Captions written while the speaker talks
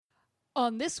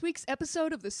On this week's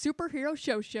episode of the Superhero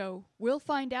Show, we'll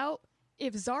find out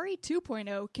if Zari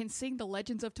 2.0 can sing the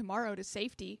Legends of Tomorrow to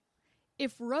safety,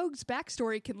 if Rogue's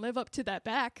backstory can live up to that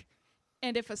back,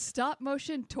 and if a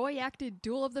stop-motion, toy-acted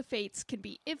Duel of the Fates can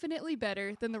be infinitely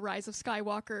better than The Rise of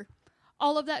Skywalker.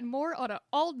 All of that and more on an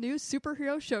all-new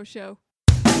Superhero Show.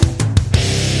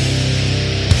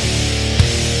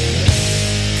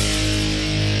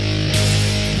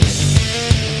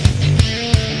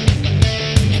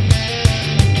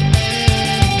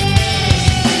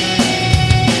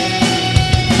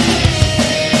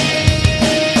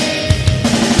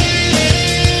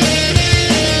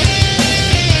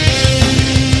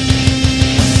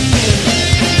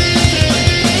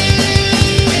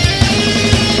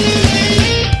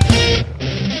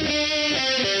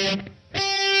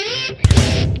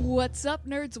 What's up,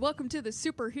 nerds? Welcome to the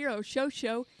Superhero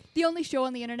Show, the only show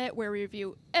on the internet where we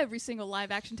review every single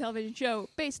live-action television show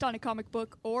based on a comic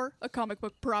book or a comic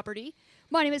book property.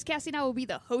 My name is Cassie, and I will be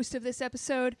the host of this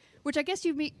episode, which I guess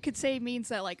you could say means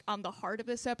that, like, I'm the heart of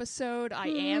this episode. I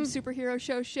am Superhero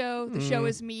Show. The show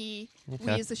is me.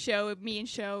 Okay. We is the show. Me and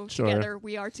show. Sure. Together.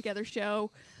 We are together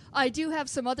show. I do have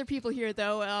some other people here,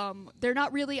 though. They're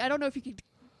not really... I don't know if you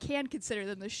can consider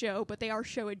them the show, but they are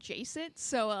show adjacent.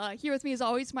 So here with me as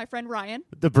always, my friend Ryan.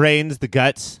 The brains, the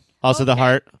guts, also the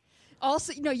heart.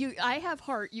 Also, no, I have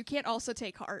heart. You can't also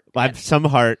take heart. I have some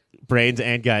heart, brains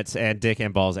and guts, and dick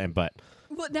and balls and butt.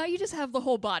 Well, now you just have the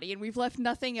whole body, and we've left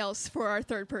nothing else for our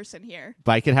third person here.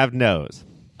 But I could have nose.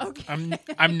 Okay.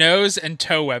 I'm nose and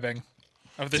toe webbing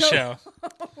of the show.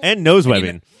 And nose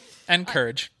webbing. And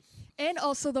courage. And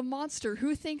also the monster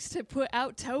who thinks to put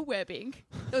out toe webbing.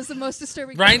 That was the most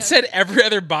disturbing. Ryan said every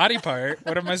other body part.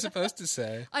 What am I supposed to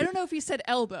say? I don't know if he said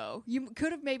elbow. You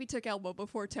could have maybe took elbow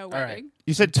before toe webbing. Right.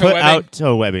 You said put out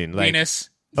toe webbing. Like, penis,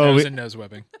 nose, and nose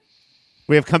webbing.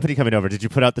 We have company coming over. Did you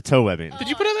put out the toe webbing? Did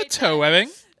you put out the toe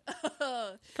webbing?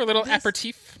 For a little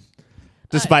aperitif?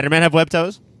 Does Spider-Man have web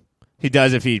toes? He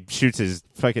does if he shoots his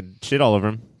fucking shit all over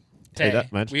him. Hey,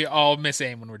 that much. We all miss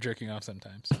aim when we're jerking off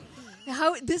sometimes.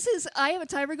 I have a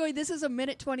timer going. This is a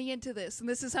minute 20 into this,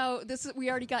 and we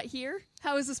already got here.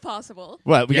 How is this possible?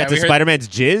 What, we got to Spider-Man's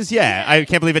jizz? Yeah, I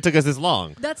can't believe it took us this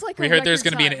long. That's like we heard there's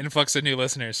going to be an influx of new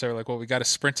listeners, so we're like, well, we got to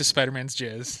sprint to Spider-Man's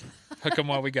jizz. Hook them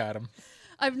while we got them.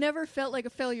 I've never felt like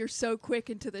a failure so quick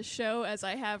into this show as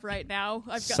I have right now.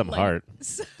 I've got some heart.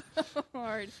 So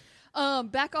hard.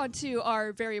 Back onto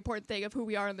our very important thing of who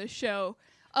we are on this show.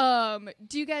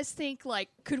 Do you guys think, like,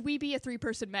 could we be a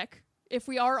 3-person mech? If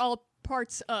we are all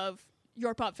parts of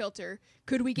your pop filter,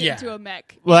 could we get into a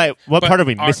mech? Well, what part are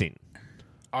we missing?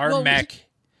 Our mech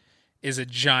is a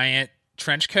giant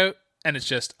trench coat, and it's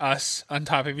just us on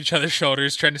top of each other's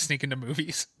shoulders trying to sneak into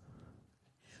movies.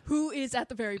 Who is at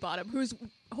the very bottom? Who's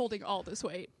holding all this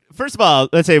weight? First of all,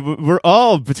 let's say we're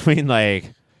all between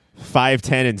like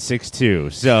 5'10" and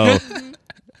 6'2", so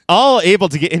all able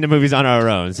to get into movies on our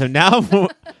own. So now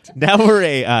we're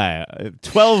a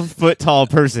 12-foot tall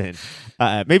person.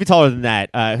 Maybe taller than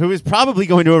that, who is probably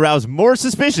going to arouse more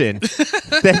suspicion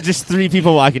than just 3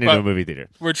 people walking into a movie theater.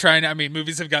 We're trying to,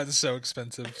 movies have gotten so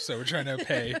expensive, so we're trying to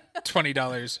pay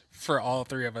 $20 for all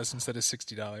 3 of us instead of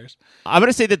 $60. I'm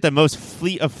going to say that the most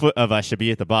fleet of foot of us should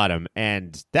be at the bottom,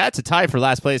 and that's a tie for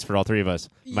last place for all 3 of us,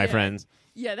 my friends.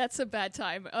 Yeah, that's a bad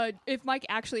time. If Mike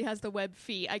actually has the web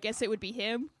feet, I guess it would be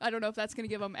him. I don't know if that's going to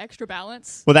give him extra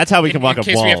balance. Well, that's how we can walk up walls.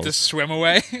 In case we have to swim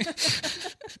away.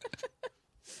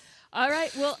 All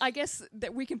right, well, I guess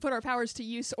that we can put our powers to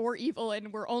use or evil,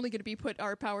 and we're only going to put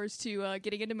our powers to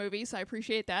getting into movies. I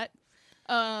appreciate that.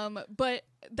 But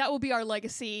that will be our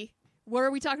legacy. What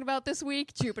are we talking about this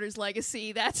week? Jupiter's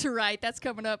Legacy. That's right. That's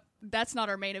coming up. That's not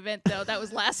our main event, though. That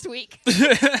was last week.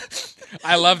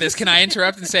 I love this. Can I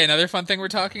interrupt and say another fun thing we're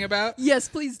talking about? Yes,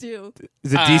 please do.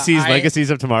 Is it DC's Legacies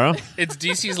of Tomorrow? It's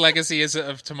DC's Legacies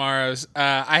of Tomorrow's.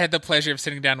 I had the pleasure of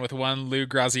sitting down with one Lou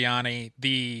Graziani,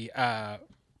 the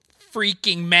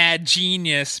freaking mad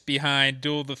genius behind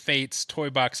Duel of the Fates Toy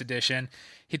Box Edition.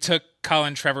 He took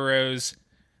Colin Trevorrow's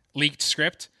leaked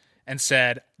script and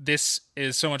said, this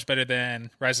is so much better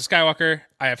than Rise of Skywalker.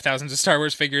 I have thousands of Star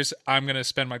Wars figures. I'm going to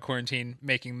spend my quarantine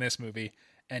making this movie.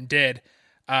 And did.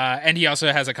 And he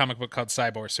also has a comic book called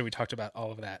Cyborg, so we talked about all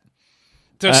of that.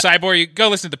 So Cyborg, you go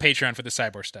listen to the Patreon for the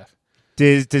Cyborg stuff.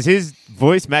 Does his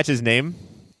voice match his name?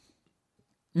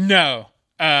 No.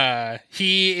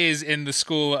 He is in the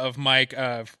school of Mike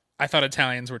of, I thought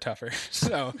Italians were tougher.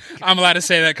 So I'm allowed to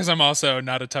say that because I'm also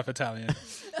not a tough Italian.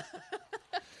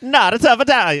 Not a tough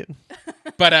Italian.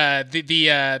 But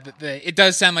it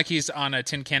does sound like he's on a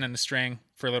tin can and a string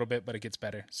for a little bit, but it gets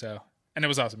better. So, and it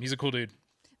was awesome. He's a cool dude.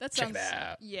 That sounds, Check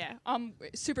that out. Yeah, I'm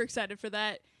super excited for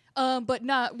that. But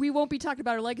we won't be talking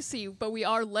about our legacy, but we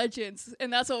are legends,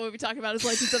 and that's what we'll be talking about is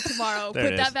Legends of Tomorrow. There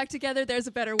Put it that is. back together. There's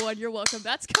a better one. You're welcome.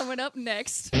 That's coming up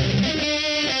next.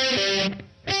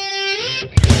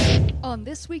 On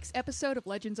this week's episode of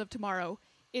Legends of Tomorrow,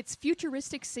 it's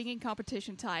futuristic singing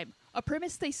competition time, a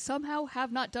premise they somehow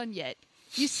have not done yet.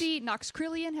 You see, Nox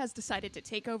Krillian has decided to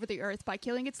take over the Earth by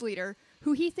killing its leader,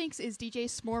 who he thinks is DJ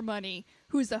S'more Money,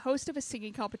 who is the host of a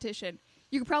singing competition.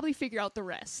 You can probably figure out the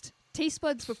rest. Taste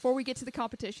buds, before we get to the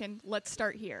competition, let's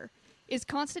start here. Is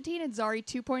Constantine and Zari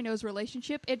 2.0's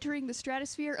relationship entering the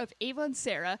stratosphere of Ava and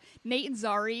Sarah, Nate and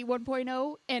Zari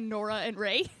 1.0, and Nora and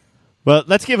Ray? Well,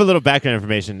 let's give a little background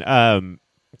information.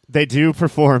 They do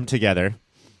perform together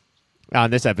on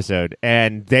this episode,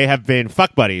 and they have been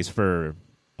fuck buddies for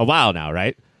a while now,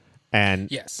 right? And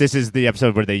Yes. this is the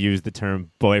episode where they use the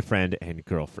term boyfriend and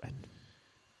girlfriend.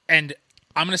 And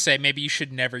I'm going to say maybe you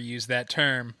should never use that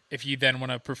term if you then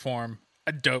want to perform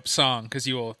a dope song, because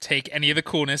you will take any of the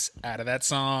coolness out of that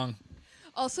song.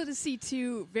 Also, to see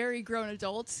two very grown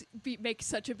adults make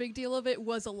such a big deal of it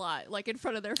was a lot, like in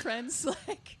front of their friends.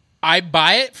 Like, I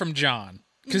buy it from John,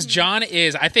 because John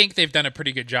is, I think they've done a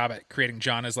pretty good job at creating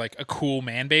John as like a cool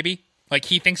man baby. Like,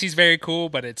 he thinks he's very cool,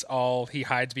 but it's all, he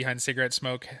hides behind cigarette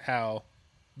smoke, how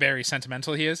very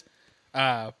sentimental he is.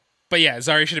 But yeah,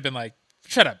 Zari should have been like,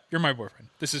 shut up, you're my boyfriend.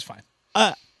 This is fine.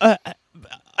 I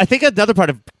think another part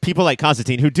of people like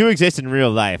Constantine, who do exist in real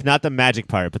life, not the magic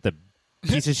part, but the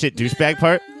piece of shit douchebag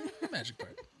part, Magic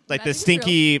part. like the Magic's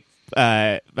stinky,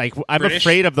 like I'm British?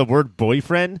 afraid of the word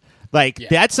boyfriend. Like Yeah.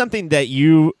 that's something that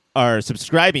you are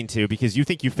subscribing to because you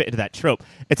think you fit into that trope.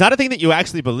 It's not a thing that you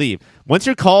actually believe. Once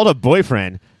you're called a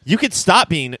boyfriend, you could stop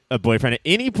being a boyfriend at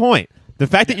any point. The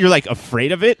fact that you're like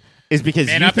afraid of it is because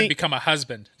Man you up think, and become a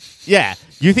husband. yeah,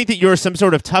 you think that you're some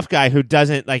sort of tough guy who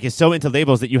doesn't like is so into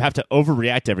labels that you have to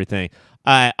overreact to everything.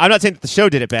 I'm not saying that the show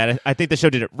did it bad. I think the show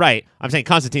did it right. I'm saying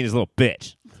Constantine is a little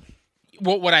bitch.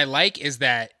 What I like is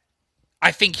that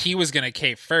I think he was going to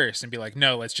cave first and be like,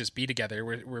 no, let's just be together.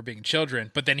 We're being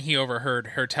children. But then he overheard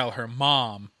her tell her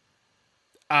mom,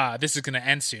 this is going to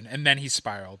end soon. And then he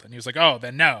spiraled. And he was like, oh,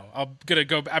 then no. I'm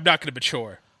not going to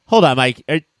mature. Hold on, Mike.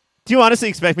 Do you honestly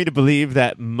expect me to believe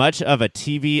that much of a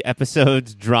TV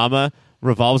episode's drama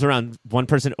revolves around one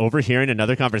person overhearing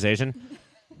another conversation?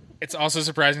 It's also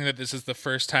surprising that this is the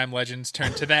first time Legends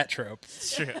turned to that trope.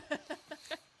 True.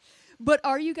 but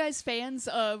are you guys fans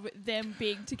of them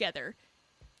being together?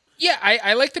 Yeah,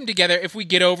 I like them together. If we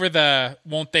get over the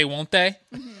won't they,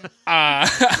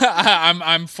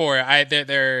 I'm for it.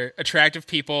 They're attractive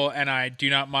people, and I do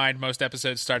not mind most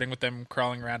episodes starting with them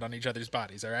crawling around on each other's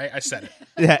bodies. All right, I said it.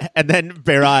 Yeah, and then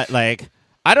Berat, like,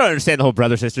 I don't understand the whole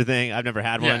brother-sister thing. I've never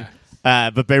had one.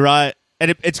 But Berat,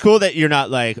 and it's cool that you're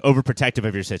not, like, overprotective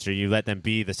of your sister. You let them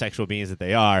be the sexual beings that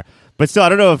they are. But still, I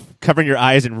don't know if covering your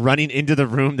eyes and running into the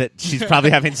room that she's probably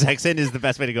having sex in is the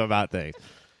best way to go about things.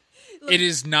 It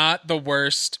is not the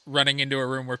worst running into a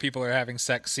room where people are having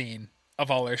sex scene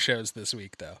of all our shows this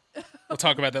week, though. We'll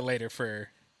talk about that later for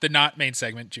the not main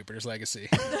segment, Jupiter's Legacy.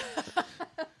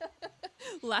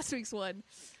 Last week's one.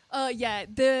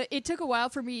 It took a while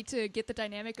for me to get the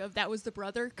dynamic of that was the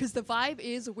brother, because the vibe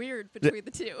is weird between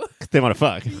the two. They want to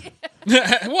fuck.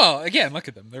 Well, again, look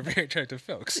at them. They're very attractive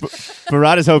folks.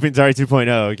 Berat is hoping Zari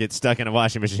 2.0 gets stuck in a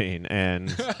washing machine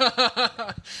and...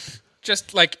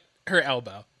 Just like her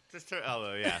elbow. Just her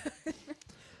elbow, yeah.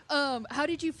 How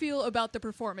did you feel about the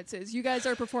performances? You guys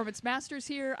are performance masters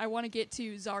here. I want to get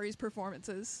to Zari's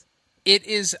performances. It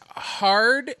is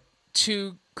hard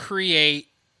to create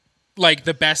like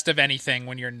the best of anything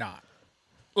when you're not.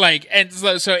 Like, and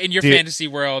so in your fantasy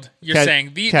world, you're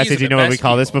saying these Cassie, are do you the know what we best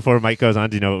call this people. before Mike goes on?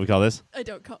 Do you know what we call this? I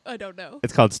don't know.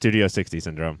 It's called Studio 60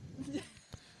 syndrome.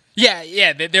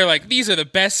 Yeah, they're like, these are the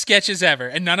best sketches ever,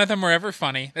 and none of them were ever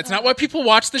funny. That's not why people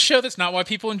watched the show. That's not why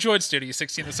people enjoyed Studio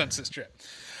 60 and the Sunset Strip.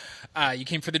 You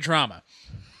came for the drama.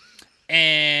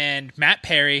 And Matt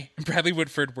Perry and Bradley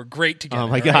Woodford were great together. Oh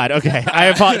my God! Okay,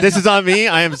 this is on me.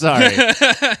 I am sorry.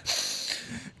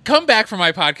 Come back for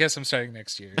my podcast. I'm starting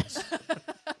next year. It's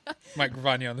Mike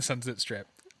Gravano on the Sunset Strip.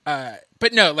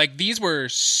 But no, like these were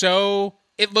so.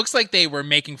 It looks like they were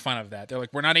making fun of that. They're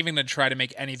like, we're not even going to try to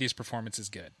make any of these performances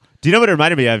good. Do you know what it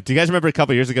reminded me of? Do you guys remember a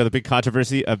couple years ago the big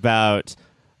controversy about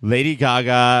Lady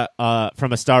Gaga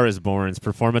from A Star Is Born's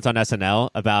performance on SNL?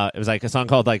 It was like a song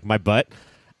called like My Butt,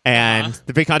 and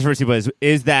the big controversy was,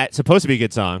 is that supposed to be a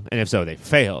good song? And if so, they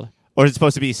failed. Or is it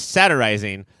supposed to be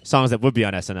satirizing songs that would be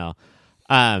on SNL?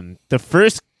 The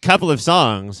first couple of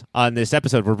songs on this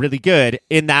episode were really good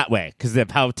in that way because of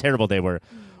how terrible they were.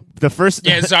 The first,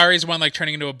 Yeah, Zari's one like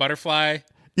turning into a butterfly.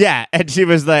 Yeah, and she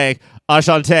was like,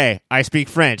 "Enchanté, I speak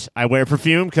French. I wear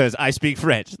perfume because I speak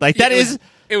French." Like that is.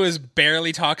 It was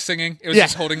barely talk singing. It was Yeah.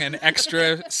 just holding an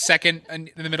extra second in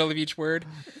the middle of each word.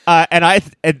 And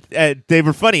they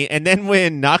were funny. And then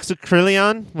when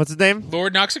Noxacrylion, what's his name?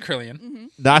 Lord Noxacrylion.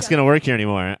 Not gonna work here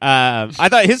anymore. I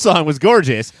thought his song was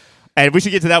gorgeous, and we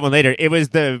should get to that one later. It was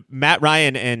the Matt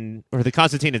Ryan or the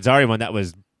Constantine and Zari one that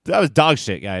was dog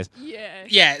shit, guys. Yeah.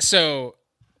 Yeah, so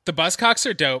the Buzzcocks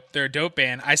are dope. They're a dope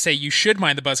band. I say you should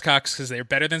mind the Buzzcocks because they're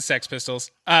better than Sex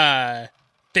Pistols.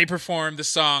 They performed the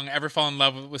song "Ever Fall in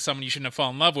Love with Someone You Shouldn't Have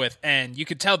Fallen in Love With," and you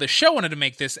could tell the show wanted to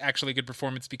make this actually a good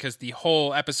performance because the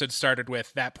whole episode started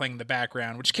with that playing in the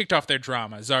background, which kicked off their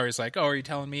drama. Zari's like, "Oh, are you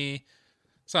telling me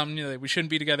something, you know, that we shouldn't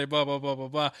be together?" Blah blah blah blah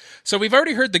blah. So we've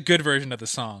already heard the good version of the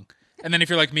song, and then if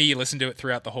you're like me, you listen to it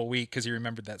throughout the whole week because you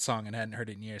remembered that song and hadn't heard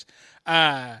it in years.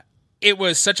 It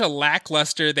was such a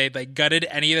lackluster. They gutted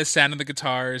any of the sound of the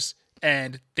guitars.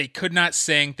 And they could not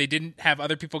sing. They didn't have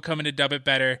other people come in to dub it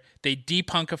better. They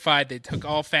depunkified. They took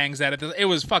all fangs out of it. It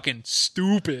was fucking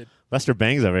stupid. Lester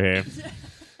Bangs over here.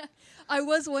 I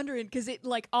was wondering because it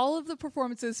like all of the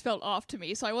performances felt off to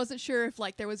me, so I wasn't sure if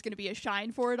like there was going to be a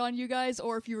shine for it on you guys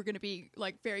or if you were going to be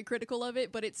like very critical of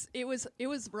it. But it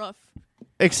was rough.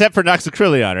 Except for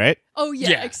Noxacrylion, right? Oh yeah,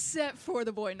 Yeah. except for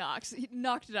the boy Knox, he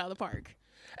knocked it out of the park.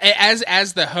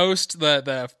 As the host,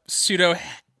 the pseudo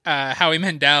Howie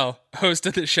Mandel, host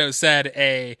of the show, said,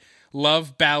 a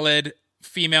love ballad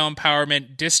female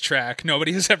empowerment diss track.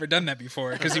 Nobody has ever done that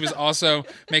before because he was also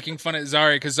making fun of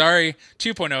Zari because Zari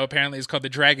 2.0 apparently is called the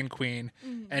Dragon Queen,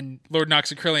 and Lord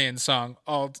Noxacryllion's song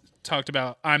all talked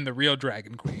about I'm the real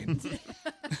Dragon Queen.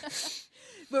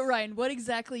 But Ryan, what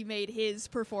exactly made his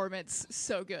performance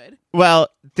so good? Well,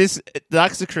 this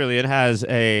Noxacrylion has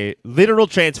a literal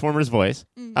Transformers voice.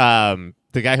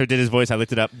 The guy who did his voice, I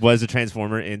looked it up, was a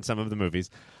Transformer in some of the movies.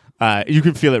 You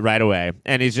can feel it right away.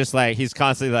 And he's just like, he's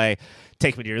constantly like,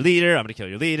 take me to your leader. I'm going to kill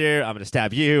your leader. I'm going to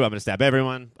stab you. I'm going to stab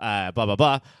everyone. Blah, blah,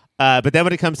 blah. But then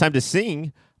when it comes time to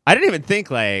sing, I didn't even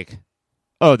think like,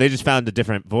 oh, they just found a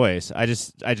different voice.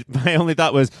 My only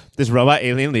thought was this robot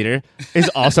alien leader is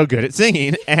also good at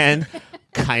singing and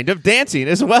kind of dancing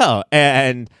as well.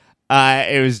 And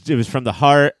it was from the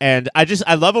heart. And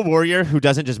I love a warrior who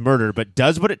doesn't just murder, but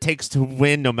does what it takes to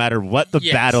win no matter what the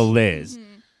Yes. battle is.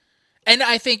 And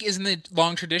I think is in the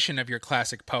long tradition of your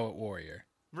classic poet warrior.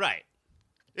 Right.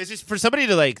 It's just for somebody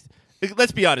to like,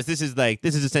 let's be honest, this is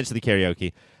essentially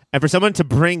karaoke. And for someone to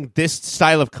bring this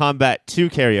style of combat to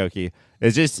karaoke,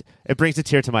 it brings a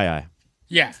tear to my eye.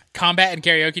 Yeah, combat and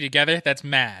karaoke together, that's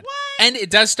mad. And it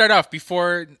does start off,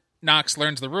 before Nox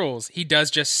learns the rules, he does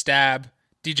just stab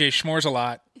DJ Schmores a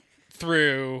lot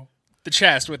through the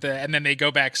chest and then they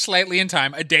go back slightly in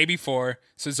time, a day before,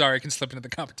 so Zari can slip into the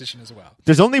competition as well.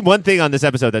 There's only one thing on this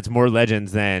episode that's more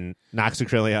legends than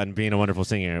Noxacrylion being a wonderful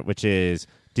singer, which is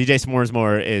DJ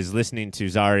S'moresmore is listening to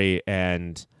Zari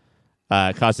and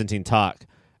Constantine talk,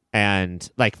 and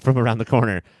like from around the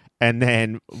corner. And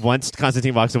then once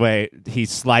Constantine walks away, he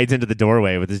slides into the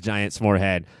doorway with his giant s'more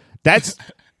head.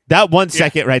 That 1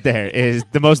 second right there is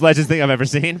the most legends thing I've ever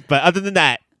seen. But other than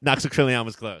that, Noxacrylion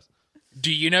was close.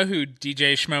 Do you know who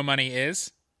DJ Schmo Money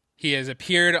is? He has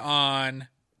appeared on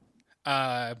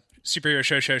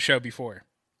Superhero Show before.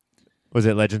 Was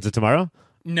it Legends of Tomorrow?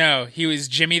 No, he was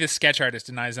Jimmy the sketch artist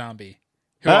in iZombie,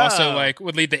 who also like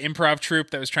would lead the improv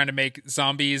troupe that was trying to make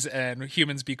zombies and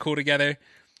humans be cool together.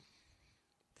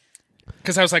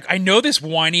 Because I was like, I know this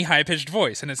whiny, high-pitched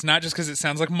voice, and it's not just because it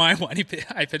sounds like my whiny,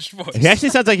 high-pitched voice. He actually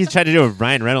sounds like he's trying to do a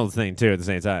Ryan Reynolds thing, too, at the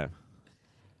same time.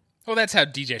 Well, that's how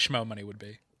DJ Schmo Money would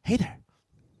be. Hey there.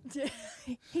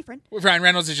 Hey, friend. Ryan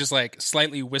Reynolds is just like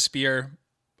slightly wispier,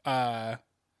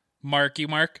 Marky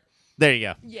Mark. There you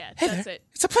go. Yeah, that's it.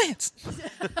 It's a plant.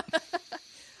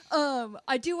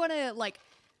 I do want to like.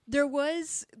 There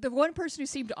was the one person who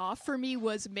seemed off for me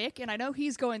was Mick, and I know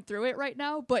he's going through it right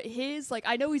now. But his like,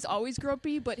 I know he's always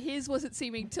grumpy, but his wasn't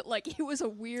seeming to like. It was a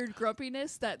weird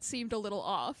grumpiness that seemed a little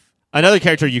off. Another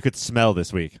character you could smell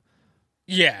this week.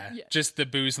 Yeah, just the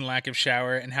booze and lack of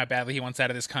shower and how badly he wants out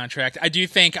of this contract. I do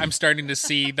think I'm starting to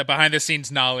see the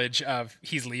behind-the-scenes knowledge of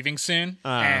he's leaving soon,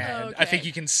 and I think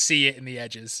you can see it in the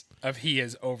edges of he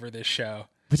is over this show.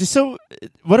 Which is so,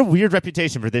 what a weird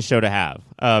reputation for this show to have,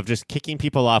 of just kicking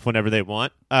people off whenever they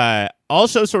want. All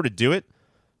shows sort of do it,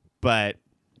 but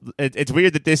it's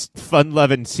weird that this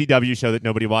fun-loving CW show that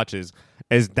nobody watches,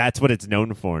 that's what it's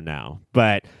known for now.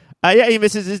 But yeah, he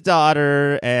misses his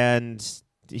daughter, and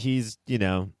he's,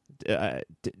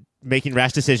 making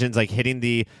rash decisions, like hitting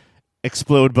the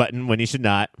explode button when he should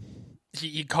not.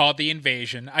 he called the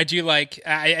invasion. I do like.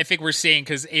 I think we're seeing,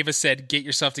 because Ava said, "Get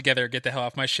yourself together, or get the hell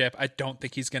off my ship." I don't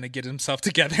think he's going to get himself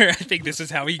together. I think this is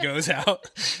how he goes out.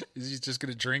 He's just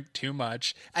going to drink too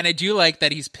much. And I do like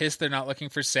that he's pissed they're not looking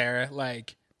for Sarah.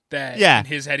 Like that. Yeah. In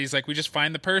his head, he's like, "We just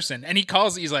find the person." And he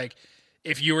calls. He's like,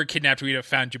 "If you were kidnapped, we'd have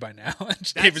found you by now."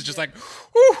 And Ava's just like,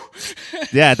 "Whew."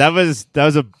 Yeah, that was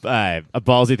a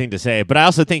ballsy thing to say. But I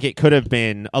also think it could have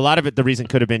been a lot of it. The reason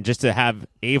could have been just to have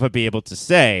Ava be able to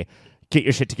say, "Get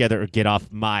your shit together or get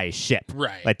off my ship."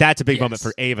 Right. Like that's a big Yes. moment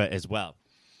for Ava as well.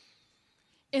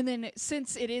 And then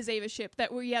since it is Ava's ship,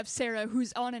 that we have Sarah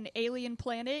who's on an alien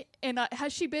planet. And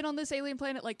has she been on this alien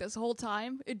planet like this whole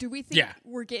time? Do we think Yeah.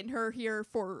 we're getting her here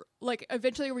for, like,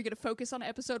 eventually are we going to focus on an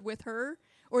episode with her?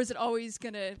 Or is it always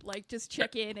going to, like, just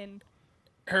check in and...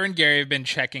 Her and Gary have been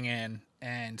checking in,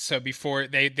 and so before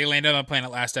they landed on the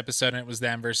planet last episode, and it was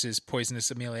them versus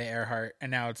poisonous Amelia Earhart, and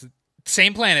now it's the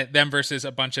same planet, them versus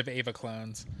a bunch of Ava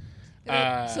clones.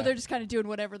 so they're just kind of doing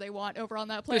whatever they want over on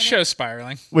that The planet. show's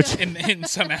spiraling, Which- in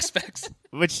some aspects,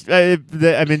 I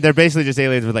mean, they're basically just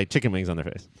aliens with like chicken wings on their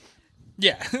face.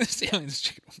 yeah, there's aliens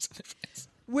chicken wings in their face.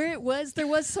 Where it was, there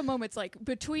was some moments, like,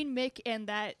 between Mick and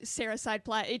that Sarah side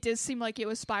plot, it did seem like it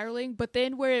was spiraling, but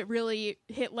then where it really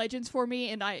hit Legends for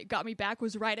me and got me back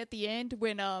was right at the end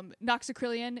when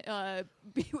Noxacrillion,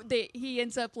 he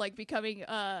ends up, like, becoming,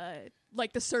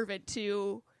 like, the servant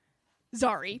to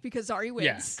Zari, because Zari wins.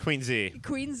 Yeah.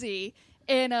 Queen Z.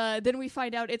 And then we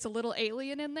find out it's a little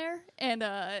alien in there, and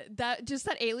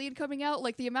that alien coming out,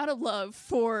 like the amount of love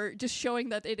for just showing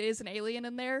that it is an alien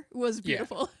in there was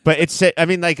beautiful. But I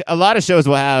mean, like a lot of shows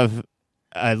will have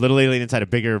a little alien inside a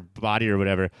bigger body or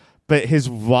whatever. But his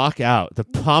walk out, the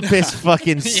pompous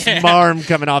fucking smarm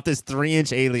coming off this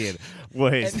 3-inch alien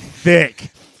was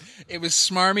thick. It was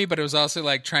smarmy, but it was also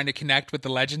like trying to connect with the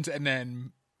Legends, and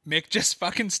then Mick just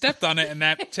fucking stepped on it, and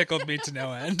that tickled me to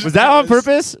no end. Was that on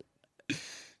purpose?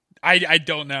 I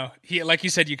don't know. He, like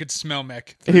you said, you could smell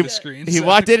Mick through the screen. He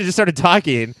walked in and just started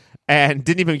talking and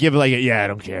didn't even give like I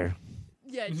don't care.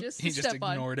 Yeah, just He to just step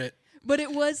on. ignored it. But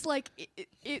it was like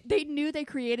they knew they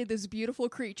created this beautiful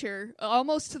creature,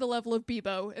 almost to the level of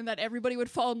Bebo, and that everybody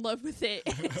would fall in love with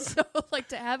it. So, like,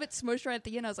 to have it smushed right at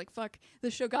the end, I was like, "Fuck,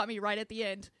 this show got me right at the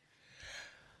end."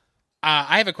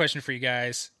 I have a question for you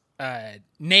guys.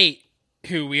 Nate,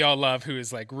 who we all love, who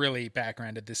is like really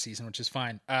backgrounded this season, which is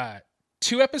fine.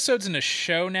 2 episodes in a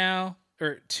show now,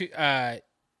 or two,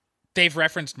 they've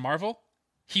referenced Marvel.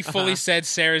 He fully said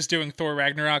Sarah's doing Thor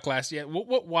Ragnarok last year.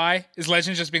 Why? Is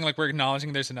Legends just being like, we're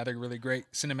acknowledging there's another really great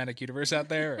cinematic universe out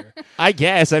there? Or? I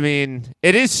guess. I mean,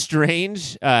 it is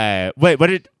strange. Wait,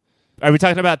 are we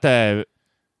talking about the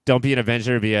Don't Be an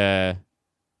Avenger, be a...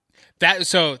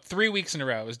 So 3 weeks in a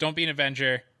row. It was Don't Be an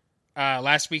Avenger.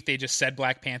 Last week they just said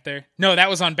Black Panther. No, that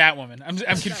was on Batwoman.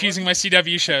 I'm confusing my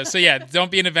CW shows. So yeah, Don't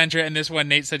Be an Avenger, and this one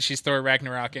Nate said she's Thor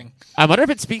Ragnaroking. I wonder if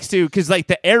it speaks to, because like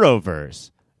the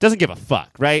Arrowverse doesn't give a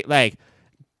fuck, right? Like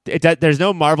there's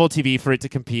no Marvel TV for it to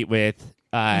compete with.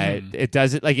 It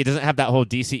doesn't have that whole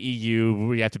DCEU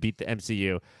where you have to beat the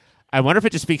MCU. I wonder if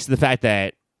it just speaks to the fact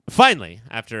that finally,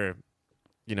 after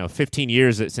 15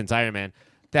 years since Iron Man,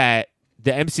 that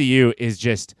the MCU is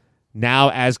just now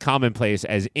as commonplace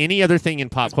as any other thing in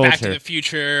pop culture. Back to the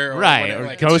Future, or right? whatever, Or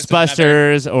like, it's just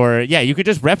Ghostbusters, or you could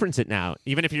just reference it now,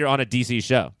 even if you're on a DC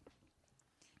show.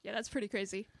 Yeah, that's pretty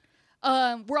crazy.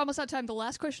 We're almost out of time. The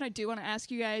last question I do want to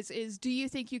ask you guys is, do you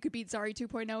think you could beat Zari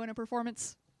 2.0 in a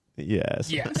performance? Yes.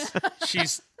 Yes,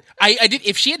 she's. I did.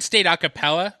 If she had stayed a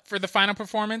cappella for the final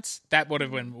performance, that would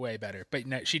have been way better. But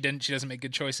no, she didn't. She doesn't make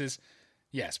good choices.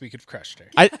 Yes, we could have crushed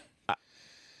her.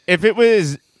 If it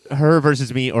was her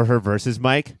versus me or her versus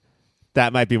Mike,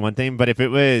 that might be one thing. But if it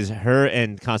was her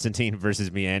and Constantine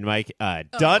versus me and Mike,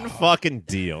 done fucking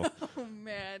deal. Oh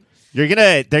man. They're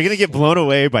gonna get blown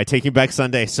away by Taking Back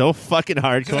Sunday so fucking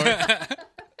hardcore.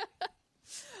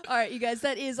 All right, you guys,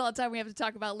 that is all the time we have to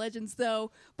talk about Legends,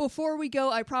 though. Before we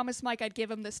go, I promised Mike I'd give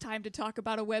him this time to talk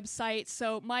about a website.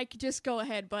 So, Mike, just go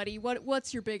ahead, buddy.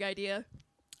 What's your big idea?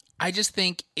 I just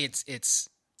think it's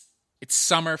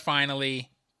summer finally.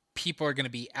 People are going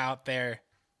to be out there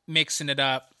mixing it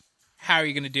up. How are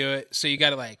you going to do it? So you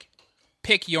got to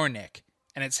pick your Nick,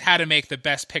 and it's how to make the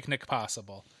best picnic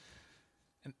possible.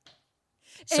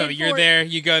 So you're there,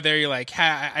 you go there, you're like,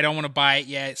 I don't want to buy it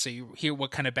yet. So you hear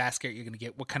what kind of basket you're going to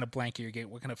get, what kind of blanket you're going to get,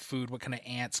 what kind of food, what kind of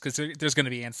ants, because there's going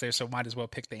to be ants there, so might as well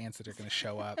pick the ants that are going to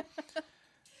show up.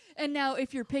 And now,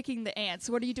 if you're picking the ants,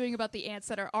 what are you doing about the ants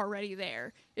that are already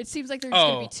there? It seems like there's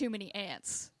going to be too many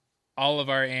ants. All of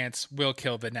our ants will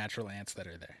kill the natural ants that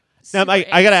are there. Now,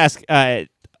 I got to ask, I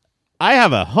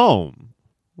have a home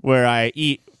where I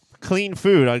eat clean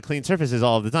food on clean surfaces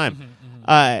all of the time.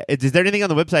 Is there anything on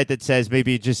the website that says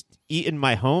maybe just eat in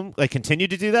my home, like continue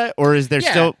to do that, or is there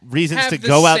still reasons to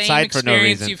go outside for no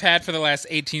reason? You've had for the last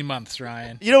 18 months,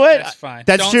 Ryan. You know what? That's fine.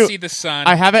 That's Don't true. see the sun.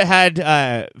 I haven't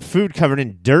had food covered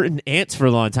in dirt and ants for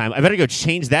a long time. I better go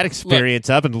change that experience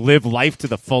up and live life to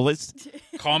the fullest.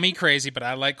 Call me crazy, but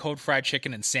I like cold fried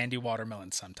chicken and sandy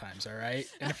watermelon sometimes, all right?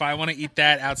 And if I want to eat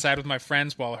that outside with my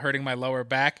friends while hurting my lower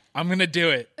back, I'm going to do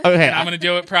it. Okay. And I'm going to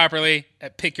do it properly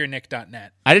at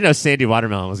pickyournick.net. I didn't know Sandy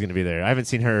Watermelon was going to be there. I haven't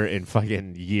seen her in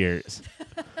fucking years.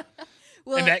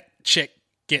 Well, And that chick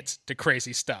gets to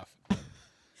crazy stuff.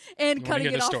 and You wanna cutting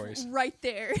hear it the off stories? right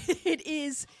there. It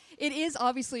is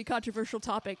obviously a controversial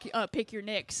topic, Pick Your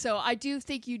Nick. So I do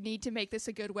think you need to make this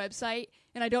a good website,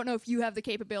 and I don't know if you have the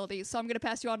capabilities. So I'm going to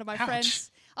pass you on to my Ouch.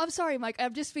 friends. I'm sorry, Mike.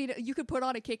 I'm just feeding. You could put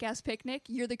on a kick-ass picnic.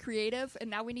 You're the creative, and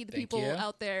now we need the Thank people you.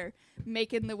 out there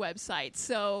making the website.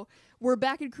 So we're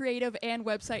back in creative and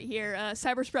website here.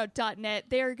 Cybersprout.net.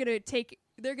 They're going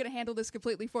to handle this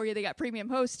completely for you. They got premium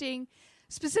hosting,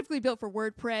 specifically built for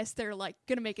WordPress. They're like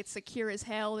going to make it secure as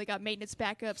hell. They got maintenance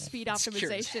backup, speed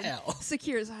Secure as optimization. hell.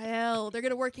 Secure as hell. They're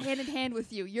going to work hand in hand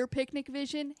with you. Your picnic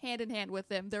vision, hand in hand with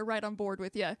them. They're right on board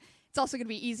with you. It's also going to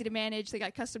be easy to manage. They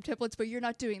got custom templates, but you're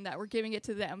not doing that. We're giving it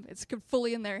to them. It's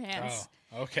fully in their hands.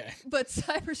 Oh, okay. But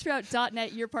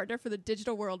Cybersprout.net, your partner for the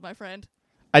digital world, my friend.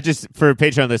 For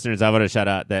Patreon listeners, I want to shout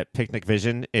out that Picnic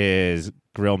Vision is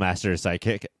Grill Master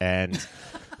Sidekick and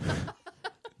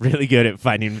really good at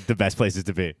finding the best places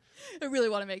to be. I really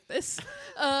want to make this.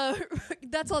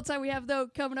 That's all the time we have, though.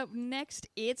 Coming up next,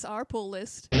 it's our pull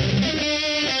list.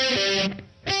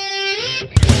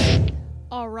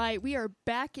 All right, we are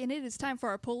back, and it is time for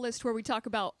our pull list where we talk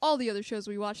about all the other shows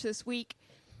we watched this week.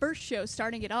 First show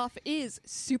starting it off is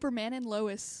Superman and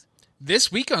Lois. This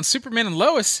week on Superman and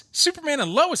Lois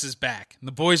is back, and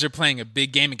the boys are playing a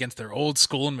big game against their old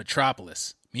school in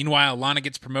Metropolis. Meanwhile, Lana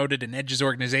gets promoted in Edge's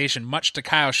organization, much to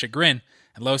Kyle's chagrin,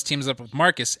 and Lois teams up with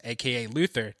Marcus, a.k.a.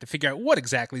 Luthor, to figure out what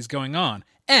exactly is going on.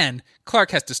 And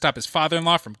Clark has to stop his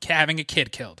father-in-law from having a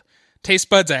kid killed. Taste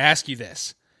buds, I ask you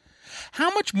this.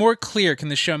 How much more clear can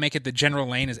the show make it that General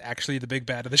Lane is actually the big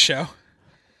bad of the show?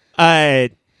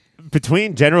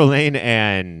 Between General Lane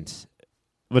and,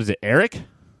 what is it, Eric?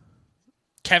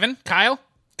 Kevin? Kyle?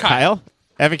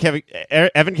 Evan,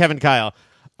 Kevin, Kyle,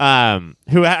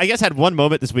 who I guess had one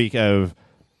moment this week of,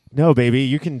 no,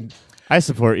 baby, I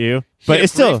support you. But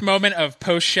it's still brief moment of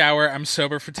post-shower, I'm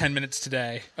sober for 10 minutes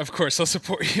today. Of course, I'll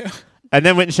support you. And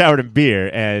then went and showered in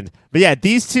beer. But yeah,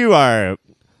 these two are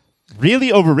really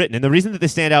overwritten. And the reason that they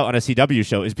stand out on a CW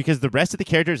show is because the rest of the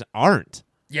characters aren't.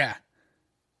 Yeah.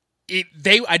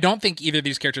 I don't think either of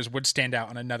these characters would stand out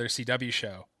on another CW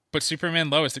show. But Superman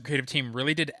and Lois, the creative team,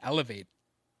 really did elevate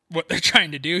what they're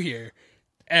trying to do here.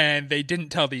 And they didn't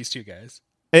tell these two guys.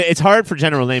 It's hard for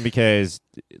General Lane because,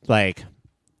 like,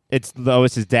 it's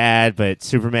Lois's dad, but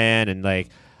Superman, and, like,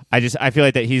 I feel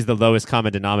like that he's the lowest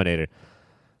common denominator.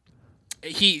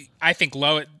 I think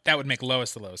that would make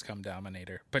Lois the lowest common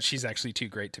denominator, but she's actually too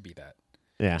great to be that.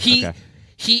 Yeah.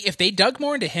 If they dug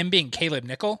more into him being Caleb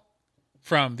Nickel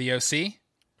from the OC,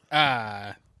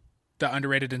 the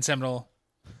underrated and seminal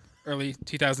early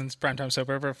 2000s primetime soap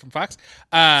opera from Fox,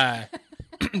 that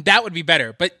would be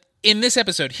better. But in this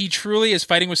episode, he truly is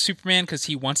fighting with Superman because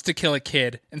he wants to kill a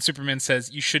kid, and Superman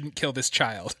says, "You shouldn't kill this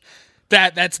child."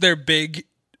 That's their big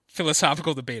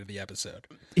philosophical debate of the episode.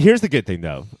 Here's the good thing,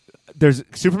 though.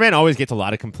 Superman always gets a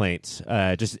lot of complaints,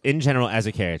 just in general as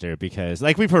a character, because,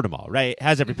 like, we've heard them all, right?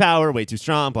 Has every power, way too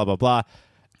strong, blah, blah, blah.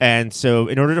 And so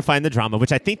in order to find the drama,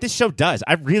 which I think this show does,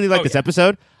 I really like this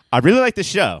episode. I really like this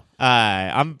show.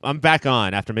 I'm back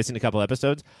on after missing a couple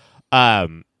episodes.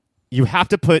 You have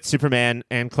to put Superman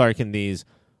and Clark in these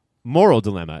moral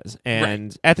dilemmas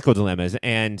and ethical dilemmas.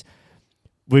 And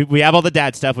we have all the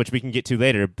dad stuff, which we can get to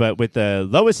later. But with the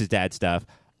Lois's dad stuff,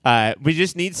 we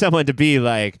just need someone to be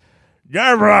like,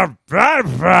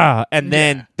 and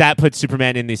then that puts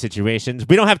Superman in these situations.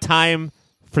 We don't have time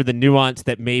for the nuance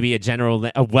that maybe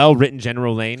a well-written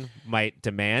General Lane might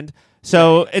demand.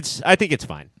 So I think it's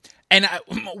fine. And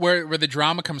where the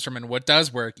drama comes from and what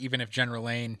does work, even if General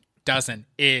Lane doesn't,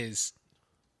 is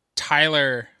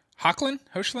Tyler Hoechlin?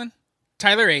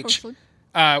 Tyler H.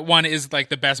 One is like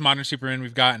the best modern Superman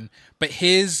we've gotten, but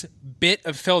his bit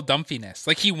of Phil Dumphiness,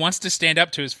 like he wants to stand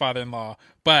up to his father-in-law,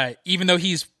 but even though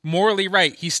he's morally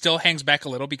right, he still hangs back a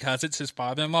little because it's his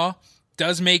father-in-law,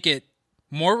 does make it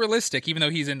more realistic, even though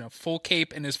he's in a full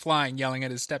cape and is flying, yelling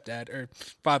at his stepdad or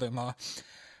father-in-law.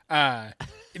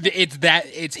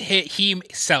 He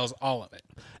sells all of it.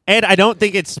 And I don't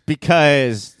think it's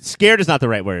because scared is not the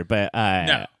right word, but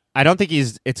no. I don't think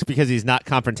it's because he's not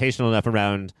confrontational enough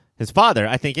around his father.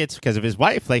 I think it's because of his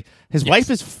wife. Like his wife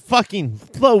is fucking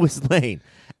Lois Lane,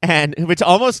 and which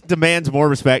almost demands more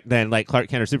respect than like Clark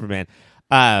Kent or Superman.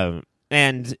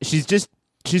 And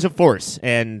she's a force.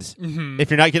 And if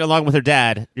you're not getting along with her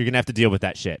dad, you're gonna have to deal with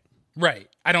that shit. Right.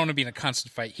 I don't want to be in a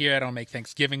constant fight here. I don't make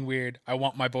Thanksgiving weird. I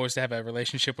want my boys to have a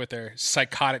relationship with their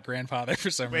psychotic grandfather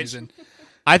for some reason.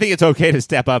 I think it's okay to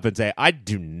step up and say, I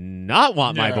do not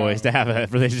want my boys to have a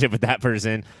relationship with that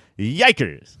person.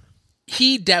 Yikers.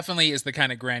 He definitely is the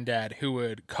kind of granddad who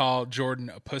would call Jordan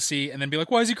a pussy and then be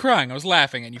like, why is he crying? I was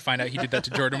laughing. And you find out he did that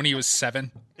to Jordan when he was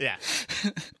 7. Yeah.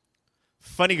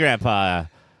 Funny grandpa.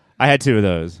 I had 2 of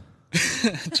those.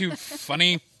 2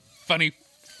 funny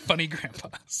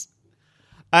grandpas.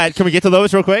 Can we get to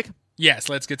Lois real quick? Yes,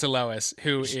 let's get to Lois,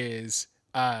 who is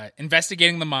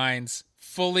investigating the mines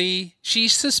fully.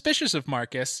 She's suspicious of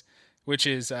Marcus, which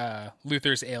is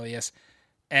Luthor's alias,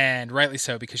 and rightly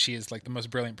so, because she is like the most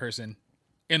brilliant person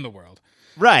in the world.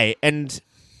 Right. And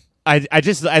I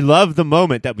love the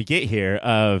moment that we get here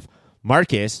of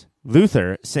Marcus,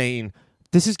 Luthor, saying,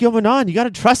 this is going on. You got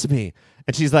to trust me.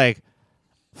 And she's like,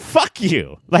 fuck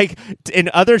you. Like in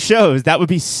other shows, that would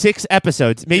be 6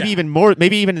 episodes, maybe even more,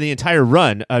 maybe even the entire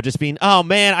run of just being, oh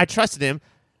man, I trusted him.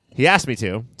 He asked me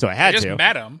to, so I had to. I just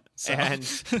met him. So.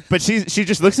 But she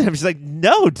just looks at him. She's like,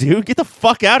 no, dude, get the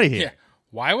fuck out of here. Yeah.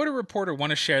 Why would a reporter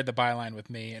want to share the byline with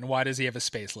me, and why does he have a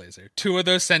space laser? 2 of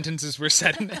those sentences were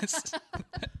said in this,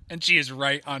 and she is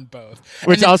right on both.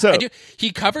 Which also...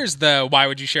 he covers the why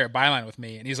would you share a byline with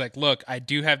me, and he's like, look, I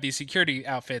do have these security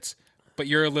outfits, but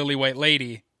you're a lily white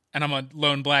lady, and I'm a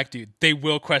lone black dude. They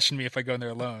will question me if I go in there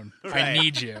alone. Right. I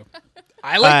need you.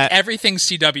 I like everything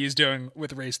CW is doing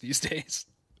with race these days.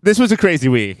 This was a crazy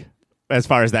week as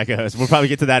far as that goes. We'll probably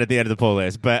get to that at the end of the poll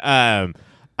list. But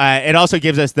it also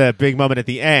gives us the big moment at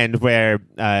the end where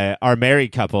our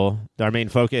married couple, our main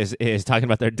focus, is talking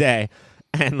about their day.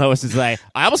 And Lois is like,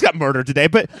 I almost got murdered today,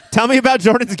 but tell me about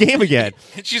Jordan's game again.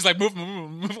 And she's like, move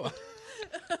on.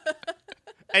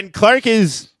 And Clark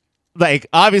is like,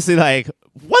 obviously like,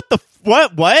 what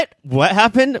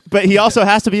happened? But he also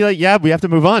has to be like, yeah, we have to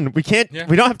move on. We can't,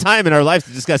 we don't have time in our lives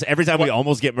to discuss every time we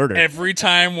almost get murdered. Every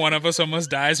time one of us almost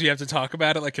dies, we have to talk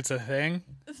about it like it's a thing.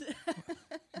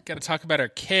 Got to talk about our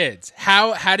kids.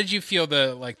 How did you feel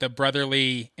the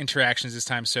brotherly interactions this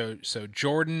time? So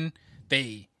Jordan,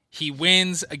 he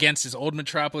wins against his old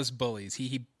Metropolis bullies.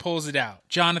 He pulls it out.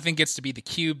 Jonathan gets to be the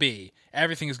QB.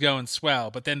 Everything's going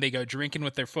swell, but then they go drinking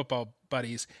with their football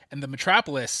buddies, and the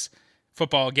Metropolis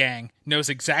football gang knows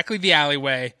exactly the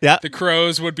alleyway the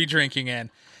Crows would be drinking in.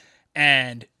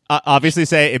 And obviously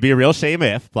say it'd be a real shame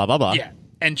if, blah, blah, blah. Yeah.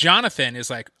 And Jonathan is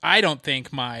like, I don't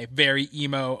think my very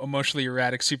emo, emotionally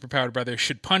erratic, superpowered brother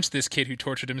should punch this kid who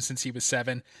tortured him since he was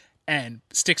 7, and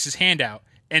sticks his hand out.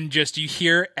 And just, you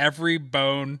hear every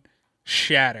bone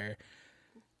shatter.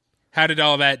 How did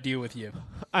all that deal with you?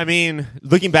 I mean,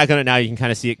 looking back on it now, you can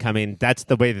kind of see it coming. That's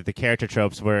the way that the character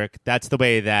tropes work. That's the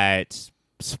way that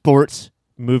sports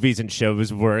movies and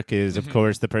shows work, is, of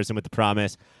course, the person with the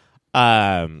promise.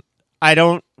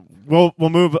 We'll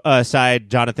move aside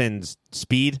Jonathan's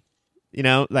speed,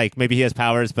 like maybe he has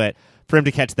powers, but for him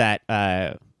to catch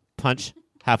that punch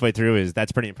halfway through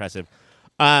that's pretty impressive.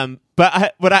 But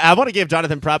I want to give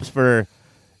Jonathan props for.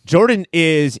 Jordan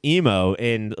is emo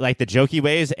in like the jokey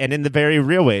ways and in the very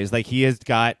real ways. Like he has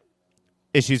got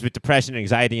issues with depression,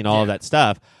 anxiety, and all of that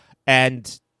stuff.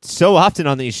 And so often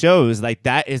on these shows, like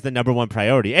that is the number one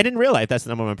priority. And in real life, that's the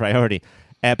number one priority.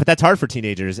 But that's hard for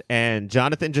teenagers. And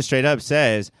Jonathan just straight up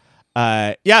says,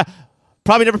 yeah,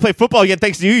 probably never play football again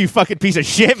thanks to you, you fucking piece of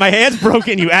shit. My hand's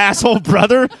broken, you asshole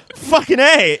brother. Fucking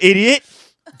A, idiot.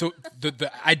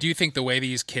 I do think the way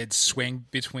these kids swing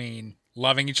between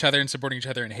loving each other and supporting each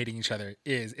other and hating each other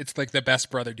it's like the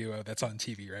best brother duo that's on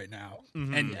TV right now.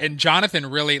 Mm-hmm. And Jonathan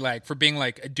really, like, for being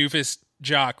like a doofus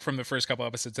jock from the first couple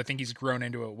episodes, I think he's grown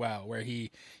into it well, where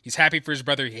he's happy for his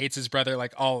brother, he hates his brother,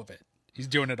 like all of it. He's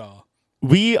doing it all.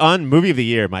 We, on Movie of the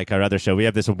Year, Mike, our other show, we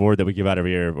have this award that we give out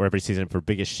every year or every season for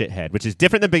Biggest Shithead, which is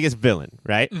different than Biggest Villain,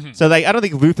 right? Mm-hmm. So, like, I don't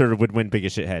think Luthor would win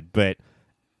Biggest Shithead, but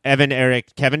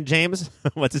Kevin James,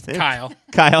 what's his name?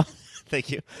 Kyle. Thank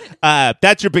you.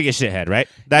 That's your biggest shithead, right?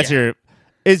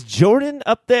 Is Jordan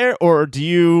up there, or do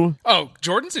you? Oh,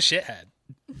 Jordan's a shithead.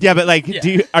 Yeah, but like,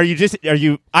 are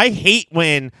you? I hate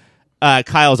when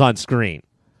Kyle's on screen.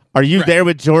 Are you there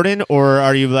with Jordan, or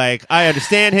are you like, I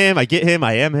understand him, I get him,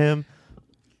 I am him?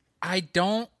 I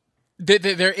don't.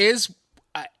 There is.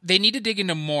 They need to dig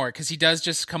into more, because he does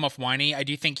just come off whiny. I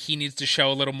do think he needs to show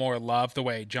a little more love the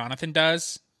way Jonathan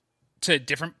does to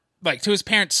different like to his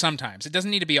parents sometimes. It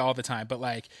doesn't need to be all the time, but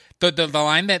like the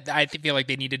line that I feel like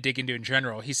they need to dig into in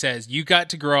general, he says, "You got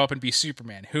to grow up and be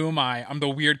Superman. Who am I? I'm the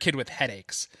weird kid with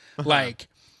headaches." Like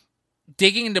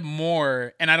digging into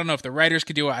more, and I don't know if the writers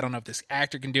could do it, I don't know if this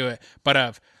actor can do it, but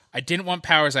I didn't want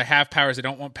powers, I have powers, I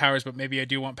don't want powers, but maybe I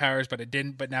do want powers, but I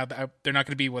didn't, but now they're not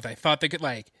going to be what I thought they could.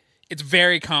 Like, it's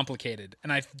very complicated,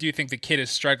 and I do think the kid is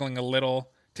struggling a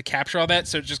little to capture all that,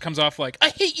 so it just comes off like, "I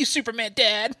hate you, Superman,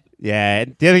 Dad." Yeah,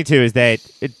 and the other thing too is that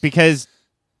because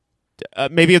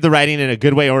maybe of the writing in a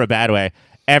good way or a bad way,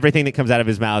 everything that comes out of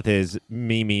his mouth is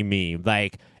me, me, me.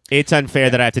 Like, it's unfair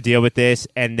that I have to deal with this.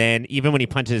 And then even when he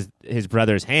punches his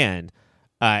brother's hand,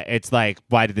 it's like,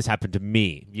 why did this happen to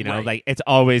me? You know, Right. like it's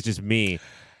always just me.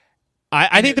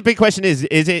 I think the big question is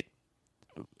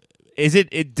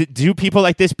do people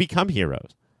like this become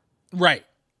heroes? Right.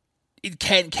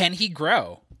 Can he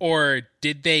grow? Or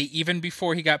did they, even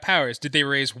before he got powers, did they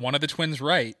raise one of the twins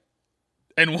right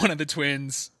and one of the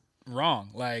twins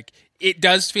wrong? Like, it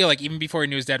does feel like even before he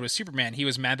knew his dad was Superman, he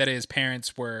was mad that his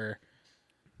parents were,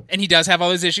 and he does have all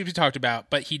those issues we talked about,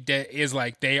 but he is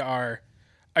like, they are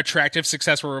attractive,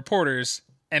 successful reporters,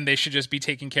 and they should just be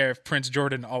taking care of Prince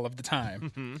Jordan all of the time.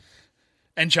 Mm-hmm.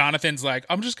 And Jonathan's like,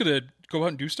 "I'm just going to go out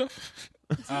and do stuff."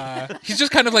 He's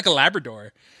just kind of like a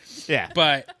Labrador. Yeah.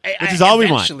 But Which is all we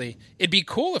want. eventually, it'd be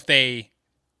cool if they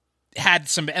had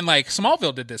some, and like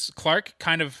Smallville did this. Clark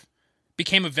kind of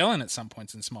became a villain at some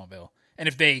points in Smallville, and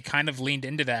if they kind of leaned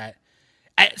into that,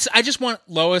 I just want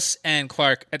Lois and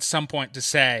Clark at some point to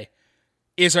say,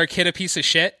 "Is our kid a piece of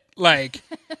shit?" Like,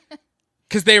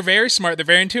 because they're very smart, they're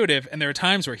very intuitive, and there are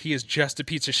times where he is just a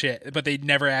piece of shit, but they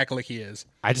never act like he is.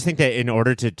 I just think that in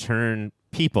order to turn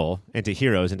people into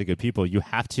heroes, into good people, you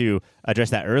have to address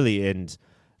that early. And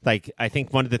like, I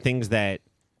think one of the things that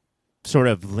sort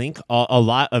of link a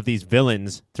lot of these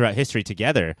villains throughout history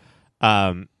together,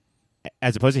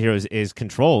 as opposed to heroes, is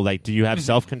control. Like, do you have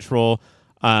self-control?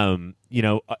 Can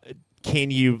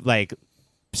you like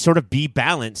sort of be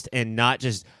balanced and not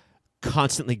just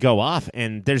constantly go off?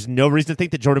 And there's no reason to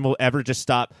think that Jordan will ever just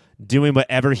stop doing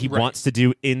whatever he wants to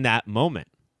do in that moment.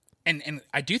 And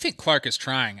I do think Clark is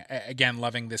trying. Again,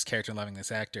 loving this character and loving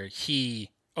this actor. He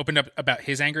opened up about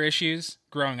his anger issues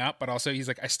growing up, but also he's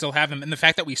like, I still have them. And the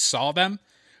fact that we saw them,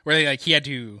 where he had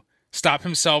to stop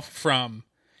himself from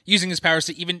using his powers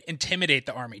to even intimidate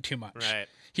the army too much. Right.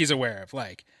 He's aware of,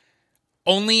 like,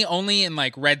 only in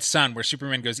like Red Sun, where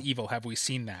Superman goes evil, have we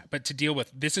seen that. But to deal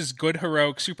with, this is good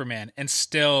heroic Superman and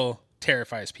still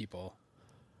terrifies people.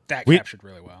 That captured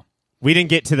really well. We didn't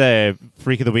get to the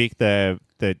Freak of the Week, the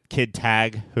kid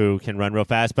Tag who can run real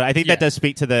fast, but I think that does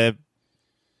speak to the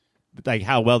like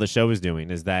how well the show is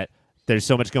doing, is that there's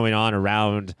so much going on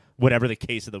around whatever the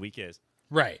case of the week is.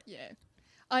 Right. Yeah.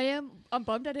 I'm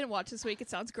bummed I didn't watch this week. It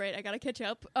sounds great. I gotta catch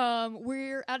up.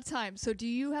 We're out of time. So do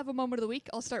you have a moment of the week?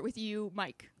 I'll start with you,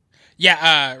 Mike.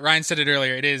 Yeah, Ryan said it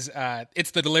earlier. It is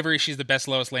it's the delivery. She's the best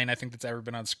Lois Lane I think that's ever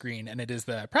been on screen, and it is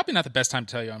probably not the best time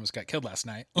to tell you I almost got killed last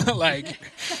night. Like,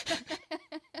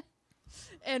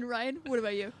 And Ryan, what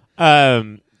about you?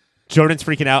 Jordan's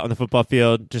freaking out on the football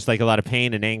field, just like a lot of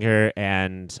pain and anger,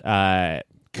 and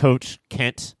Coach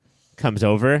Kent comes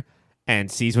over and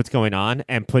sees what's going on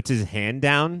and puts his hand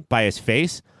down by his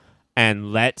face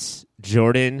and lets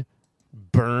Jordan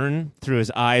burn through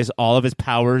his eyes all of his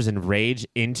powers and rage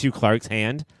into Clark's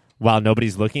hand while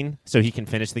nobody's looking so he can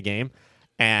finish the game.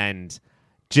 And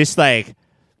just like,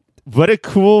 what a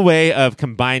cool way of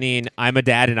combining I'm a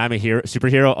dad and I'm a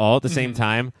superhero all at the same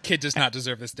time. Kid does not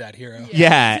deserve this dad hero.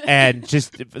 Yeah, and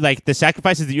just like the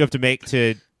sacrifices that you have to make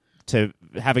to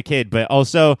have a kid, but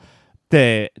also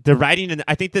the writing, and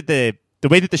I think that the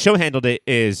way that the show handled it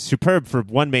is superb for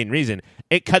one main reason.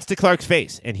 It cuts to Clark's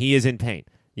face and he is in pain,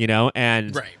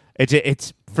 and Right.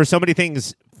 it's for so many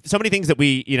things that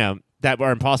we, that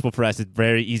are impossible for us. It's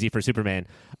very easy for Superman.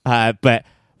 But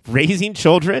raising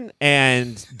children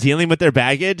and dealing with their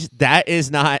baggage, that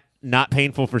is not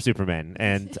painful for Superman.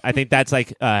 And I think that's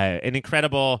like an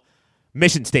incredible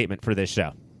mission statement for this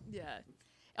show. Yeah.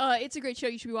 It's a great show.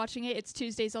 You should be watching it. It's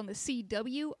Tuesdays on the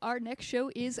CW. Our next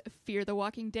show is Fear the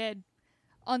Walking Dead.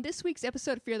 On this week's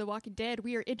episode of Fear the Walking Dead,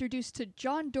 we are introduced to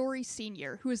John Dorie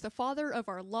Sr., who is the father of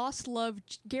our lost love,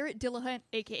 Garrett Dillahunt,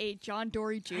 a.k.a. John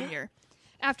Dorie Jr.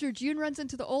 After June runs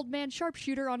into the old man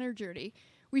sharpshooter on her journey,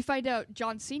 we find out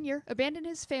John Sr. abandoned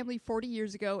his family 40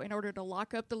 years ago in order to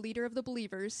lock up the leader of the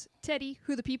Believers, Teddy,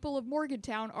 who the people of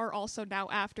Morgantown are also now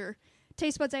after.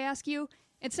 Taste buds, I ask you,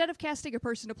 instead of casting a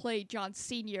person to play John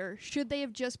Sr., should they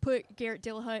have just put Garrett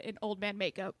Dillahunt in old man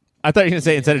makeup? I thought you were going to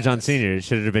say instead of John Sr., it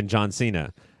should have been John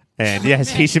Cena. And yes,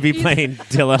 he should be playing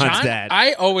Dillahunt's dad.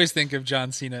 I always think of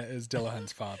John Cena as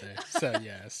Dillahunt's father. So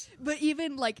yes. But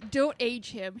even don't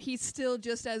age him. He's still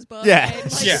just as buff. Yeah.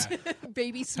 And, Yeah.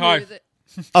 baby smooth.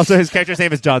 Also, his character's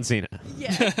name is John Cena.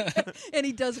 Yeah. And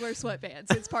he does wear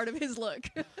sweatpants. It's part of his look.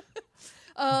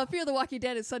 Fear the Walking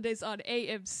Dead is Sundays on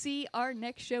AMC. Our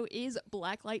next show is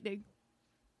Black Lightning.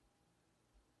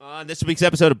 On this week's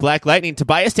episode of Black Lightning,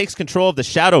 Tobias takes control of the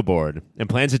Shadow Board and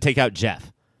plans to take out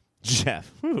Jeff.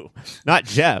 Not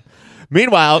Jeff.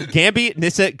 Meanwhile, Gambi,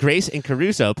 Nyssa, Grace, and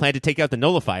Caruso plan to take out the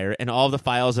Nullifier and all of the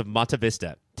files of Monta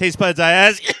Vista. Taste buds, I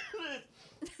ask.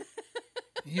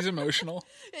 He's emotional.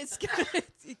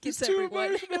 It gets Too everyone.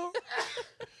 emotional.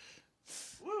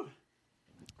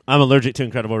 I'm allergic to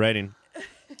incredible writing.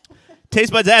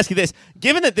 Taste buds, I ask you this.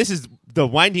 Given that this is the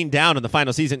winding down of the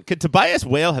final season, could Tobias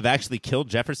Whale have actually killed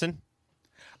Jefferson?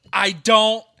 I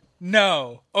don't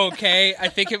know. Okay. I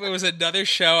think if it was another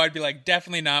show, I'd be like,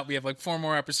 definitely not. We have like 4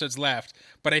 more episodes left.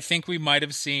 But I think we might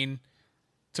have seen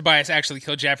Tobias actually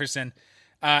kill Jefferson,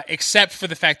 except for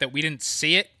the fact that we didn't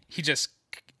see it.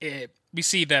 We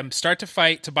see them start to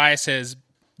fight. Tobias has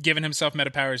given himself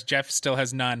meta powers. Jeff still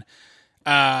has none.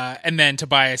 And then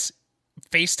Tobias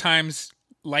FaceTimes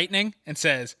Lightning and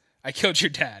says, I killed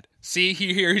your dad. See,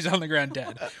 here he's on the ground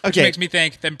dead. Which makes me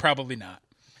think, then probably not.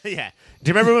 Yeah. Do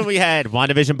you remember when we had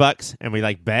WandaVision bucks and we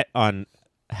bet on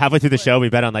halfway through the show, we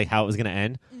bet on how it was going to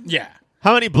end? Yeah.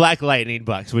 How many Black Lightning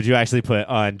bucks would you actually put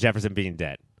on Jefferson being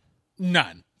dead?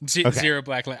 None. Okay. Zero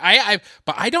Black Lightning.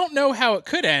 But I don't know how it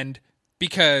could end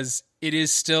because it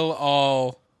is still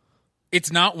all... It's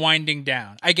not winding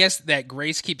down. I guess that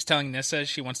Grace keeps telling Nyssa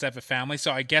she wants to have a family,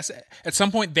 so I guess at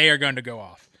some point they are going to go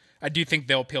off. I do think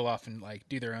they'll peel off and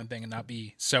do their own thing and not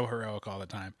be so heroic all the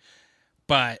time.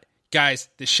 But guys,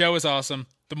 the show is awesome.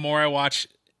 The more I watch,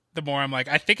 the more I'm like,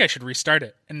 I think I should restart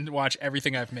it and watch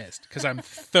everything I've missed because I'm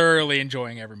thoroughly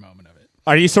enjoying every moment of it.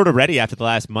 Are you sort of ready after the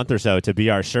last month or so to be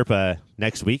our Sherpa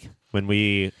next week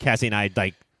when Cassie and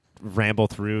I ramble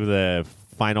through the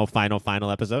final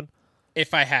episode?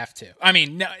 If I have to. I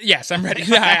mean, no, yes, I'm ready.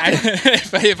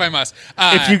 If I must.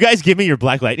 If you guys give me your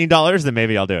Black Lightning dollars, then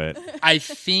maybe I'll do it. I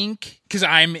think, because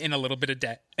I'm in a little bit of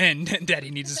debt, and Daddy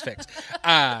needs his fix.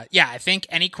 I think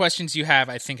any questions you have,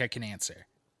 I think I can answer.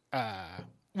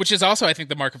 Which is also, I think,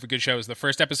 the mark of a good show. Is the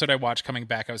first episode I watched coming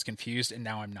back, I was confused, and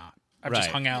now I'm not. I've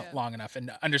just hung out long enough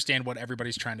and understand what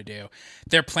everybody's trying to do.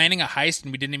 They're planning a heist,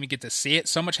 and we didn't even get to see it.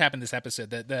 So much happened this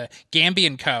episode. The Gambi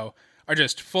and co. are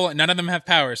just full. None of them have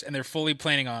powers, and they're fully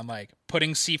planning on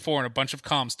putting C4 in a bunch of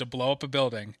comms to blow up a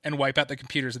building and wipe out the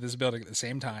computers of this building at the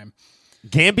same time.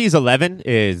 Gambi's 11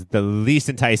 is the least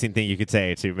enticing thing you could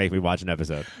say to make me watch an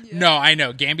episode. Yeah. No, I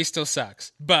know Gambi still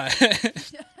sucks, but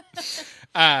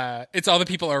it's all the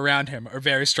people around him are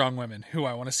very strong women who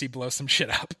I want to see blow some shit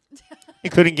up,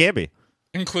 including Gambi.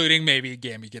 Including maybe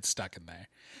Gambi gets stuck in there.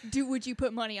 Would you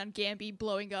put money on Gambi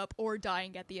blowing up or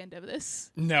dying at the end of this?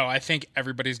 No, I think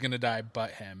everybody's going to die but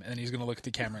him. And then he's going to look at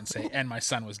the camera and say, and my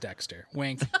son was Dexter.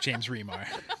 Wink, James Remar.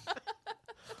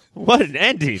 What an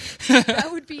ending. That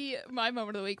would be my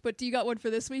moment of the week. But do you got one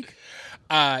for this week?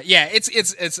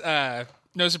 It's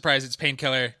no surprise. It's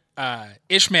Painkiller.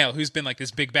 Ishmael, who's been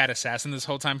this big bad assassin this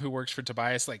whole time, who works for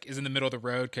Tobias, is in the middle of the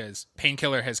road because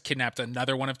Painkiller has kidnapped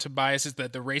another one of Tobias's, the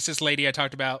racist lady I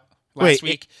talked about last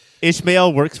week.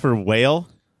 Ishmael works for Whale?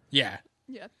 Yeah.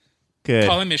 Yeah. Good.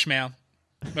 Call him Ishmael.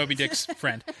 Moby Dick's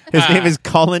friend. His name is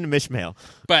Colin Mishmael.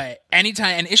 But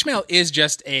anytime, and Ishmael is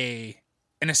just an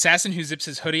assassin who zips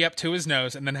his hoodie up to his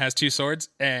nose and then has 2 swords,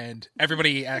 and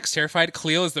everybody acts terrified.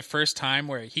 Khalil is the first time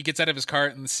where he gets out of his car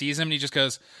and sees him, and he just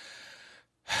goes,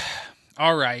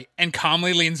 all right, and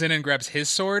calmly leans in and grabs his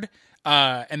sword.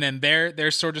 And then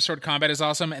their sword-to-sword combat is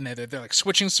awesome, and they're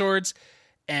switching swords.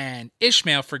 And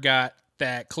Ishmael forgot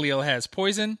that Khalil has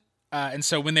poison, and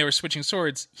so when they were switching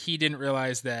swords, he didn't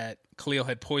realize that Khalil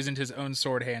had poisoned his own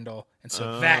sword handle, and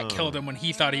so that killed him when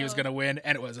he thought he was going to win,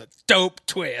 and it was a dope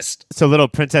twist. So little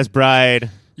Princess Bride.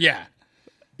 Yeah.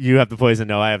 You have the poison,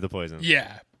 no, I have the poison.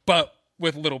 Yeah, but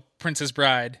with little Princess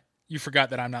Bride, you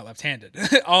forgot that I'm not left-handed.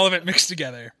 All of it mixed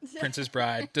together. Princess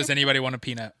Bride. Does anybody want a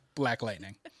peanut? Black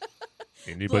Lightning.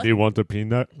 Anybody want a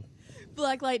peanut?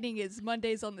 Black Lightning is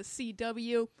Mondays on the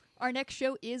CW. Our next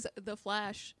show is The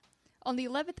Flash. On the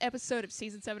 11th episode of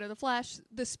Season 7 of The Flash,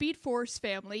 the Speed Force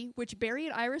family, which Barry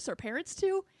and Iris are parents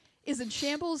to, is in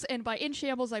shambles, and by in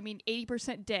shambles I mean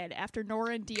 80% dead after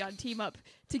Nora and Dion team up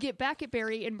to get back at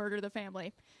Barry and murder the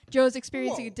family. Joe is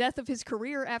experiencing a death of his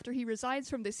career after he resigns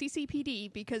from the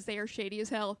CCPD because they are shady as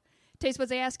hell. Taste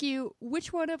Buds, I ask you,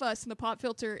 which one of us in the pop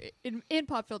filter in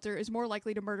Pop Filter is more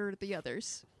likely to murder the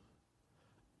others?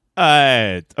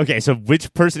 Okay, so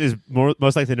which person is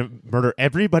most likely to murder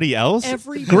everybody else?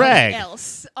 Everybody Greg.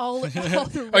 else. All the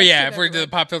rest Oh yeah, of if we're to the everyone.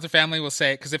 Pop Filter family, we'll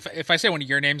say it because if I say one of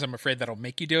your names, I'm afraid that'll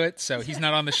make you do it. So he's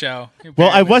not on the show. Well,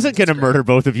 I Apparently, wasn't going to it's Greg. murder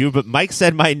both of you, but Mike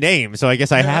said my name, so I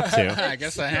guess I have to. I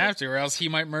guess I have to, or else he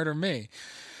might murder me.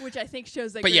 Which I think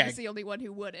shows that But Greg yeah. is the only one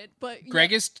who wouldn't. But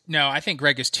Greg is no. I think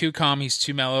Greg is too calm. He's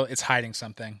too mellow. It's hiding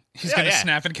something. He's Yeah, gonna yeah.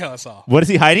 snap and kill us all. What is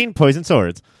he hiding? Poison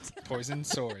swords. Poison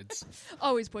swords.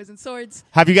 always poison swords.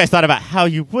 Have you guys thought about how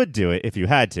you would do it if you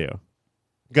had to?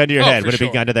 Gun to your Oh, head. for Would it be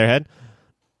sure. gun to their head?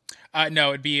 No,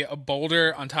 it'd be a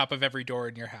boulder on top of every door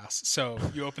in your house. So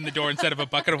you open the door instead of a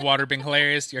bucket of water being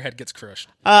hilarious, your head gets crushed.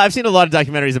 I've seen a lot of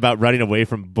documentaries about running away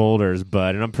from boulders,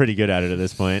 and I'm pretty good at it at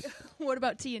this point. What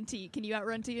about TNT? Can you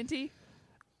outrun TNT?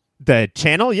 The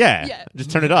channel? Yeah. Yeah.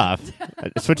 Just turn it off.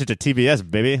 Switch it to TBS,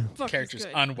 baby. Fuck, it's Characters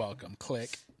good. unwelcome.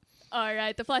 Click. All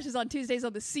right, The Flash is on Tuesdays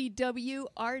on the CW.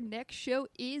 Our next show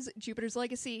is Jupiter's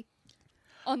Legacy.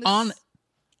 On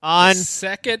On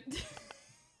second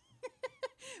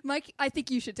Mike, I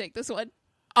think you should take this one.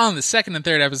 On the second and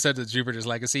third episodes of Jupiter's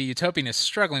Legacy, Utopian is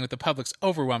struggling with the public's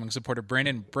overwhelming support of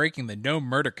Brandon breaking the no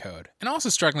murder code, and also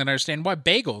struggling to understand why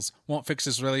Bagels won't fix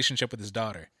his relationship with his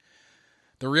daughter.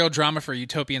 The real drama for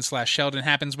Utopian / Sheldon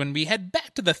happens when we head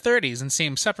back to the 30s and see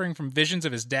him suffering from visions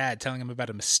of his dad telling him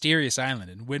about a mysterious island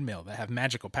and windmill that have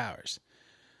magical powers.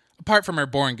 Apart from our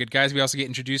boring good guys, we also get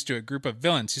introduced to a group of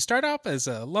villains who start off as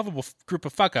a lovable group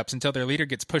of fuck-ups until their leader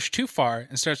gets pushed too far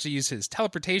and starts to use his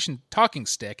teleportation talking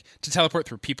stick to teleport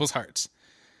through people's hearts.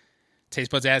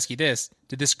 Taste Buds ask you this: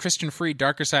 did this Christian-free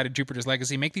darker side of Jupiter's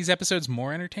Legacy make these episodes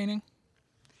more entertaining?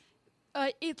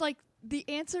 The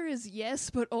answer is yes,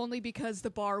 but only because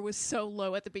the bar was so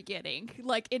low at the beginning.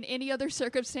 Like, in any other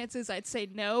circumstances, I'd say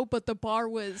no, but the bar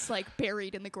was, like,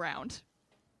 buried in the ground.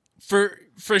 For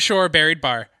sure, buried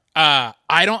bar.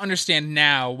 I don't understand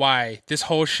now why this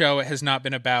whole show has not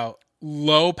been about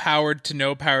low-powered to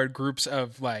no-powered groups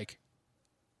of, like,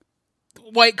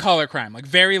 white-collar crime, like,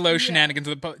 very low shenanigans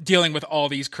dealing with all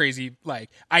these crazy,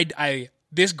 like,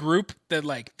 this group that,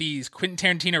 like, these Quentin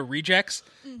Tarantino rejects,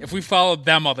 if we followed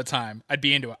them all the time, I'd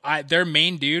be into it. Their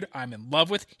main dude, I'm in love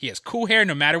with. He has cool hair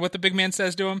no matter what the big man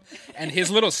says to him, and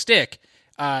his little stick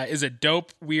is a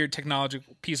dope, weird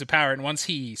technological piece of power, and once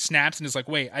he snaps and is like,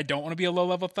 wait, I don't want to be a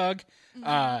low-level thug,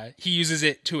 he uses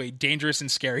it to a dangerous and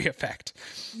scary effect.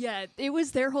 Yeah, it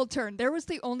was their whole turn. There was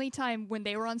the only time when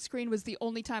they were on screen was the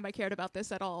only time I cared about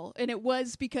this at all. And it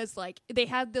was because, like, they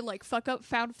had the, like, fuck-up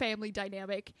found family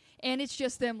dynamic, and it's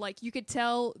just them, like, you could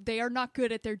tell they are not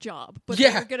good at their job, but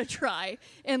they're gonna try.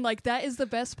 And, like, that is the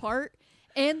best part.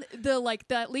 And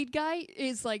that lead guy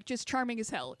is, like, just charming as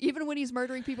hell. Even when he's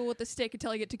murdering people with the stick and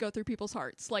telling it to go through people's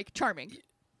hearts. Like, charming.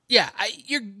 Yeah,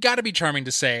 you gotta be charming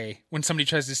to say, when somebody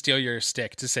tries to steal your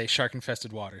stick, to say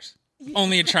shark-infested waters.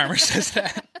 Only a charmer says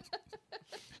that.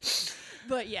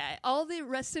 But yeah, all the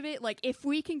rest of it, like, if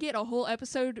we can get a whole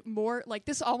episode more, like,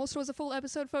 this almost was a full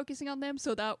episode focusing on them,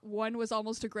 so that one was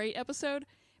almost a great episode.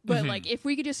 But, like, if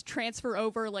we could just transfer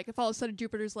over, like, if all of a sudden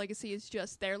Jupiter's Legacy is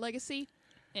just their legacy,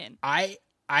 in. I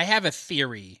have a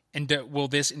theory, and will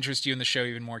this interest you in the show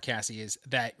even more, Cassie, is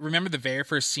that, remember the very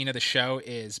first scene of the show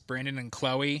is Brandon and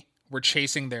Chloe were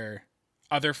chasing their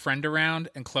other friend around,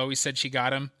 and Chloe said she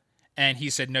got him, and he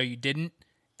said, no, you didn't,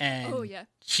 and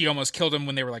she almost killed him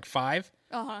when they were like 5.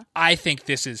 Uh-huh. I think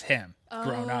this is him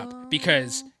grown up,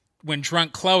 because when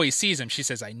drunk Chloe sees him, she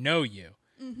says, I know you.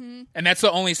 Mm-hmm. And that's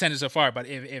the only sentence so far, but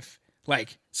if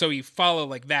like, so you follow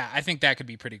like that, I think that could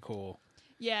be pretty cool.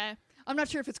 Yeah. I'm not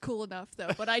sure if it's cool enough, though,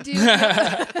 but I do.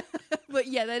 But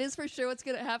yeah, that is for sure what's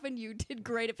going to happen. You did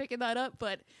great at picking that up,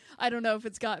 but I don't know if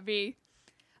it's got me.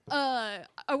 I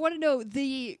want to know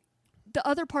the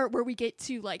other part where we get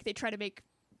to, like, they try to make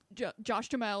Josh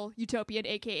Duhamel Utopian,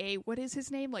 a.k.a. what is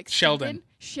his name? Like, Sheldon.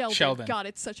 Sheldon. God,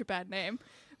 it's such a bad name.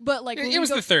 But, like, it was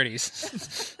the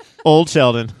 30s. Old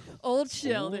Sheldon. Old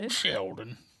Sheldon.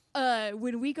 Sheldon.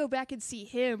 When we go back and see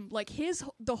him, like,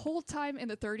 the whole time in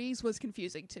the 30s was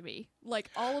confusing to me. Like,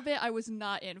 all of it I was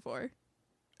not in for.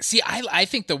 See, I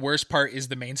think the worst part is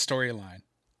the main storyline.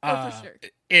 For sure.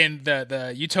 In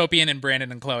the Utopian and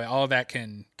Brandon and Chloe, all of that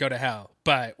can go to hell.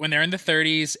 But when they're in the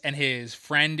 30s and his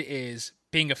friend is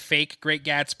being a fake Great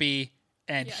Gatsby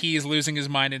and he's losing his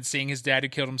mind and seeing his dad who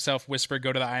killed himself whisper,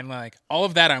 go to the island, like, all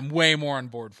of that I'm way more on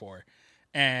board for.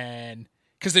 And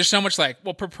because there's so much like,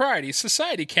 well, propriety,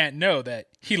 society can't know that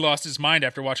he lost his mind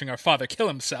after watching our father kill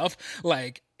himself.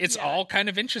 Like, it's all kind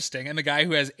of interesting. And the guy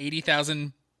who has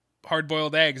 80,000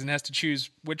 hard-boiled eggs and has to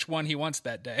choose which one he wants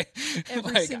that day.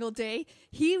 Every single day.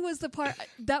 He was the part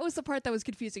that was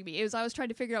confusing me. I was trying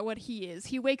to figure out what he is.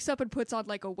 He wakes up and puts on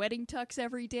like a wedding tux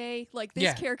every day. Like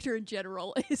this character in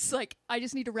general is like, I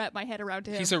just need to wrap my head around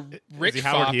him. He's a rich Is he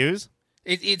Howard fop. Hughes?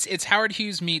 It's Howard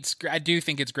Hughes meets, I do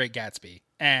think it's Great Gatsby.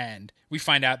 And we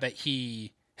find out that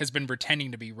he has been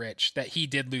pretending to be rich, that he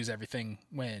did lose everything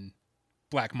when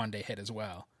Black Monday hit as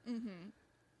well.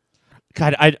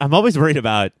 God, I'm always worried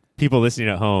about people listening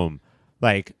at home.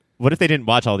 Like, what if they didn't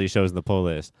watch all these shows in the pull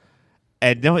list?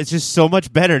 And no, it's just so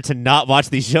much better to not watch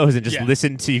these shows and just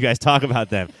listen to you guys talk about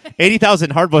them.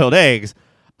 80,000 hard-boiled eggs.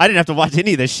 I didn't have to watch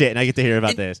any of this shit, and I get to hear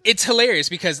about this. It's hilarious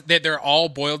because they're all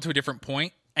boiled to a different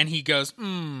point, and he goes,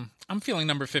 I'm feeling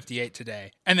number 58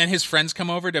 today. And then his friends come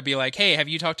over to be like, hey, have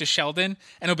you talked to Sheldon?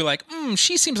 And he'll be like,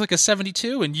 she seems like a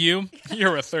 72, and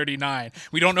you're a 39.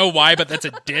 We don't know why, but that's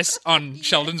a diss on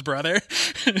Sheldon's brother.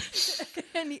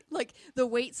 And like the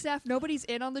wait staff, nobody's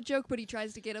in on the joke, but he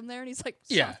tries to get him there, and he's like,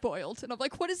 soft boiled. And I'm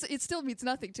like, what is it? Still means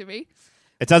nothing to me.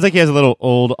 It sounds like he has a little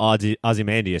old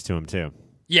Ozymandias to him, too.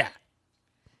 Yeah.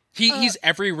 He's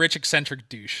every rich, eccentric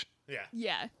douche.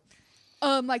 Yeah.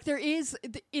 Like there is,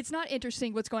 it's not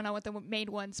interesting what's going on with the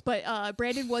main ones, but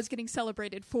Brandon was getting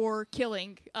celebrated for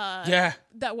killing that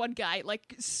one guy,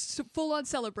 like full on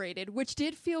celebrated, which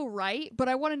did feel right. But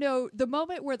I want to know the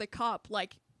moment where the cop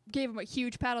like gave him a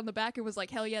huge pat on the back and was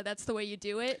like, "Hell yeah, that's the way you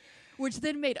do it," which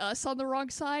then made us on the wrong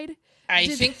side. I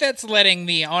think that's letting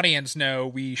the audience know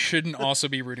we shouldn't also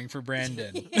be rooting for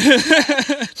Brandon.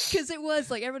 Because it was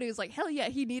like, everybody was like, hell yeah,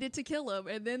 he needed to kill him.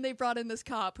 And then they brought in this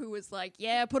cop who was like,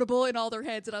 yeah, put a bullet in all their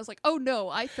heads. And I was like, oh no,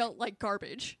 I felt like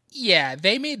garbage. Yeah,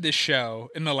 they made this show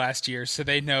in the last year, so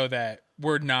they know that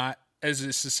we're not, as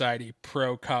a society,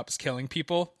 pro cops killing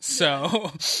people.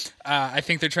 So I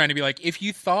think they're trying to be like, if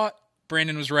you thought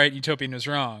Brandon was right, Utopian was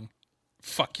wrong,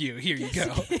 fuck you. Here you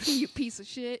go. You piece of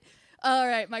shit. All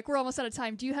right, Mike, we're almost out of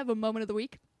time. Do you have a moment of the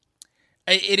week?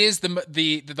 It is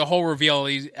the whole reveal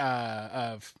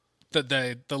of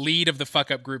the lead of the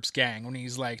fuck up group's gang when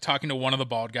he's like talking to one of the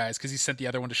bald guys because he sent the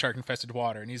other one to shark infested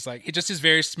water, and he's like, it just his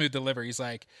very smooth delivery. He's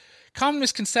like, common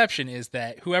misconception is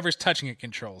that whoever's touching it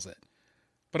controls it,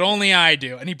 but only I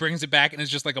do. And he brings it back, and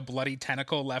it's just like a bloody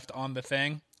tentacle left on the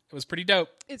thing. It was pretty dope.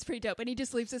 It's pretty dope, and he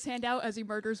just leaves his hand out as he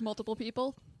murders multiple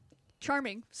people.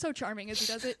 Charming, so charming as he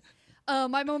does it.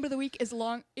 My moment of the week is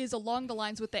along the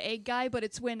lines with the egg guy, but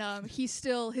it's when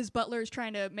his butler is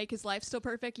trying to make his life still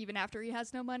perfect even after he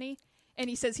has no money, and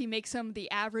he says he makes him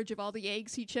the average of all the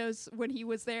eggs he chose when he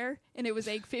was there, and it was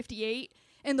egg 58.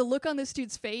 And the look on this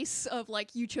dude's face of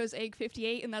like, you chose egg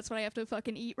 58, and that's what I have to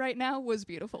fucking eat right now, was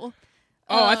beautiful.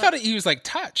 Oh, I thought he was like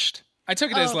touched. I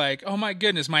took it as like, oh my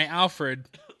goodness, my Alfred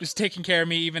is taking care of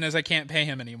me even as I can't pay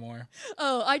him anymore.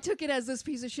 Oh, I took it as this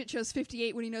piece of shit chose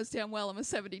 58 when he knows damn well I'm a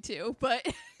 72. But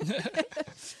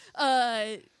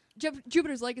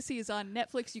Jupiter's Legacy is on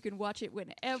Netflix. You can watch it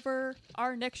whenever.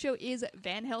 Our next show is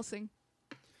Van Helsing.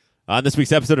 On this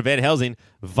week's episode of Van Helsing,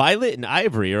 Violet and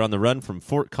Ivory are on the run from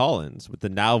Fort Collins with the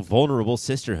now vulnerable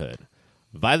sisterhood.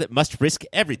 Violet must risk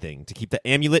everything to keep the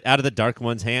amulet out of the Dark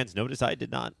One's hands. Notice I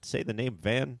did not say the name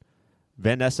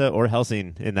Vanessa or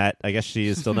Helsing in that. I guess she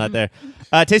is still not there.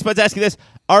 Taste Buds asking this: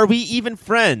 are we even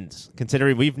friends,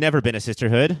 considering we've never been a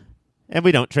sisterhood and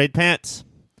we don't trade pants?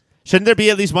 Shouldn't there be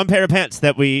at least one pair of pants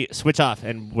that we switch off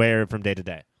and wear from day to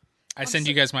day? I send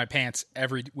you guys my pants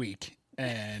every week,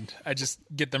 and I just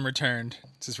get them returned.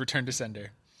 It says return to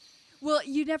sender. Well,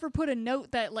 you never put a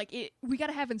note that, like, we got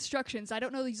to have instructions. I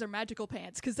don't know these are magical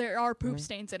pants because there are poop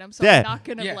stains in them, so I'm not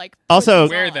going to, like, also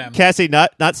wear them. Cassie,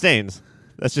 not stains.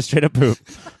 That's just straight up poop.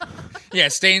 Yeah,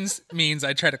 stains means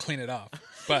I try to clean it off.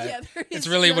 But it's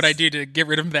really what I do to get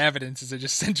rid of the evidence is I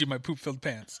just send you my poop-filled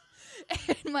pants.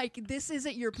 And Mike,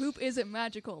 your poop isn't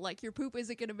magical. Like, your poop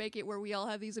isn't going to make it where we all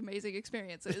have these amazing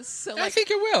experiences. So, like, I think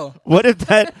it will. What if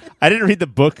that? I didn't read the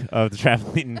book of the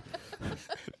Traveling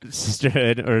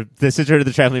Sisterhood or the Sisterhood of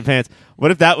the Traveling Pants.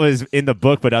 What if that was in the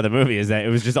book, but not the movie? Is that it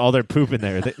was just all their poop in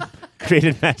there that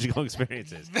created magical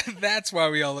experiences? That's why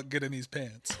we all look good in these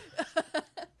pants.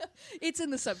 It's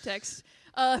in the subtext.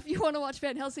 If you want to watch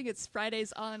Van Helsing, it's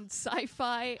Fridays on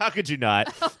Sci-Fi. How could you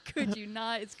not? How could you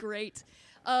not? It's great.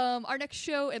 Our next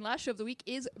show and last show of the week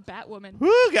is Batwoman.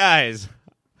 Woo, guys.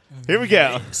 Here we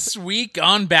go. This week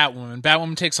on Batwoman.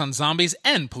 Batwoman takes on zombies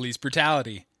and police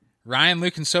brutality. Ryan,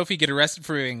 Luke, and Sophie get arrested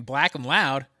for being black and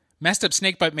loud. Messed up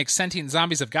Snakebite makes sentient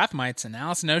zombies of Gothamites, and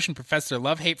Alice and Ocean profess their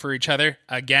love-hate for each other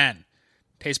again.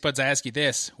 Taste Buds, I ask you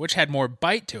this. Which had more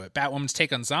bite to it? Batwoman's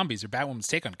take on zombies or Batwoman's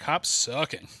take on cops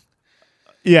sucking?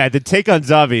 Yeah, the take on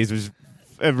zombies was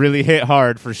really hit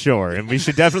hard for sure, and we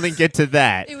should definitely get to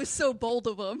that. It was so bold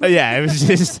of him. Yeah, it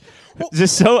was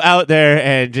just so out there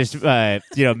and just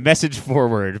message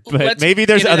forward. But maybe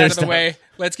there's other stuff.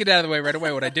 Let's get it out of the way right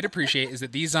away. What I did appreciate is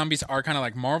that these zombies are kind of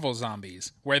like Marvel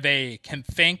zombies, where they can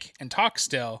think and talk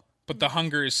still, but the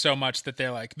hunger is so much that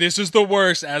they're like, this is the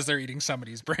worst, as they're eating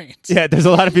somebody's brains. Yeah, there's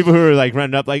a lot of people who are like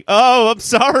running up like, oh, I'm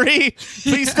sorry.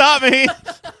 Please stop me.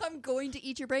 I'm going to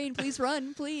eat your brain. Please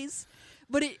run, please.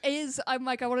 But it is, I'm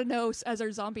like, I want to know, as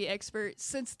our zombie expert,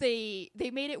 since they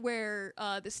made it where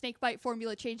the snakebite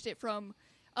formula changed it from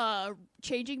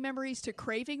changing memories to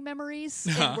craving memories.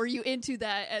 And were you into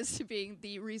that as to being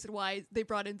the reason why they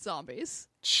brought in zombies?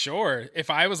 Sure. If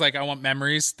I was like, I want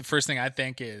memories, the first thing I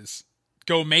think is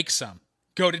go make some.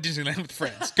 Go to Disneyland with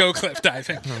friends. Go cliff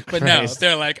diving. But no,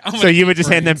 they're like, so you would just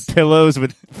hand them pillows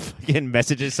with fucking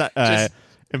messages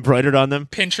embroidered on them?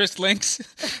 Pinterest links.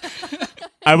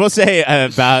 I will say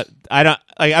about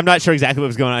I'm not sure exactly what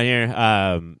was going on here.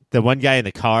 The one guy in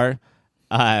the car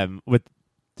who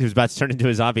was about to turn into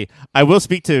a zombie. I will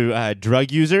speak to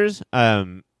drug users.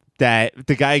 That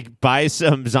the guy buys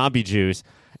some zombie juice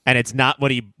and it's not what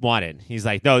he wanted. He's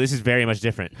like, no, this is very much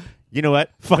different. You know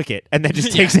what? Fuck it, and then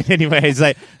just takes it anyway. He's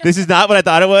like, this is not what I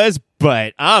thought it was,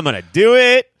 but I'm gonna do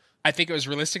it. I think it was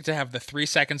realistic to have the 3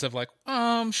 seconds of like,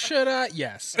 should I?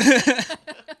 Yes.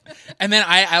 And then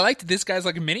I liked this guy's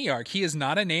like a mini arc. He is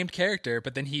not a named character,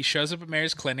 but then he shows up at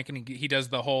Mary's clinic and he does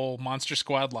the whole Monster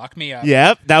Squad lock me up.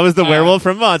 Yep, that was the werewolf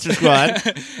from Monster Squad.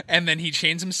 And then he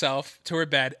chains himself to her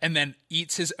bed and then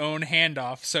eats his own hand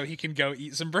off so he can go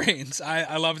eat some brains.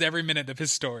 I loved every minute of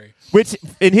his story. Which,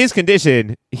 in his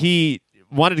condition, he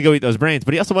wanted to go eat those brains,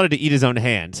 but he also wanted to eat his own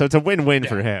hand. So it's a win-win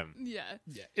for him. Yeah.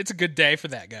 It's a good day for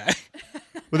that guy.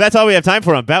 Well, that's all we have time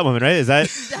for on Batwoman, right? Is that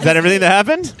everything that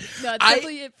happened? No, it's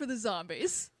definitely it for the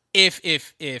zombies. If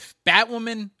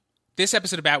Batwoman, this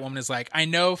episode of Batwoman is like, I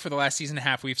know for the last season and a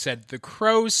half we've said the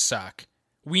crows suck.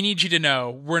 We need you to know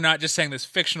we're not just saying this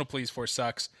fictional police force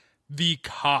sucks. The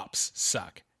cops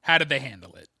suck. How did they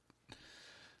handle it?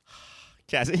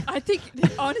 Cassie? I think,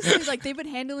 honestly, like, they've been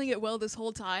handling it well this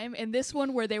whole time. And this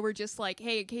one where they were just like,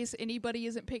 hey, in case anybody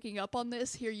isn't picking up on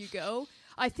this, here you go.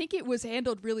 I think it was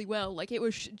handled really well. Like, it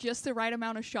was just the right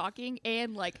amount of shocking.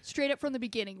 And, like, straight up from the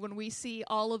beginning, when we see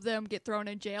all of them get thrown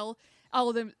in jail, all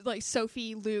of them, like,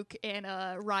 Sophie, Luke, and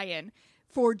Ryan,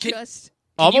 for just...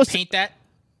 Can you paint that?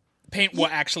 Paint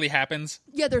what actually happens?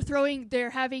 Yeah, they're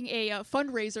having a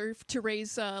fundraiser to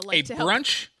raise, like, a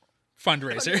brunch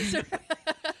fundraiser.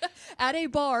 At a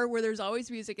bar where there's always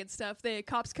music and stuff, the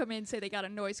cops come in, say they got a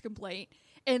noise complaint,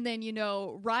 and then,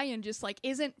 Ryan just, like,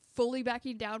 isn't fully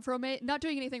backing down from it, not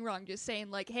doing anything wrong, just saying,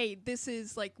 like, hey, this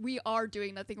is, like, we are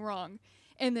doing nothing wrong.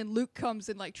 And then Luke comes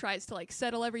and, like, tries to, like,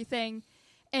 settle everything,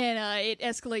 and it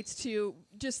escalates to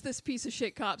just this piece of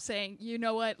shit cop saying, you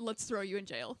know what, let's throw you in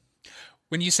jail.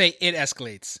 When you say it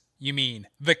escalates, you mean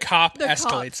the cop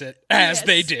escalates it, as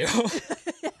they do.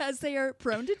 As they are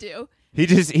prone to do.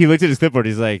 He looked at his clipboard.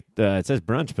 He's like, it says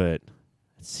brunch, but it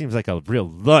seems like a real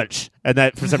lunch. And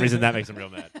that, for some reason, that makes him real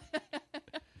mad.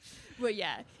 But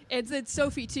yeah, and then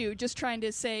Sophie too, just trying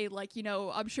to say, like,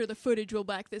 I'm sure the footage will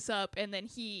back this up. And then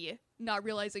he, not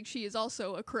realizing she is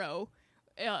also a crow,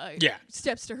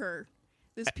 steps to her,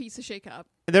 this piece of shit cop.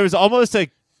 There was almost a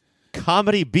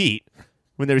comedy beat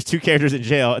when there was 2 characters in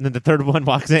jail, and then the third one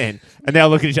walks in, and they all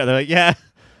look at each other like, yeah,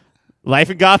 life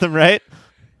in Gotham, right?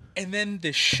 And then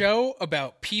the show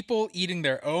about people eating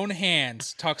their own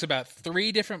hands talks about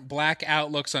 3 different black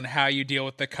outlooks on how you deal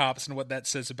with the cops and what that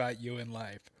says about you in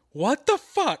life. What the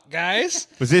fuck, guys?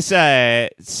 Was this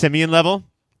Simeon level?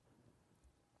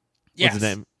 Yes. What's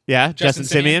his name? Yeah, Justin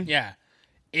Simeon? Yeah.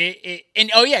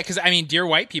 Because Dear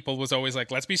White People was always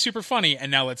like, let's be super funny, and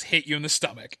now let's hit you in the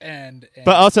stomach. And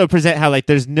but also present how, like,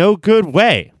 there's no good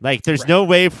way. Like, there's no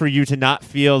way for you to not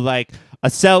feel like a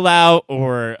sellout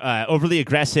or overly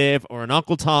aggressive or an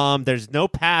Uncle Tom. There's no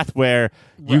path where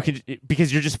you can,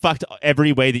 because you're just fucked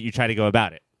every way that you try to go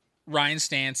about it. Ryan's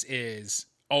stance is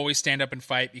always stand up and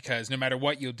fight, because no matter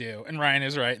what you'll do, and Ryan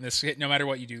is right in this, no matter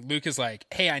what you do, Luke is like,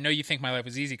 hey, I know you think my life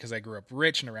was easy because I grew up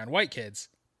rich and around white kids,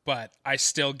 but I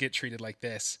still get treated like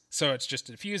this. So it's just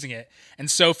diffusing it. And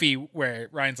Sophie, where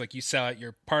Ryan's like, you sell it,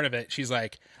 you're part of it. She's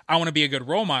like, I want to be a good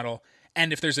role model.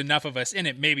 And if there's enough of us in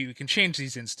it, maybe we can change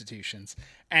these institutions.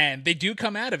 And they do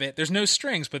come out of it. There's no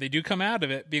strings, but they do come out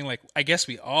of it being like, I guess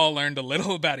we all learned a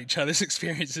little about each other's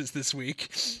experiences this week.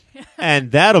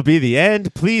 And that'll be the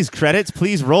end. Please, credits.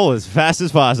 Please roll as fast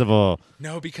as possible.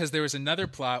 No, because there was another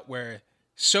plot where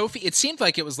Sophie, it seemed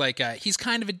like it was like, he's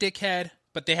kind of a dickhead,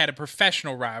 but they had a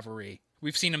professional rivalry.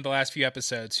 We've seen him the last few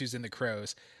episodes, who's in the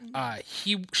Crows.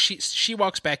 She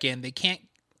walks back in. They can't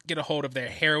get a hold of their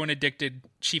heroin-addicted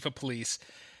chief of police.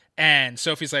 And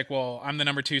Sophie's like, well, I'm the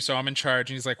number 2, so I'm in charge.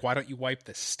 And he's like, why don't you wipe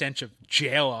the stench of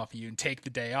jail off you and take the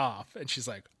day off? And she's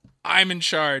like, I'm in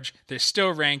charge. They're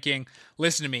still ranking.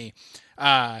 Listen to me.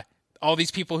 All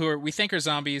these people who we think are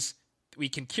zombies, we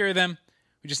can cure them.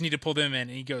 We just need to pull them in.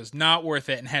 And he goes, not worth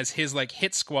it. And has his like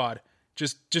hit squad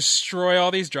just destroy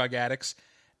all these drug addicts.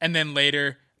 And then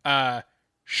later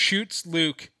shoots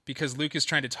Luke because Luke is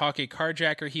trying to talk a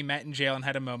carjacker he met in jail and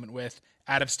had a moment with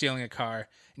out of stealing a car.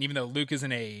 And even though Luke is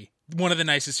in one of the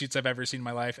nicest suits I've ever seen in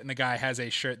my life, and the guy has a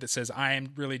shirt that says, I am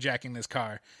really jacking this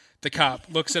car, the cop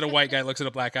looks at a white guy, looks at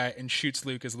a black guy, and shoots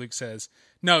Luke as Luke says,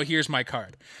 no, here's my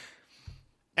card.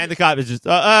 And the cop is just,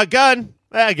 gun. Gun.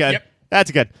 Yep. That's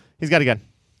a gun. He's got a gun.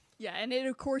 Yeah, and it,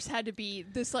 of course, had to be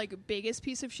this, like, biggest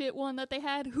piece of shit one that they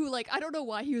had, who, like, I don't know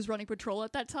why he was running patrol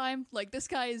at that time. Like, this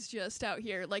guy is just out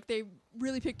here. Like, they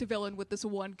really picked a villain with this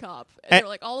one cop. And they're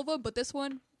like, all of them, but this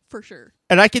one, for sure.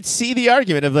 And I could see the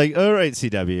argument of, like, all right,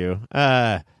 CW,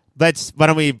 why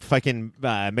don't we fucking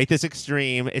make this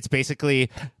extreme? It's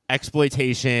basically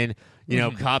exploitation. You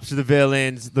know, cops are the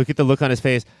villains. Look at the look on his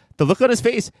face. The look on his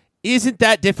face isn't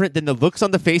that different than the looks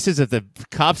on the faces of the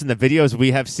cops in the videos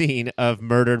we have seen of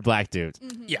murdered black dudes.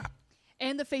 Mm-hmm. Yeah.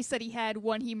 And the face that he had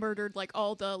when he murdered, like,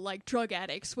 all the, like, drug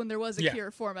addicts when there was a cure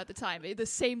for him at the time. The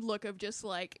same look of just,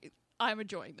 like, I'm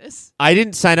enjoying this. I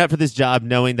didn't sign up for this job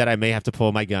knowing that I may have to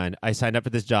pull my gun. I signed up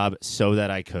for this job so that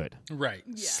I could. Right.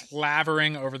 Yeah.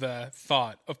 Slavering over the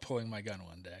thought of pulling my gun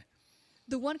one day.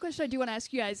 The one question I do want to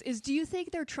ask you guys is, do you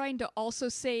think they're trying to also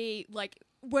say, like,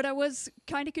 what I was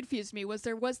kind of confused me was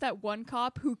there was that one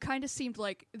cop who kind of seemed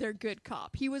like their good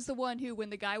cop. He was the one who,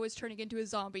 when the guy was turning into a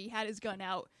zombie, had his gun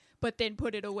out, but then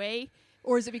put it away.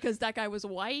 Or is it because that guy was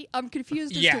white? I'm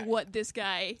confused as to what this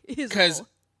guy is. Because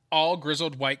all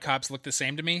grizzled white cops look the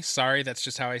same to me. Sorry, that's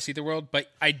just how I see the world.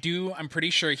 But I'm pretty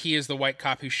sure he is the white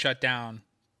cop who shut down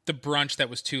the brunch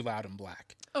that was too loud and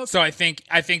black. Okay. So I think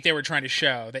they were trying to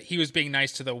show that he was being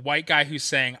nice to the white guy who's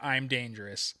saying, I'm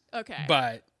dangerous. Okay.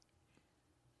 But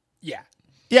yeah.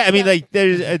 Yeah, I mean, like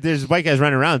there's white guys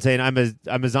running around saying, "I'm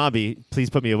a zombie. Please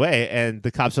put me away." And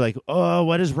the cops are like, "Oh,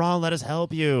 what is wrong? Let us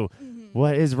help you. Mm-hmm.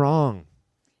 What is wrong?"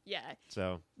 Yeah.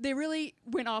 So they really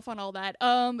went off on all that.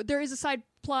 There is a side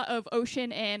plot of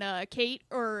Ocean and Kate,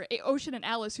 or Ocean and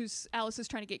Alice, Alice is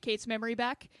trying to get Kate's memory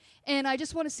back. And I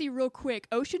just want to see real quick,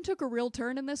 Ocean took a real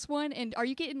turn in this one, and are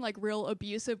you getting like real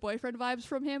abusive boyfriend vibes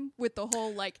from him with the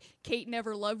whole like Kate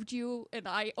never loved you and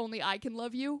only I can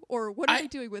love you, or what are they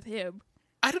doing with him?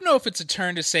 I don't know if it's a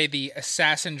turn to say the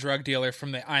assassin drug dealer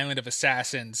from the Island of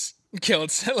Assassins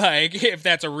killed, like if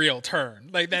that's a real turn.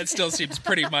 Like that still seems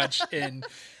pretty much in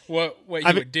what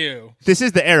you would do. This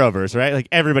is the Arrowverse, right? Like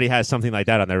everybody has something like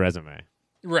that on their resume.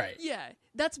 Right. Yeah,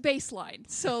 that's baseline.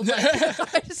 So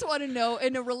like, I just want to know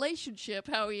in a relationship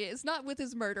how he is, not with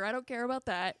his murder. I don't care about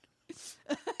that.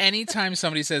 Anytime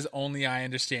somebody says only I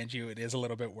understand you, it is a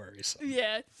little bit worrisome.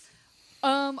 Yeah.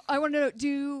 I want to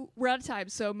know, we're out of time,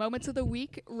 so moments of the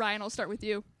week. Ryan, I'll start with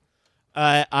you.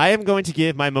 I am going to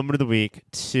give my moment of the week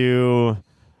to,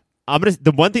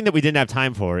 the one thing that we didn't have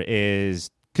time for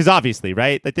is, because obviously,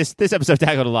 right, like this episode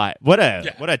tackled a lot. What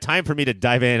a time for me to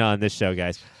dive in on this show,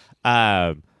 guys.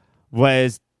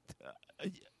 Was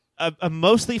a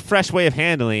mostly fresh way of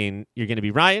handling. You're going to be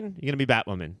Ryan, you're going to be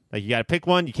Batwoman. Like you got to pick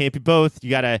one. You can't be both.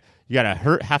 You gotta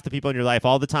hurt half the people in your life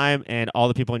all the time, and all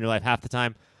the people in your life half the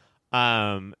time.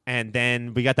 And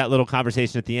then we got that little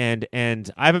conversation at the end, and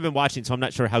I haven't been watching, so I'm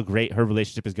not sure how great her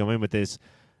relationship is going with this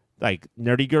like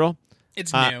nerdy girl.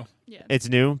 It's new. Yeah. It's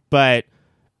new, but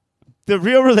the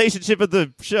real relationship of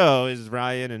the show is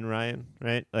Ryan and Ryan,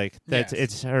 right? Like that's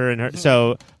it's her and her.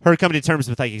 So her coming to terms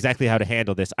with like exactly how to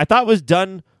handle this, I thought was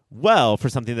done well for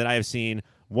something that I have seen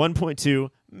 1.2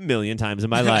 million times in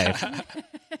my life.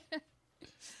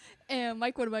 And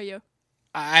Mike, what about you?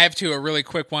 I have two. A really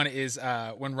quick one is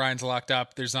when Ryan's locked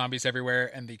up, there's zombies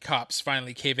everywhere, and the cops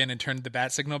finally cave in and turn the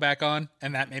bat signal back on,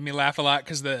 and that made me laugh a lot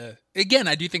because again,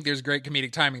 I do think there's great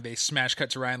comedic timing. They smash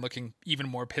cut to Ryan looking even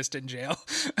more pissed in jail,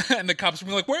 and the cops will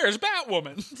be like, "Where's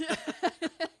Batwoman?"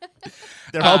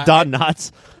 They're all Don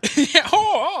Knotts. Yeah,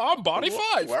 I'm Body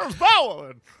 5. Where's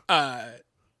Batwoman?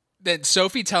 Then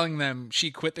Sophie telling them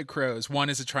she quit the Crows. One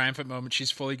is a triumphant moment.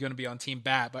 She's fully going to be on Team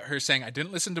Bat, but her saying, "I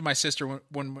didn't listen to my sister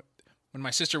when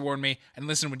my sister warned me, I didn't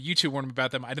listen when you two warned me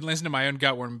about them. I didn't listen to my own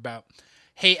gut warn me about.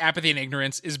 Hate, apathy, and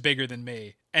ignorance is bigger than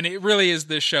me." And it really is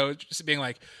this show just being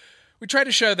like, we tried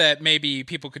to show that maybe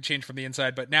people could change from the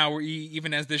inside, but now we're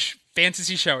even as this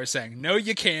fantasy show is saying, no,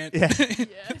 you can't. Yeah.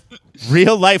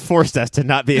 Real life forced us to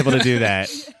not be able to do that.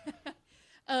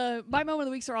 My moment of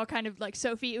the weeks are all kind of like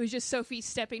Sophie. It was just Sophie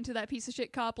stepping to that piece of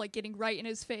shit cop, like getting right in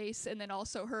his face, and then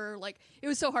also her, like, it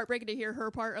was so heartbreaking to hear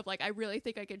her part of, like, I really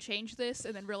think I could change this,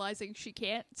 and then realizing she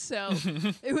can't. So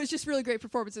it was just really great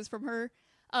performances from her.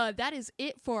 That is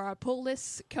it for our pull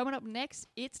lists. Coming up next,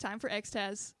 it's time for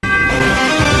X-Taz.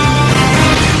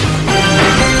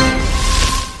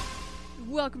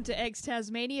 Welcome to Eggs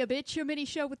Tasmania, bitch, a mini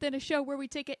show within a show where we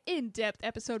take an in-depth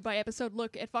episode-by-episode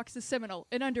look at Fox's seminal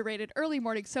and underrated early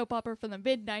morning soap opera from the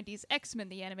mid-90s, X-Men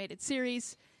the Animated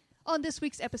Series. On this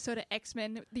week's episode of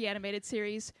X-Men the Animated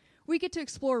Series, we get to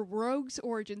explore Rogue's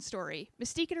origin story.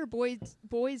 Mystique and her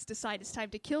boys decide it's time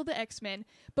to kill the X-Men,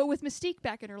 but with Mystique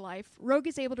back in her life, Rogue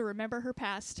is able to remember her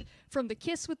past, from the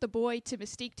kiss with the boy to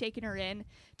Mystique taking her in,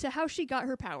 to how she got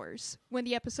her powers. When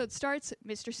the episode starts,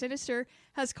 Mr. Sinister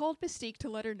has called Mystique to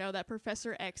let her know that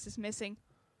Professor X is missing.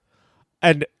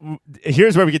 And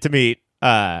here's where we get to meet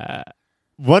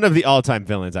one of the all-time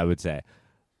villains, I would say.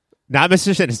 Not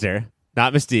Mr. Sinister,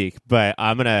 not Mystique, but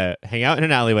I'm going to hang out in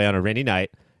an alleyway on a rainy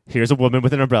night. Here's a woman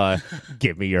with an umbrella.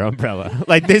 Give me your umbrella.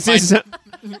 Like, this is...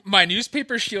 My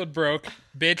newspaper shield broke.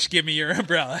 Bitch, give me your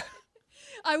umbrella.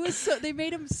 They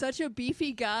made him such a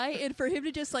beefy guy, and for him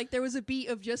to just, like, there was a beat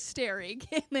of just staring,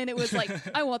 and then it was like,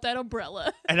 I want that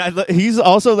umbrella. And he's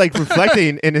also, like,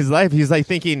 reflecting in his life. He's, like,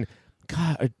 thinking,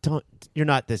 God, you're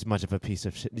not this much of a piece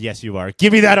of shit. Yes, you are.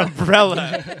 Give me that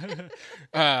umbrella.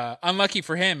 Unlucky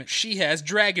for him, she has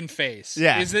dragon face.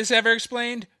 Yeah. Is this ever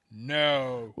explained?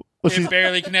 No. Well, It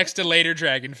barely connects to later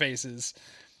dragon faces.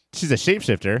 She's a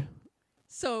shapeshifter.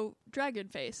 So, dragon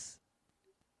face.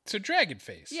 So dragon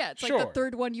face. Yeah, it's sure. like the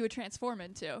third one you would transform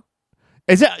into.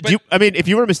 Is it? I mean, if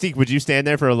you were Mystique, would you stand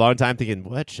there for a long time thinking,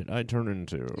 "What should I turn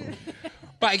into?"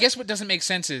 But I guess what doesn't make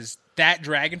sense is that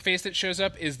dragon face that shows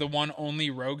up is the one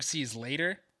only Rogue sees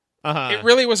later. It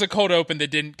really was a cold open that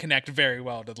didn't connect very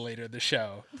well to the later of the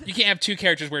show. You can't have two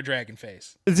characters wear dragon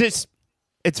face.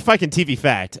 It's fucking TV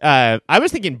fact. I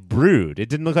was thinking Brood. It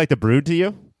didn't look like the Brood to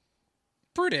you?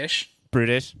 Brutish.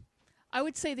 Brutish. I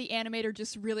would say the animator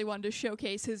just really wanted to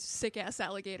showcase his sick-ass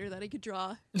alligator that he could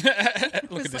draw. Look at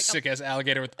this like sick-ass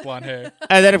alligator with blonde hair.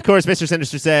 And then, of course, Mr.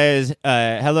 Sinister says,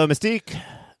 hello, Mystique.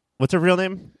 What's her real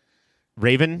name?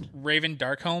 Raven? Raven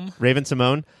Darkholme. Raven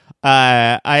Simone.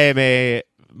 I am a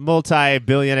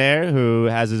multi-billionaire who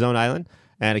has his own island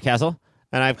and a castle,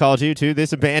 and I've called you to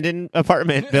this abandoned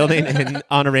apartment building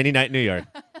on a rainy night in New York.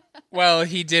 Well,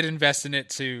 he did invest in it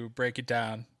to break it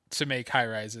down to make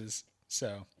high-rises,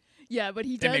 so... Yeah, but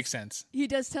It makes sense. He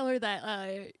does tell her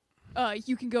that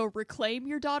you can go reclaim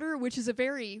your daughter, which is a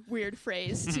very weird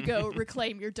phrase to go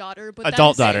reclaim your daughter. But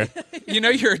Adult daughter. You know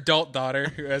your adult daughter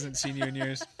who hasn't seen you in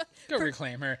years. Go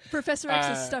reclaim her. Professor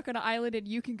X is stuck on an island, and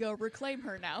you can go reclaim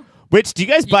her now. Which, do you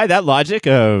guys buy that logic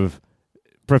of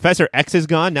Professor X is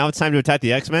gone, now it's time to attack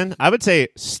the X-Men? I would say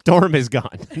Storm is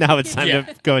gone. Now it's time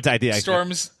to go attack the X-Men.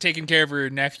 Storm's taking care of her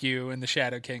nephew and the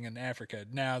Shadow King in Africa.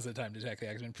 Now's the time to attack the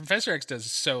X-Men. Professor X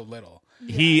does so little.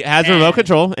 He has remote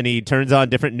control, and he turns on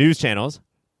different news channels.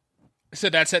 So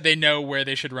that's that they know where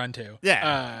they should run to.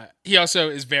 Yeah. He also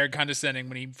is very condescending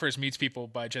when he first meets people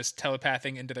by just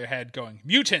telepathing into their head going,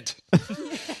 mutant!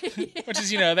 Which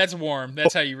is, that's warm.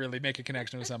 That's how you really make a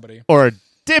connection with somebody. Or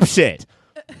dipshit.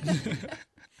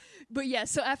 But yeah,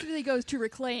 so after they go to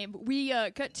reclaim, we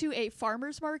cut to a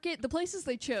farmer's market. The places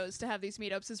they chose to have these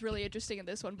meetups is really interesting in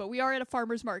this one, but we are at a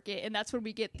farmer's market, and that's when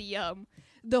we get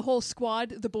the whole squad,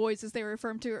 the boys as they were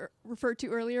referred to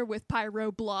earlier, with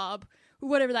Pyro, Blob,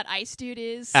 whatever that ice dude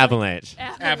is. Avalanche.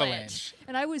 Avalanche.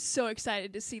 And I was so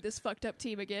excited to see this fucked up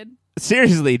team again.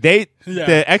 Seriously, the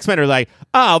X-Men are like,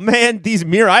 oh man, these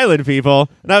Muir Island people.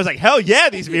 And I was like, hell yeah,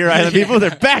 these Muir Island people,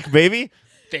 they're back, baby.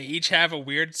 They each have a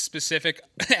weird specific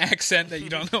accent that you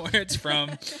don't know where it's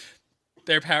from.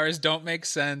 Their powers don't make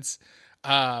sense.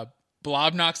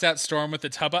 Blob knocks out Storm with a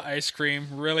tub of ice cream,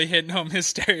 really hitting home his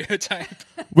stereotype.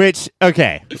 Which,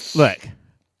 okay, look,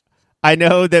 I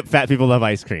know that fat people love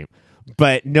ice cream,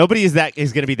 but nobody is going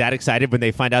to be that excited when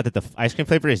they find out that the ice cream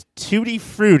flavor is Tutti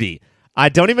Frutti. I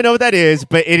don't even know what that is,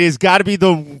 but it has got to be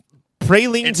the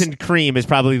pralines and cream is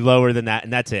probably lower than that,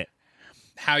 and that's it.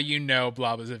 How you know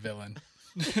Blob is a villain.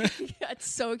 I'm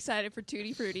so excited for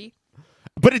Tutti Frutti.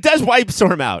 But it does wipe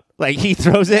Storm out. Like, he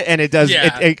throws it, and it does.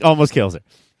 Yeah. It almost kills her.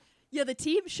 Yeah, the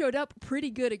team showed up pretty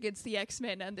good against the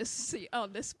X-Men on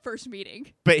this first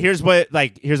meeting. But here's what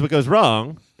goes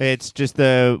wrong. It's just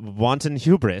the wanton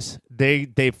hubris. They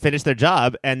finish their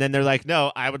job, and then they're like,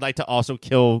 no, I would like to also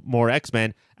kill more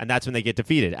X-Men, and that's when they get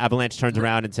defeated. Avalanche turns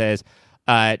around and says,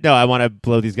 no, I want to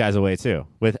blow these guys away too,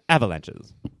 with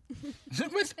avalanches.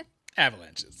 With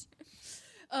avalanches.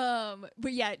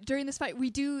 But yeah, during this fight,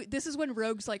 this is when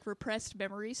Rogue's like repressed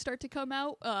memories start to come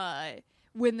out.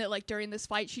 During this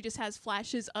fight, she just has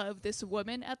flashes of this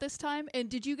woman at this time. And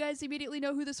did you guys immediately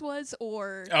know who this was,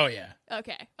 or? Oh yeah.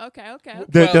 Okay.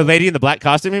 The lady in the black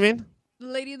costume, you mean?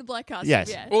 Lady in the black costume.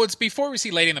 Yes. Yeah. Well, it's before we see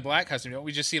Lady in the black costume. Don't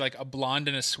we just see like a blonde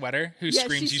in a sweater who Yeah,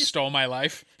 screams, she's "You just- stole my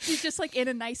life"? She's just like in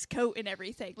a nice coat and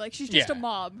everything. Like she's just Yeah. a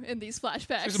mom in these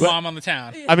flashbacks. There's a mom on the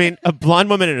town. I mean, a blonde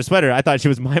woman in a sweater. I thought she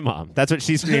was my mom. That's what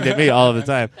she screamed at me all of the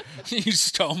time. You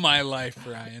stole my life,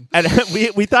 Ryan. And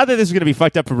we thought that this was going to be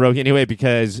fucked up for Rogue anyway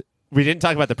because we didn't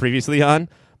talk about the previously on,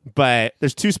 but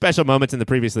there's two special moments in the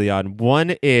previously on.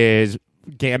 One is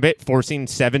Gambit forcing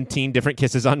 17 different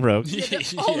kisses on Rogue.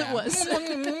 That's all it was.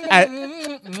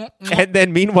 And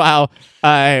then meanwhile,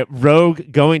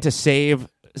 Rogue going to save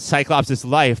Cyclops'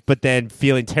 life, but then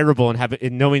feeling terrible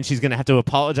and knowing she's going to have to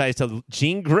apologize to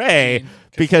Jean Grey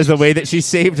because the way that she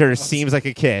saved her seems like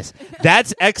a kiss.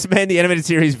 That's X-Men, the animated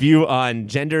series view on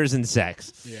genders and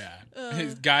sex. Yeah.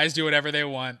 Guys do whatever they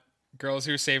want. Girls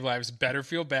who save lives better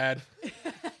feel bad.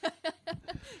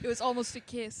 It was almost a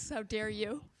kiss. How dare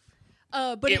you?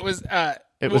 But It was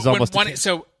almost a kiss.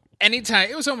 So anytime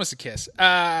it was almost a kiss.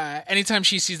 Anytime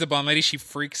she sees the blonde lady, she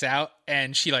freaks out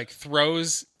and she like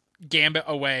throws Gambit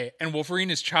away, and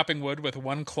Wolverine is chopping wood with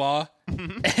one claw,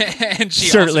 and she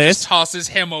also Shirtless. just tosses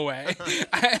him away.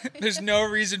 There's no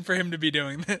reason for him to be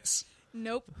doing this.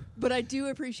 Nope. But I do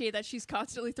appreciate that she's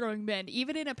constantly throwing men.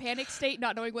 Even in a panic state,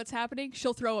 not knowing what's happening,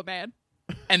 she'll throw a man.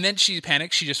 And then she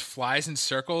panics. She just flies in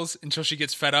circles until she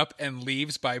gets fed up and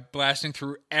leaves by blasting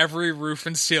through every roof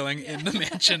and ceiling in the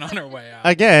mansion on her way out.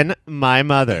 Again, my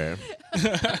mother.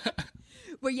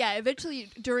 But yeah, eventually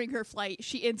during her flight,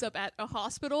 she ends up at a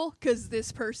hospital because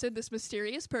this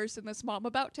mysterious person, this mom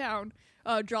about town,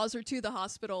 draws her to the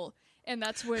hospital. And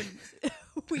that's when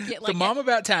we get like The mom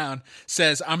about town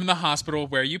says, "I'm in the hospital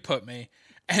where you put me."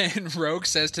 And Rogue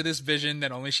says to this vision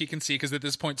that only she can see because at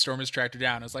this point Storm has tracked her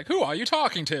down. It's like, "Who are you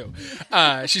talking to?"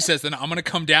 She says, "Then I'm going to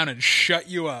come down and shut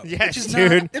you up." Yes, Which is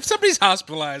dude. If somebody's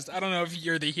hospitalized, I don't know if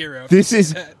you're the hero. This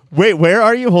is... Wait, where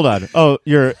are you? Hold on. Oh,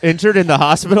 you're injured in the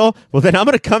hospital? Well, then I'm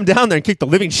going to come down there and kick the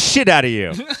living shit out of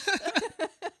you.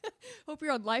 hope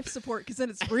you're on life support because then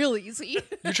it's real easy.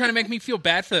 You're trying to make me feel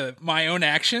bad for my own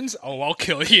actions? Oh, I'll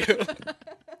kill you.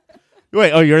 Wait,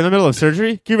 you're in the middle of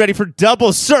surgery? Get ready for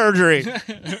double surgery.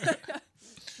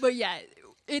 But yeah,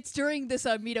 it's during this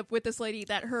meetup with this lady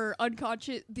that her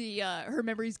unconscious, her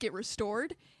memories get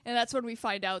restored, and that's when we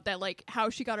find out that like how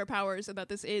she got her powers and that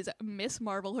this is Miss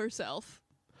Marvel herself.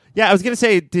 Yeah, I was going to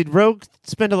say, did Rogue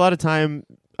spend a lot of time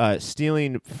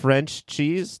stealing French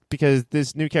cheese? Because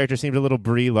this new character seemed a little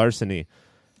Brie Larson-y.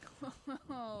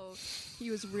 Oh,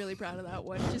 he was really proud of that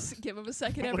one. Just give him a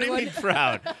second, What do you everyone. mean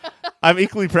proud? I'm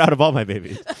equally proud of all my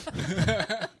babies.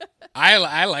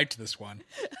 I liked this one.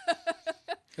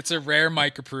 It's a rare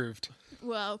Mike approved.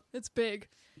 Well, it's big.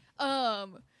 But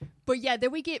yeah,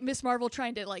 then we get Miss Marvel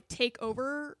trying to like take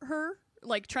over her,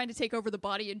 like trying to take over the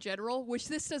body in general, which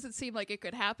this doesn't seem like it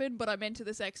could happen, but I'm into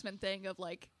this X-Men thing of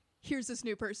like, here's this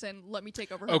new person, let me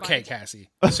take over her Okay, body. Cassie.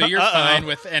 So you're fine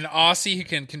with an Aussie who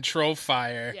can control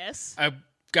fire. Yes. A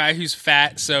guy who's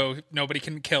fat so nobody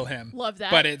can kill him. Love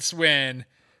that. But it's when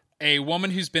a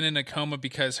woman who's been in a coma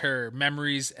because her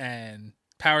memories and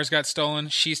powers got stolen,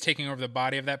 she's taking over the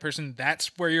body of that person.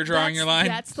 That's where you're drawing your line?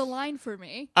 That's the line for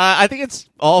me. I think it's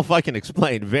all fucking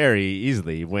explained very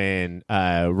easily when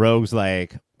Rogue's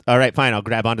like, all right, fine, I'll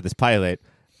grab onto this pilot.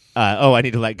 I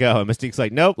need to let go. And Mystique's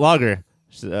like, nope, longer.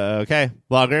 Okay,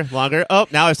 longer. Oh,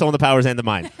 now I've stolen the powers and the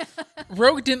mind.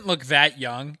 Rogue didn't look that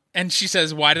young. And she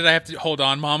says, why did I have to hold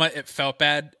on, Mama? It felt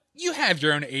bad. You have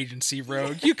your own agency,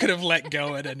 Rogue. You could have let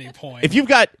go at any point. If you've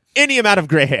got any amount of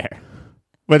gray hair,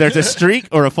 whether it's a streak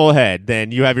or a full head,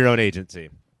 then you have your own agency.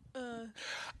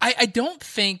 I don't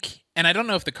think, and I don't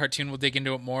know if the cartoon will dig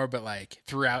into it more, but like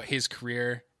throughout his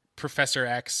career, Professor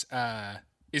X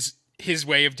is his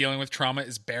way of dealing with trauma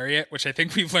is bury it, which I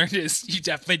think we've learned is you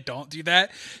definitely don't do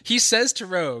that. He says to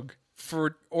Rogue,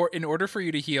 in order for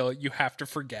you to heal, you have to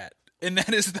forget. And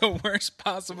that is the worst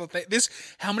possible thing.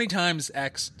 How many times,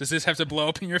 X, does this have to blow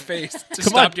up in your face to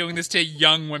stop doing this to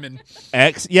young women?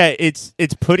 X, yeah, it's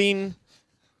putting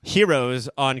heroes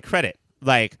on credit.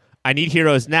 Like, I need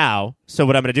heroes now, so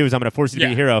what I'm going to do is I'm going to force you to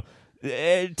be a hero.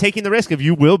 Taking the risk of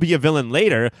you will be a villain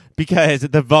later because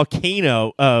the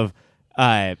volcano of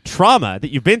trauma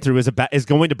that you've been through is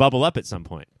going to bubble up at some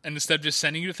point. And instead of just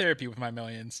sending you to therapy with my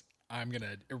millions, I'm going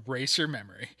to erase your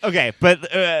memory. Okay, but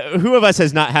who of us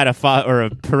has not had a or a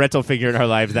parental figure in our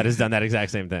lives that has done that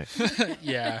exact same thing?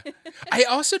 Yeah. I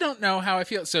also don't know how I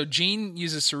feel. So Jean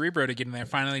uses Cerebro to get in there.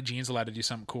 Finally, Jean's allowed to do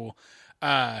something cool.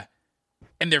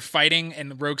 and they're fighting,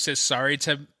 and Rogue says sorry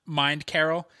to Mind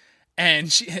Carol.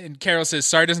 And Carol says,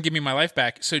 sorry doesn't give me my life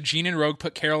back. So Jean and Rogue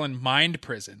put Carol in mind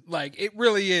prison. Like, it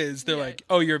really is. They're like,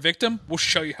 oh, you're a victim? We'll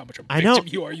show you how much of a victim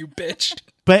you are, you bitch.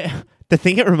 But the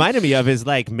thing it reminded me of is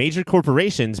like major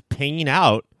corporations paying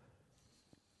out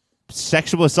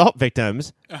sexual assault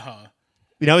victims. Uh-huh.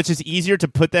 You know, it's just easier to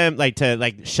put them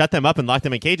to shut them up and lock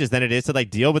them in cages than it is to like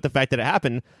deal with the fact that it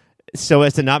happened so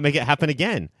as to not make it happen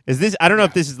again. I don't know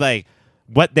if this is like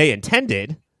what they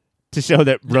intended to show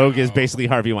that Rogue is basically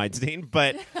Harvey Weinstein,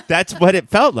 but that's what it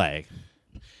felt like.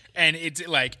 And it's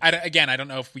like, I don't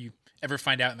know if we ever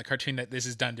find out in the cartoon that this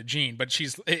is done to Jean, but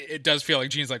it does feel like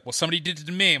Jean's like, well, somebody did it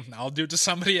to me, I'll do it to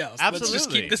somebody else. Absolutely. Let's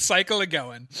just keep the cycle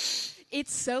going.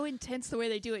 It's so intense the way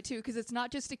they do it too, because it's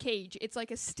not just a cage; it's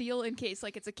like a steel encase,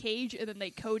 like it's a cage, and then they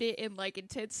coat it in like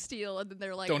intense steel, and then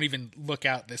they're like, "Don't even look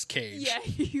out this cage." Yeah,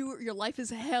 your life is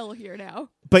hell here now.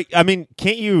 But I mean,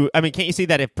 can't you see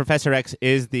that if Professor X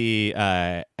is the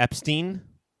Epstein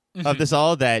of this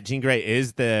all, that Jean Grey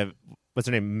is the what's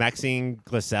her name, Maxine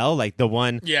Glassell, like the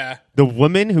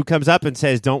woman who comes up and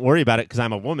says, "Don't worry about it, because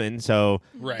I'm a woman." So,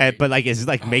 right. But like, is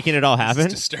like making it all happen?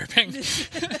 It's disturbing.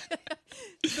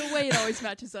 The way it always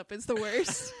matches up is the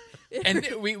worst. And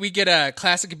we get a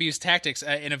classic abuse tactics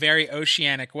in a very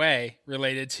oceanic way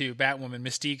related to Batwoman.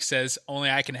 Mystique says, only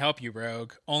I can help you,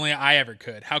 Rogue. Only I ever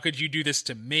could. How could you do this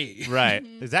to me? Right.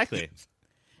 Exactly.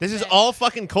 This is all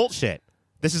fucking cult shit.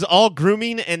 This is all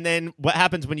grooming, and then what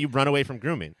happens when you run away from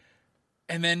grooming?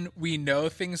 And then we know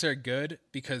things are good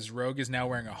because Rogue is now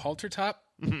wearing a halter top,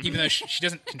 even though she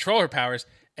doesn't control her powers.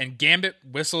 And Gambit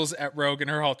whistles at Rogue in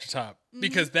her halter top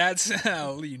because that's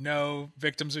how you know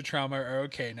victims of trauma are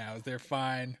okay now. They're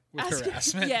fine with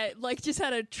harassment. Yeah, like just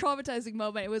had a traumatizing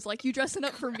moment. It was like, you dressing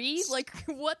up for me? Like,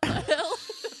 what the hell?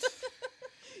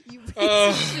 You piece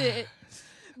of shit.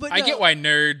 But I get why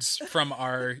nerds from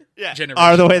our generation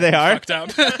are the way they are. Fucked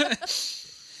up.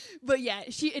 But yeah,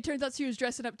 it turns out she was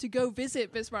dressing up to go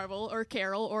visit Miss Marvel or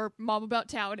Carol or Mom About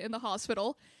Town in the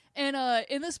hospital. And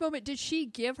in this moment, did she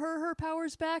give her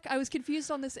powers back? I was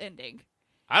confused on this ending.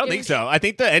 I don't think so. I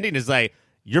think the ending is like,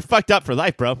 you're fucked up for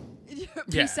life, bro.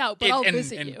 Peace out, but I'll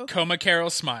visit you. And Coma Carol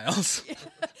smiles.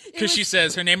 Because she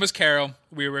says her name was Carol.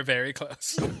 We were very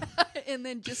close. And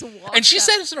then just walks And she out.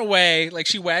 says in a way, like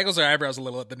she waggles her eyebrows a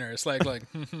little at the nurse. Like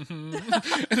and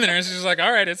the nurse is just like,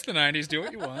 all right, it's the 90s. Do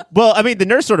what you want. Well, I mean, the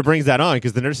nurse sort of brings that on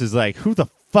because the nurse is like, who the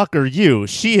fuck are you?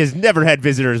 She has never had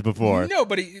visitors before.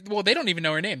 Nobody. Well, they don't even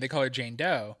know her name. They call her Jane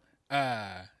Doe.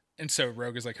 And so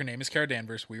Rogue is like, her name is Carol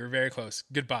Danvers. We were very close.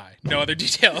 Goodbye. No other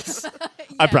details.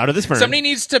 I'm proud of this firm. Somebody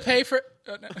needs to pay for...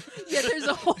 Oh, no. Yeah, there's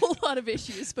a whole lot of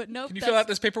issues, but nope. Can you fill out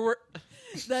this paperwork?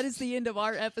 That is the end of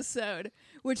our episode,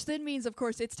 which then means, of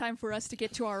course, it's time for us to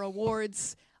get to our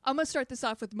awards. I'm going to start this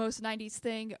off with most 90s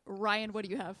thing. Ryan, what do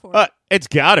you have for it? It's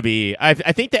got to be. I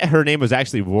think that her name was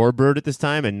actually Warbird at this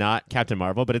time and not Captain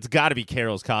Marvel, but it's got to be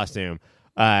Carol's costume.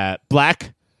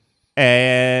 Black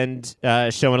and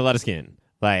showing a lot of skin.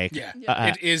 Like,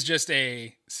 it is just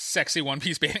a sexy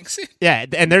one-piece bathing suit. Yeah,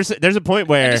 and there's a point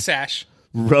where and a sash.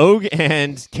 Rogue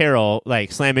and Carol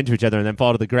like slam into each other and then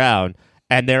fall to the ground,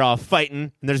 and they're all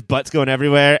fighting, and there's butts going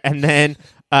everywhere, and then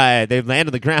they land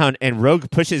on the ground, and Rogue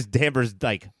pushes Danvers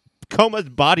like Coma's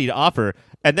body to off her,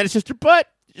 and then it's just her butt.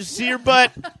 You just see her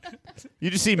butt. You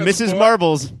just see Mrs.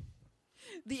 Marbles.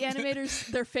 The animators,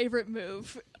 their favorite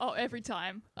move every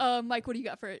time. Mike, what do you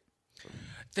got for it?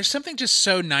 There's something just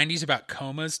so 90s about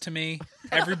comas to me.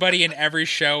 Everybody in every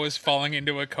show is falling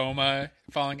into a coma,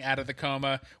 falling out of the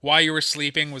coma. While You Were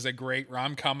Sleeping was a great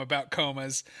rom-com about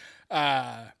comas.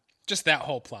 Just that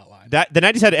whole plot line. The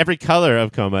 90s had every color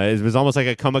of coma. It was almost like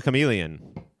a coma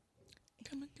chameleon.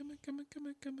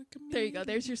 There you go.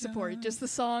 There's your support. Just the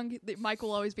song. Mike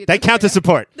will always be there. That counts as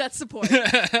support. That's support.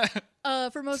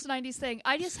 For most 90s thing,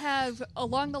 I just have,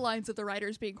 along the lines of the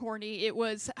writers being horny, it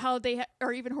was how they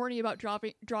are even horny about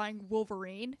drawing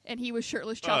Wolverine, and he was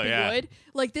shirtless chopping wood.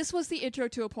 Like, this was the intro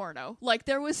to a porno. Like,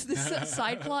 there was this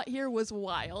side plot here was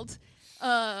wild.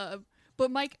 But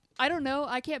Mike, I don't know.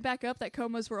 I can't back up that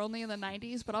comas were only in the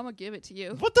 90s, but I'm going to give it to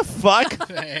you. What the fuck?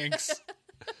 Thanks.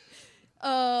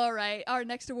 All right. Our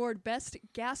next award, Best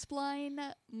Gasp Line.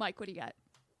 Mike, what do you got?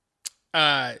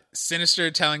 Sinister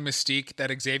telling Mystique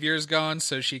that Xavier is gone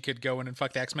so she could go in and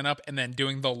fuck the X-Men up, and then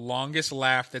doing the longest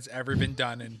laugh that's ever been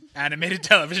done in animated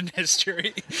television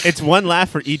history. It's one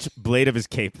laugh for each blade of his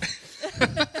cape.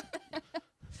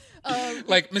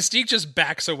 Like, Mystique just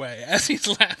backs away as he's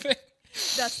laughing.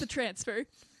 That's the transfer.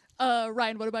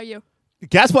 Ryan, what about you?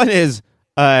 Gasp Line is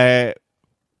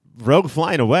Rogue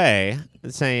flying away,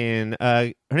 saying,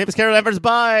 her name is Carol Danvers,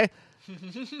 bye.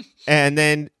 And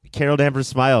then Carol Danvers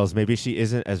smiles, maybe she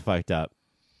isn't as fucked up.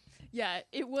 Yeah,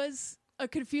 it was a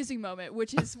confusing moment,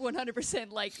 which is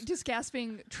 100% like just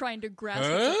gasping, trying to grasp.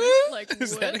 Like,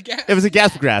 Is what? that a gasp? It was a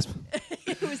gasp.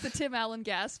 It was the Tim Allen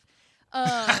gasp.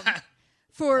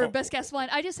 For best gasp line,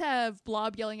 I just have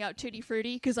Blob yelling out Tutti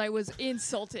Frutti because I was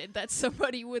insulted that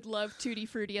somebody would love Tutti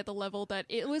Frutti at the level that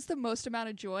it was the most amount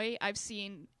of joy I've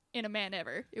seen in a man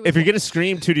ever. It was If you're gonna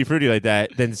scream Tutti Frutti like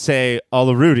that, then say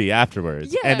Alla Rudy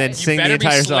afterwards, Yeah. and then You sing the Better be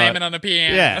entire slamming song. on the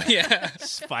piano. Yeah. Yeah.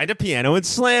 Just find a piano and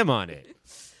slam on it.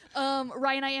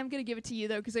 Ryan, I am going to give it to you,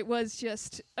 though, because it was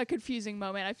just a confusing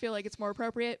moment. I feel like it's more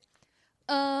appropriate.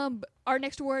 Our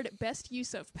next award, Best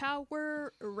Use of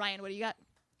Power. Ryan, what do you got?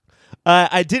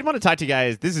 I did want to talk to you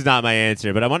guys. This is not my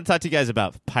answer, but I want to talk to you guys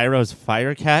about Pyro's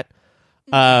Fire Cat.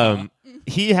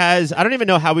 He has, I don't even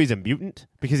know how he's a mutant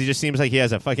because he just seems like he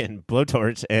has a fucking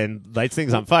blowtorch and lights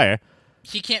things on fire.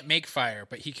 He can't make fire,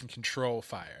 but he can control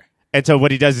fire. And so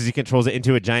what he does is he controls it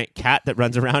into a giant cat that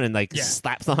runs around and like Yeah.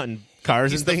 slaps on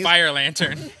cars He's and the things. fire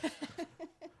lantern.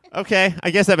 Okay,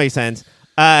 I guess that makes sense.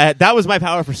 That was my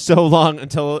power for so long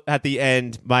until at the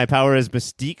end, my power is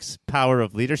Mystique's power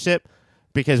of leadership.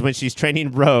 Because when she's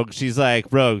training Rogue, she's like,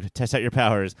 Rogue, test out your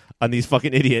powers on these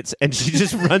fucking idiots. And she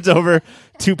just runs over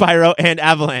to Pyro and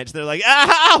Avalanche. They're like,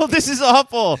 ow, this is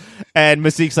awful. And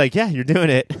Mystique's like, yeah, you're doing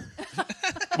it.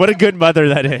 What a good mother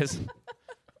that is.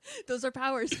 Those are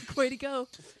powers. Way to go.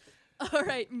 All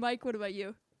right, Mike, what about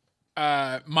you?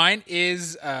 Mine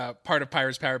is part of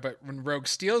Pyro's power, but when Rogue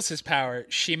steals his power,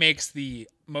 she makes the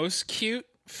most cute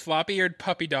floppy-eared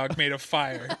puppy dog made of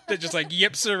fire that just like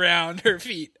yips around her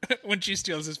feet when she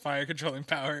steals his fire controlling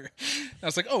power. I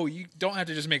was like, oh, you don't have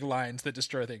to just make lions that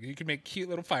destroy things. You can make cute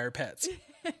little fire pets.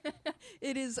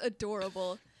 It is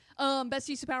adorable. Best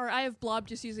use of power, I have Blob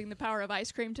just using the power of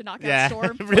ice cream to knock out Yeah,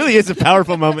 Storm. it really is a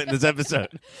powerful moment in this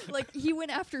episode. Like, he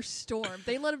went after Storm.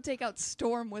 They let him take out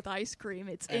Storm with ice cream.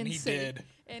 It's And he insane. did.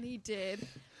 And he did.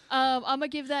 I'm going to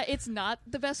give that, it's not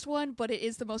the best one, but it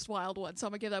is the most wild one. So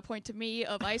I'm going to give that point to me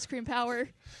of ice cream power.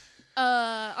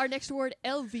 Our next award,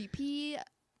 LVP.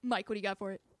 Mike, what do you got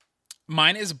for it?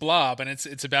 Mine is Blob, and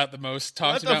it's about the most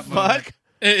talked What the about moment. fuck?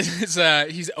 It's,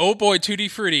 he's oh boy tutti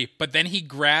frutti, but then he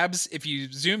grabs. If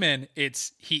you zoom in,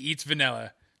 he eats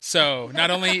vanilla. So not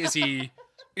only is he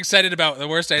excited about the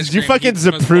worst ice Did cream, you fucking he eats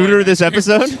the most Zapruder boring this ice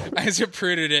cream. episode? I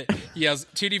Zaprudered it. He yells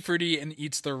tutti frutti and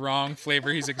eats the wrong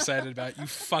flavor he's excited about. You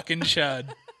fucking chud.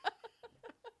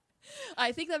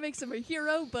 I think that makes him a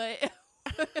hero, but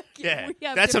Yeah, we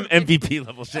have that's some different- MVP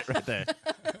level shit right there.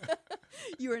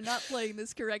 You are not playing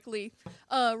this correctly.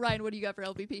 Ryan, what do you got for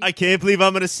LVP? I can't believe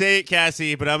I'm going to say it,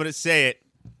 Cassie, but I'm going to say it.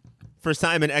 First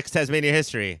time in ex-Tasmania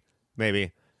history,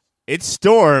 maybe. It's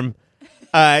Storm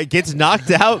gets knocked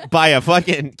out by a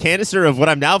fucking canister of what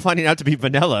I'm now finding out to be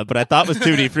vanilla, but I thought was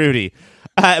Tutti Frutti.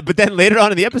 But then later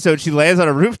on in the episode, she lands on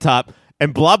a rooftop,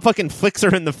 and Blob fucking flicks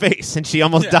her in the face, and she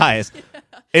almost dies.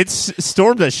 It's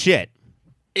Storm does shit.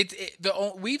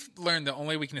 We've learned the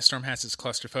only weakness Storm has is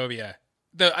claustrophobia.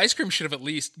 The ice cream should have at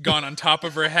least gone on top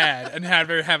of her head and had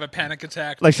her have a panic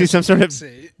attack. Like she's some sort of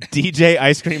See. DJ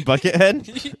ice cream bucket head.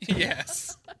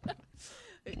 Yes.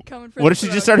 Coming for What the if she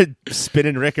throat. just started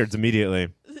spinning records immediately?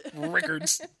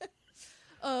 Records.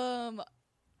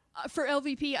 For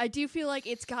LVP, I do feel like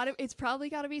it's probably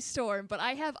gotta be Storm, but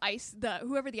I have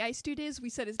whoever the ice dude is. We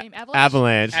said his name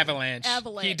Avalanche. Avalanche.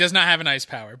 Avalanche. He does not have an ice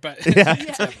power, but Yeah.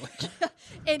 Yeah.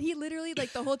 And he literally,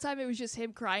 like, the whole time it was just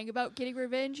him crying about getting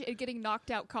revenge and getting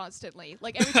knocked out constantly.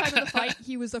 Like, every time in the fight,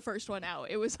 he was the first one out.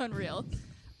 It was unreal.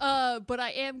 But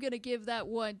I am gonna give that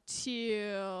one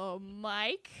to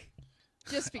Mike,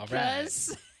 just All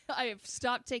because I have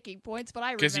stopped taking points, but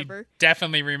I because you remember.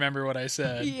 definitely remember what I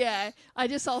said. Yeah, I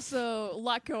just also a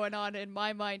lot going on in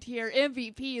my mind here.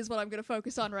 MVP is what I'm going to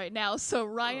focus on right now. So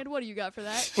Ryan, what do you got for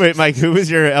that? Wait, Mike, who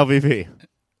was your LVP?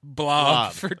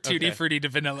 Blob for Okay. Tutti Frutti to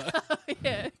vanilla.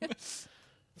 Yeah.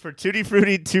 For Tutti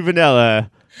Frutti to Vanilla,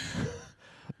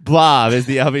 Blob is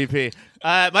the LVP.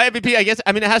 My MVP, I guess,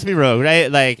 I mean, it has to be Rogue,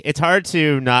 right? Like, it's hard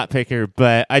to not pick her,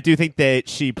 but I do think that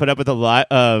she put up with a lot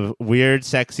of weird,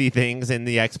 sexy things in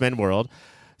the X-Men world.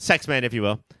 Sex-Men, if you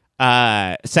will.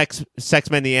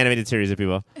 Sex-Men, the animated series, if you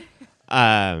will.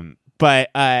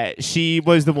 But she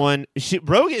was the one.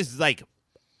 Rogue is, like,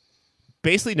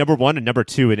 basically number 1 and number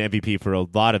 2 in MVP for a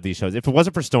lot of these shows. If it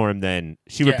wasn't for Storm, then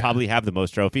she would Yeah. probably have the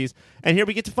most trophies. And here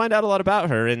we get to find out a lot about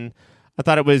her, and I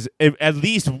thought it was at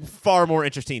least far more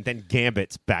interesting than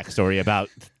Gambit's backstory about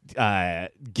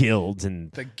guilds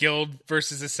and The guild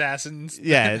versus assassins.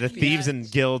 the thieves Yeah.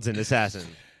 and guilds and assassins.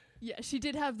 Yeah, she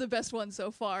did have the best one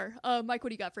so far. Mike, what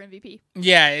do you got for MVP?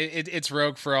 Yeah, it's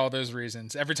Rogue for all those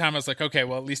reasons. Every time I was like, okay,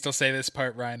 well, at least I'll say this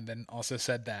part. Ryan then also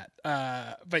said that.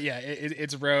 But yeah,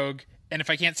 it's Rogue. And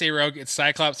if I can't say Rogue, it's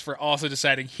Cyclops for also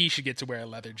deciding he should get to wear a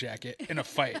leather jacket in a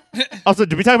fight. Also,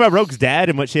 did we talk about Rogue's dad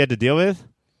and what she had to deal with?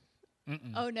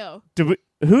 Oh, no.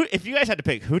 If you guys had to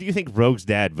pick, who do you think Rogue's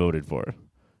dad voted for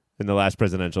in the last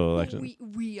presidential election?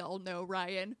 We all know,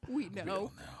 Ryan. We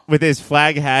know. With his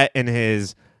flag hat and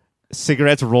his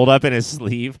cigarettes rolled up in his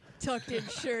sleeve. Tucked in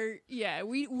shirt. Yeah,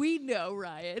 we know,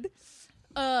 Ryan.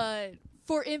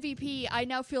 For MVP, I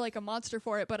now feel like a monster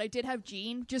for it, but I did have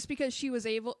Jean just because she was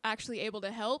actually able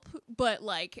to help, but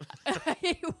like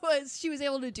she was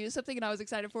able to do something and I was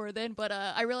excited for her then, but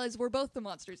I realized we're both the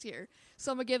monsters here.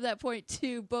 So I'm going to give that point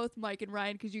to both Mike and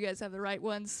Ryan because you guys have the right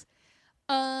ones.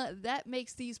 That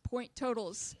makes these point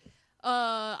totals.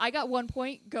 I got 1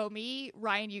 point. Go me.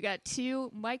 Ryan, you got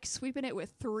 2. Mike sweeping it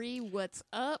with 3. What's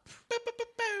up?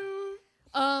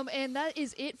 And that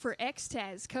is it for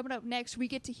XTAS. Coming up next, we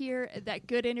get to hear that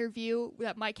good interview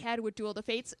that Mike had with Duel of the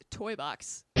Fates Toy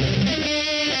Box.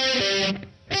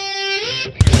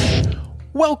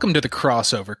 Welcome to the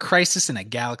crossover, Crisis in a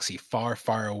Galaxy Far,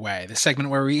 Far Away, the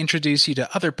segment where we introduce you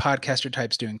to other podcaster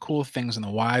types doing cool things in the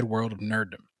wide world of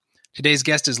nerddom. Today's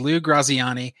guest is Lou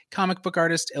Graziani, comic book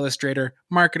artist, illustrator,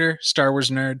 marketer, Star Wars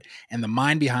nerd, and the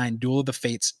mind behind Duel of the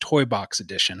Fates Toy Box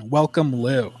Edition. Welcome,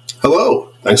 Lou.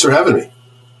 Hello. Thanks for having me.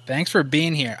 Thanks for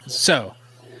being here. So,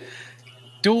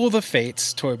 Duel of the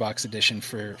Fates Toy Box Edition,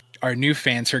 for our new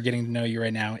fans who are getting to know you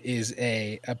right now, is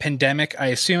a pandemic, I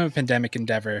assume a pandemic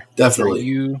endeavor. Definitely. Where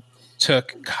you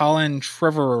took Colin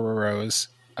Trevorrow's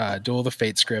Duel of the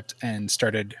Fates script and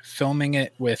started filming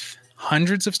it with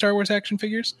hundreds of Star Wars action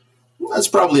figures? That's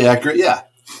probably accurate, yeah.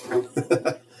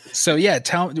 So yeah,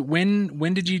 tell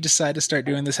when did you decide to start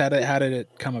doing this? How did it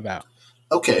come about?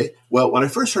 Okay, well, when I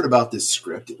first heard about this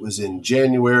script, it was in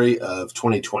January of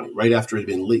 2020, right after it had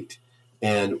been leaked.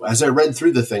 And as I read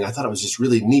through the thing, I thought it was just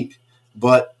really neat.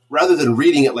 But rather than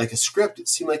reading it like a script, it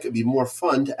seemed like it'd be more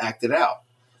fun to act it out.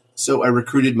 So I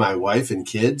recruited my wife and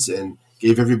kids and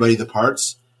gave everybody the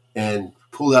parts and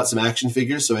pulled out some action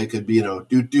figures so I could be,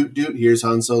 doot, doot, doot, here's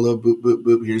Han Solo, boop, boop,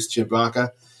 boop, here's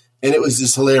Chewbacca. And it was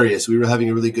just hilarious. We were having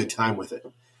a really good time with it.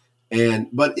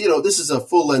 But this is a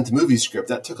full-length movie script.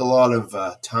 That took a lot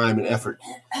of time and effort.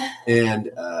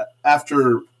 And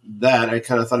after that, I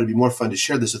kind of thought it'd be more fun to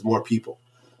share this with more people.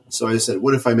 So I said,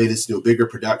 what if I made this into a bigger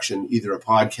production, either a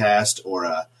podcast or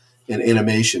an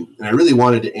animation? And I really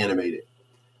wanted to animate it.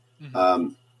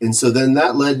 Mm-hmm. And so then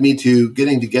that led me to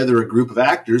getting together a group of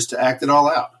actors to act it all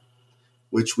out,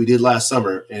 which we did last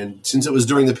summer. And since it was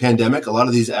during the pandemic, a lot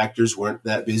of these actors weren't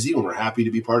that busy and were happy to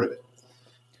be part of it.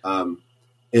 And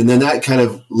then that kind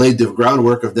of laid the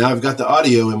groundwork of now I've got the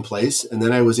audio in place, and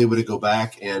then I was able to go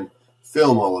back and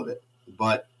film all of it.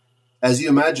 But as you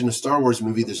imagine a Star Wars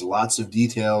movie, there's lots of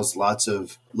details, lots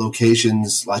of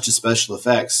locations, lots of special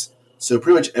effects. So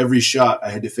pretty much every shot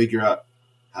I had to figure out,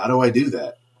 how do I do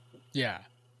that? Yeah.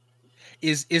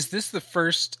 Is this the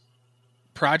first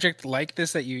project like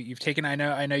this that you've taken? I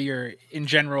know you're in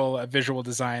general a visual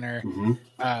designer, mm-hmm.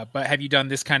 But have you done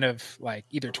this kind of like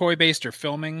either toy based or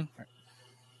filming?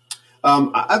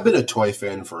 I've been a toy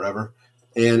fan forever,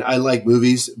 and I like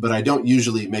movies, but I don't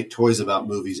usually make toys about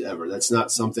movies ever. That's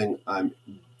not something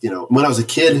when I was a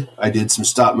kid, I did some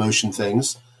stop motion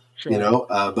things, sure.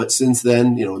 But since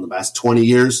then, in the last 20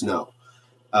 years, no.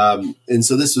 And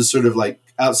so this was sort of like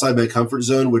outside my comfort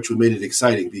zone, which would made it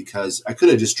exciting because I could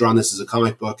have just drawn this as a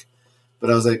comic book, but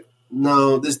I was like,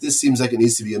 no, this seems like it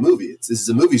needs to be a movie. This is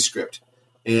a movie script.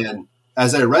 And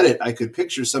as I read it, I could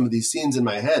picture some of these scenes in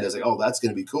my head. I was like, oh, that's going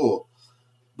to be cool.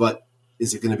 But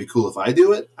is it going to be cool if I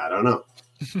do it? I don't know.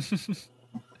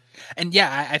 And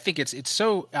yeah, I think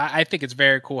I think it's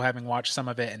very cool having watched some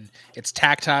of it, and it's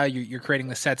tactile. You're creating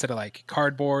the sets out of like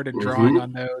cardboard and drawing mm-hmm.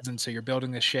 on those. And so you're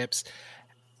building the ships.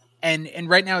 And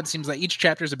right now it seems like each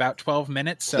chapter is about 12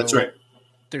 minutes. So that's right.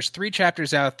 There's 3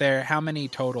 chapters out there. How many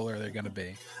total are there going to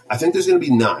be? I think there's going to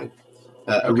be 9.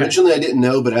 Okay. Originally I didn't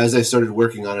know, but as I started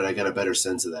working on it, I got a better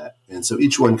sense of that. And so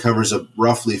each one covers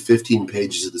roughly 15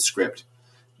 pages of the script.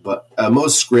 But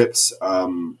most scripts,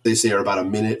 they say, are about a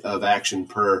minute of action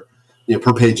per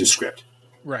page of script.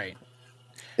 Right.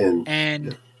 And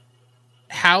yeah.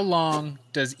 How long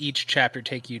does each chapter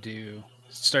take you to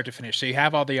start to finish? So you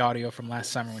have all the audio from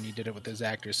last summer when you did it with those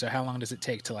actors. So how long does it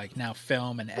take to like now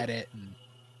film and edit?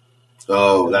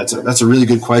 Oh, that's a really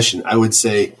good question. I would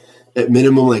say at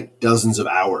minimum like dozens of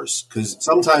hours, because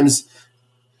sometimes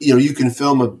you can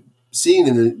film a scene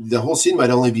and the whole scene might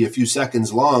only be a few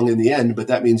seconds long in the end, but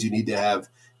that means you need to have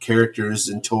characters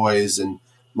and toys and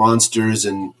monsters,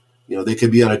 and they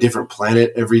could be on a different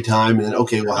planet every time. And then,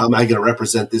 okay, well, how am I going to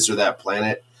represent this or that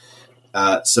planet?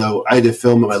 So I had to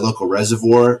film at my local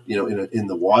reservoir, in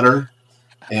the water,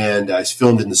 and I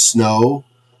filmed in the snow.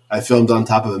 I filmed on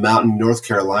top of a mountain in North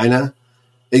Carolina.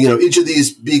 And, each of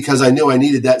these, because I knew I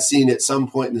needed that scene at some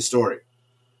point in the story.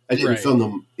 I didn't film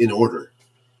them in order.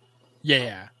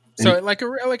 Yeah. So like a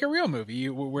real movie,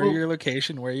 where your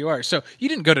location, where you are. So you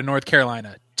didn't go to North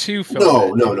Carolina to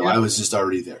film. No. I was just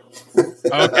already there. Okay,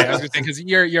 I was going to say, because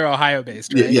you're Ohio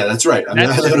based, right? Yeah, that's right.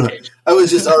 I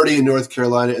was just already in North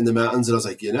Carolina in the mountains, and I was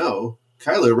like,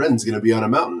 Kylo Ren's going to be on a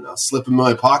mountain. I'll slip him in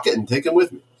my pocket and take him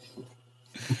with me.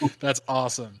 That's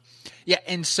awesome. Yeah,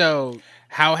 and so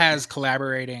how has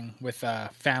collaborating with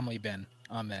family been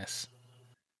on this?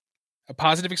 A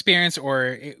positive experience,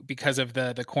 or because of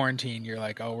the quarantine, you're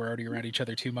like, oh, we're already around each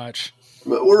other too much?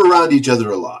 We're around each other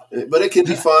a lot, but it can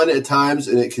be fun at times,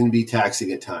 and it can be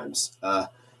taxing at times.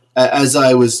 As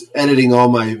I was editing all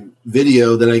my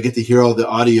video, then I get to hear all the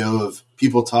audio of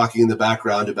people talking in the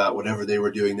background about whatever they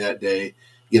were doing that day,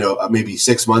 maybe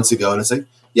 6 months ago. And it's like,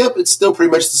 yep, it's still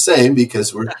pretty much the same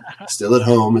because we're still at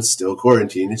home. It's still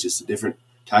quarantine. It's just a different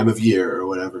time of year or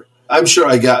whatever. I'm sure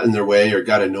I got in their way or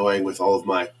got annoying with all of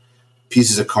my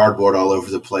pieces of cardboard all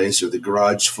over the place, or the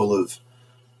garage full of,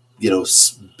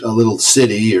 a little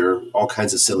city, or all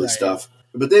kinds of silly stuff.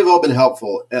 But they've all been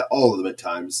helpful, all of them at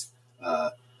times.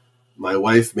 My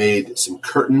wife made some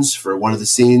curtains for one of the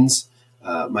scenes.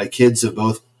 My kids have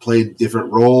both played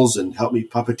different roles and helped me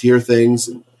puppeteer things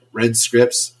and read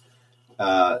scripts.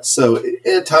 So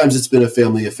at times it's been a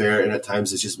family affair, and at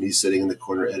times it's just me sitting in the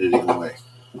corner editing away.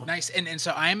 Nice. And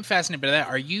so I'm fascinated by that.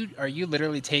 Are you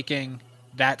literally taking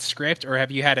that script, or have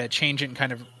you had to change it and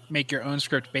kind of make your own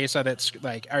script based on that?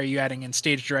 Like, are you adding in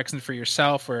stage directions for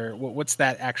yourself, or what's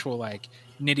that actual like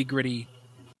nitty gritty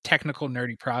technical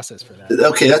nerdy process for that?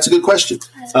 Okay, that's a good question.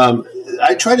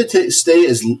 I try to stay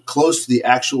as close to the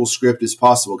actual script as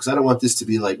possible, because I don't want this to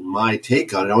be like my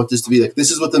take on it. I want this to be like,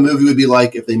 this is what the movie would be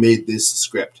like if they made this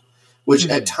script, which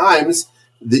at times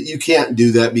that you can't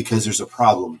do that because there's a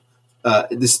problem.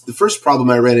 The first problem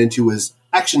I ran into was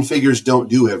action figures don't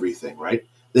do everything, right?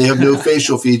 They have no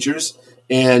facial features.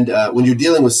 And when you're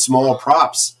dealing with small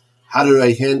props, how do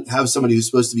I have somebody who's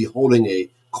supposed to be holding a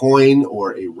coin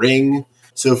or a ring?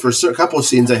 So for a couple of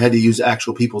scenes, I had to use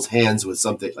actual people's hands with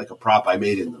something like a prop I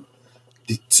made in them,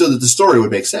 so that the story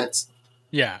would make sense.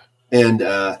 Yeah. And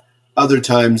other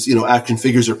times, action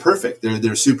figures are perfect.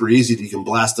 They're super easy. You can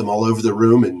blast them all over the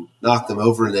room and knock them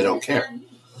over, and they don't care.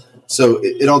 So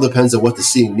it all depends on what the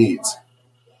scene needs.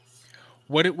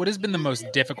 What has been the most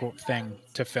difficult thing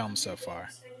to film so far?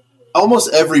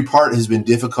 Almost every part has been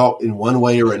difficult in one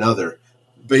way or another,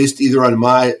 based either on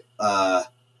my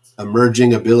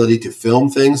emerging ability to film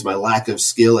things, my lack of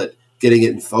skill at getting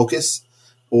it in focus,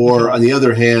 or on the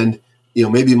other hand,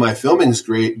 maybe my filming's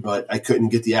great, but I couldn't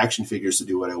get the action figures to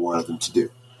do what I wanted them to do.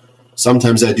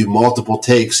 Sometimes I do multiple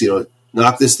takes,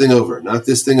 knock this thing over, knock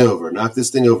this thing over, knock this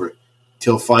thing over,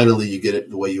 till finally you get it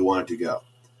the way you want it to go.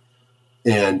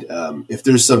 And if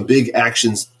there's some big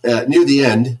actions near the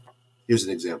end, here's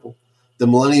an example. The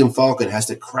Millennium Falcon has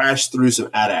to crash through some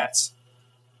AT-ATs.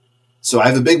 So I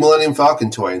have a big Millennium Falcon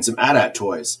toy and some AT-AT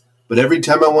toys. But every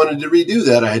time I wanted to redo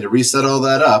that, I had to reset all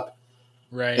that up.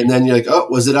 Right. And then you're like, oh,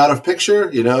 was it out of picture?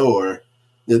 Or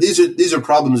these are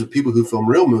problems that people who film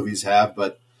real movies have,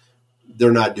 but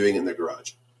they're not doing it in their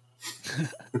garage.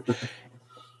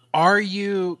 Are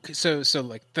you so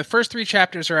like the first 3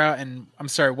 chapters are out, and I'm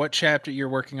sorry, what chapter you're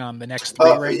working on the next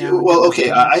 3 right now? Well, okay,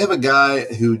 I have a guy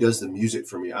who does the music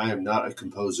for me. I am not a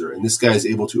composer, and this guy is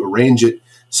able to arrange it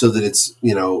so that it's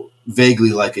vaguely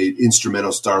like an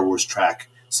instrumental Star Wars track,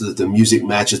 so that the music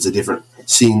matches the different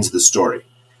scenes of the story.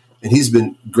 And he's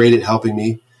been great at helping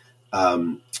me,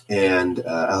 and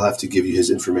I'll have to give you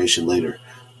his information later.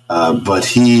 But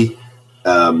he.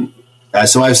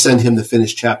 So I send him the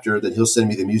finished chapter, then he'll send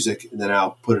me the music, and then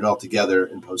I'll put it all together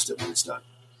and post it when it's done.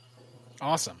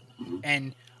 Awesome. Mm-hmm.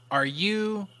 And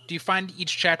do you find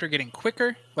each chapter getting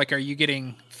quicker? Like, are you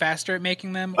getting faster at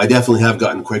making them? I definitely have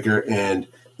gotten quicker, and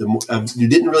you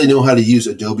didn't really know how to use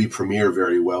Adobe Premiere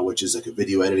very well, which is like a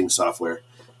video editing software.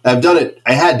 I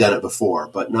had done it before,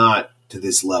 but not to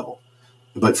this level.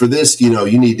 But for this,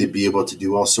 you need to be able to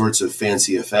do all sorts of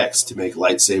fancy effects to make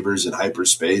lightsabers and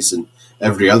hyperspace and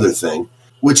every other thing,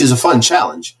 which is a fun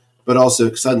challenge. But also,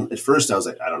 at first I was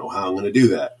like, I don't know how I'm going to do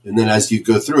that. And then as you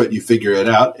go through it, you figure it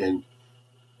out and,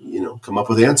 come up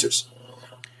with answers.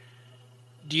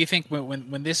 Do you think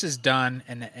when this is done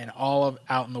and all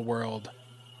out in the world,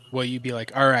 will you be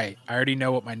like, all right, I already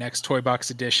know what my next Toy Box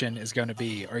edition is going to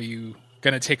be? Are you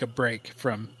going to take a break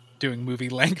from doing movie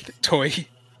length toy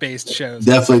based shows.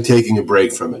 Definitely taking a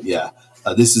break from it. Yeah.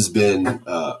 This has been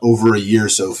over a year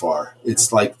so far.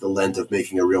 It's like the length of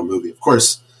making a real movie. Of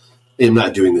course, I'm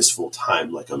not doing this full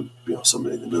time like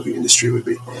somebody in the movie industry would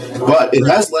be. But it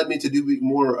has led me to do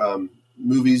more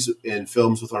movies and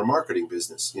films with our marketing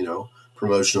business,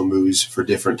 promotional movies for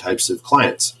different types of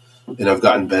clients. And I've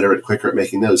gotten quicker at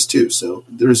making those too. So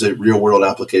there's a real world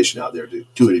application out there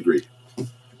to a degree.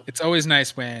 It's always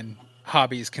nice when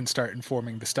hobbies can start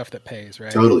informing the stuff that pays,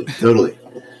 right? Totally.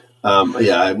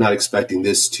 I'm not expecting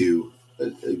this to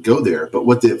go there. But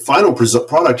what the final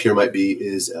product here might be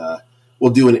is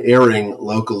we'll do an airing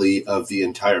locally of the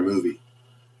entire movie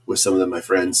with some of my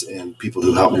friends and people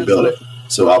who helped me build it.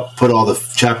 So I'll put all the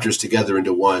chapters together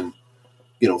into one,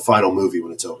 final movie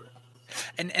when it's over.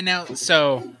 And now,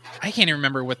 so I can't even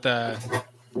remember what the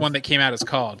one that came out is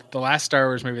called. The last Star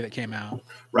Wars movie that came out.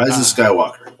 Rise of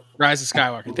Skywalker. Rise of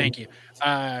Skywalker. Thank you.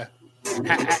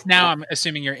 Now I'm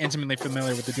assuming you're intimately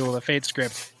familiar with the Duel of the Fates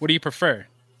script. What do you prefer?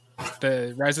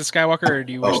 The Rise of Skywalker, or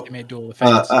do you wish they made Duel of the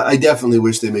Fates? I definitely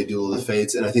wish they made Duel of the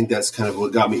Fates, and I think that's kind of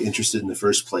what got me interested in the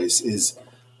first place is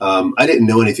I didn't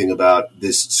know anything about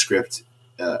this script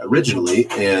originally,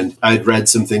 and I'd read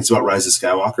some things about Rise of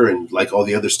Skywalker, and like all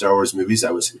the other Star Wars movies,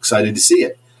 I was excited to see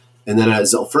it. And then it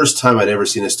was the first time I'd ever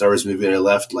seen a Star Wars movie, and I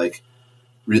left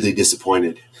really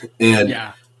disappointed. And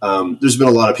there's been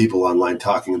a lot of people online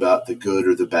talking about the good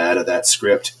or the bad of that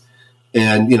script.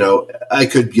 And, I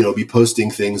could, be posting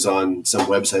things on some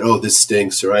website, oh, this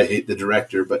stinks, or I hate the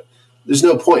director, but there's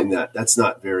no point in that. That's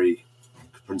not very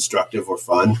constructive or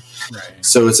fun. Right.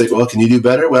 So it's like, well, can you do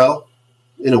better? Well,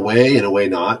 in a way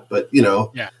not, but,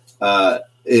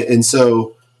 and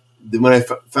so when I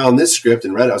found this script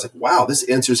and read it, I was like, wow, this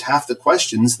answers half the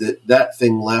questions that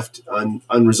thing left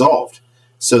unresolved.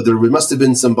 So there must have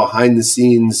been some behind the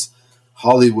scenes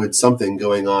Hollywood something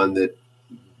going on that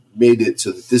made it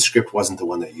so that this script wasn't the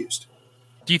one they used.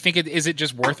 Do you think is it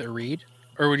just worth a read?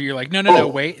 Or would you like, no,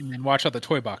 wait, and then watch all the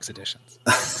toy box editions?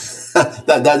 That's what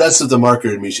the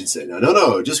marketer in me should say.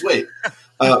 No, just wait.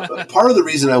 Part of the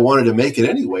reason I wanted to make it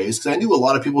anyway is because I knew a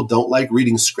lot of people don't like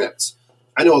reading scripts.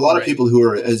 I know a lot of people who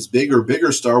are as big or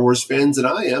bigger Star Wars fans than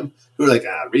I am who are like,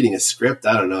 reading a script,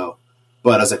 I don't know.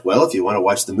 But I was like, well, if you want to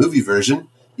watch the movie version,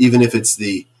 even if it's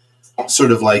the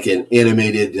sort of like an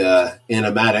animated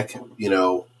animatic,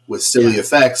 with silly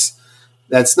effects,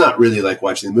 that's not really like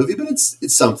watching the movie, but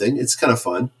it's something. It's kind of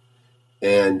fun.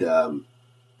 And,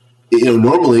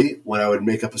 normally when I would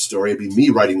make up a story, it'd be me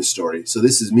writing the story. So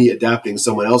this is me adapting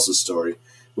someone else's story,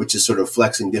 which is sort of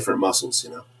flexing different muscles,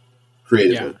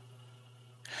 creatively. Yeah.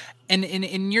 And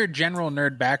in your general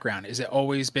nerd background, has it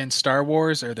always been Star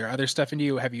Wars, or are there other stuff into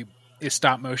you? Is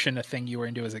stop motion a thing you were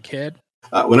into as a kid?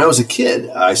 When I was a kid,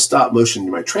 I stop motioned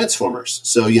my Transformers.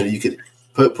 So, you could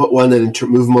put one in and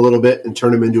move them a little bit and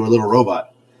turn them into a little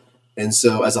robot. And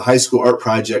so as a high school art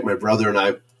project, my brother and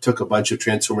I took a bunch of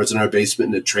Transformers in our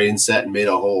basement in a train set and made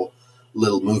a whole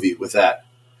little movie with that.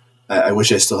 I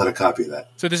wish I still had a copy of that.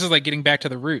 So this is like getting back to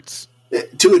the roots.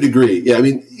 To a degree. Yeah. I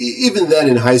mean, even then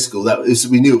in high school,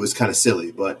 we knew it was kind of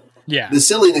silly, but the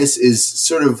silliness is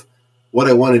sort of what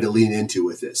I wanted to lean into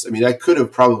with this. I mean, I could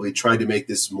have probably tried to make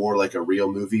this more like a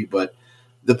real movie, but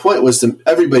the point was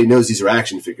everybody knows these are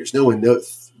action figures. No one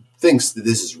thinks that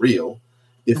this is real.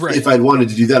 If I'd wanted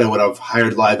to do that, I would have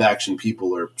hired live action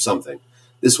people or something.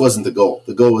 This wasn't the goal.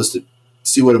 The goal was to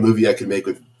see what a movie I could make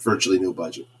with virtually no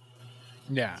budget.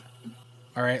 Yeah.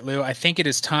 All right, Lou, I think it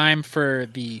is time for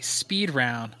the speed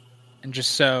round. And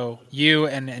just so you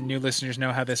and new listeners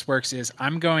know how this works is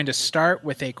I'm going to start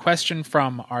with a question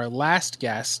from our last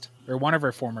guest, or one of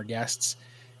our former guests,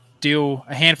 do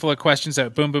a handful of questions, so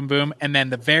boom, boom, boom, and then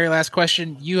the very last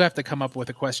question, you have to come up with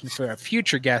a question for a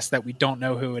future guest that we don't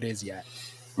know who it is yet.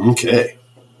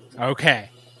 Okay.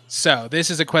 So this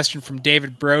is a question from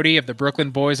David Brody of the Brooklyn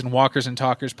Boys and Walkers and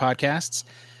Talkers podcasts.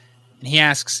 And he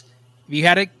asks, if you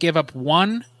had to give up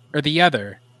one or the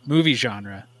other movie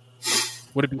genre,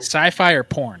 would it be sci-fi or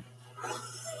porn?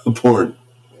 Porn.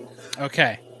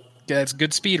 Okay. That's a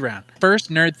good speed round. First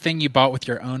nerd thing you bought with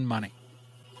your own money?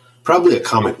 Probably a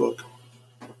comic book.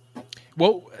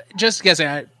 Well, just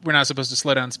guessing, we're not supposed to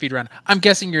slow down speed round. I'm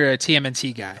guessing you're a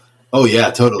TMNT guy. Oh,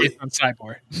 yeah, totally. Based on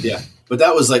Cyborg. Yeah, but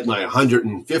that was like my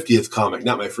 150th comic,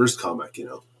 not my first comic,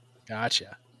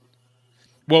 Gotcha.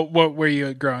 What were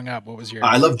you growing up? What was your...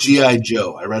 I love G.I.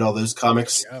 Joe. I read all those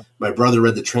comics. Yeah. My brother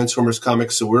read the Transformers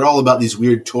comics, so we're all about these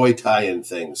weird toy tie-in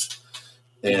things.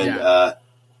 And,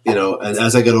 and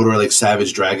as I got older, I like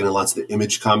Savage Dragon and lots of the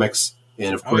Image comics.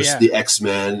 And, of course, the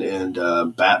X-Men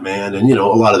and Batman and, a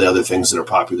lot of the other things that are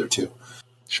popular, too.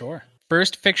 Sure.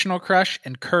 First fictional crush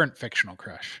and current fictional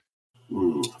crush.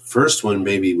 First one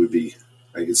maybe would be,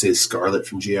 I could say Scarlet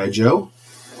from G.I. Joe.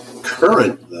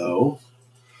 Current, though,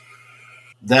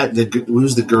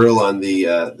 who's the girl on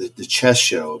the chess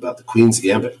show about the Queen's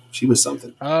Gambit? She was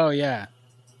something. Oh, yeah.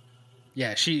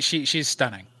 Yeah, she's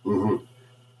stunning. Mm-hmm.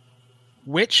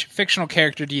 Which fictional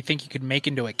character do you think you could make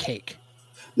into a cake?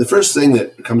 The first thing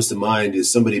that comes to mind is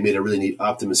somebody made a really neat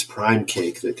Optimus Prime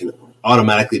cake that can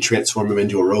automatically transform him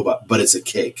into a robot, but it's a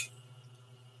cake.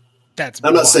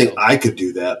 I'm not saying I could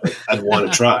do that, but I'd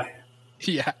want to try.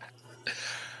 Yeah. All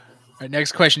right,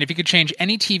 next question. If you could change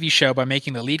any TV show by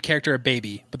making the lead character a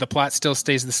baby, but the plot still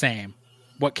stays the same,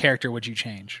 what character would you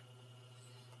change?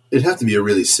 It'd have to be a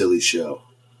really silly show.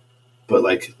 But,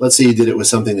 like, let's say you did it with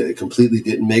something that completely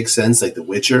didn't make sense, like The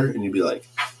Witcher, and you'd be like,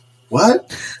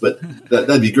 what? But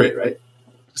that'd be great, right?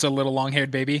 So a little long-haired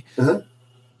baby?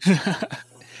 Uh-huh.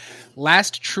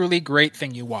 Last truly great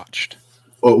thing you watched?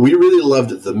 Well, we really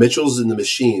loved The Mitchells and the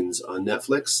Machines on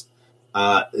Netflix.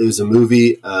 It was a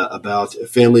movie about a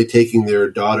family taking their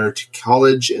daughter to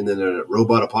college and then a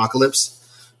robot apocalypse.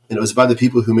 And it was by the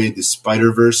people who made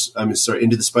the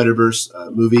Into the Spider-Verse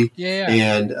movie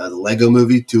and the Lego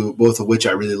movie, both of which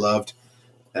I really loved.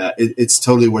 It's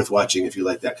totally worth watching if you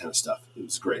like that kind of stuff. It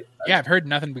was great. Yeah, I've heard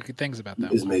nothing but good things about that.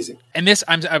 It was amazing. And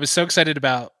I was so excited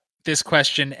about this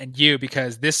question and you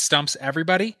because this stumps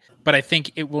everybody, but I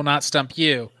think it will not stump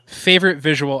you. Favorite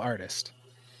visual artist?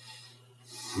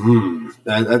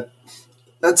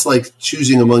 That's like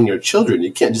choosing among your children.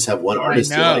 You can't just have one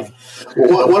artist. I know.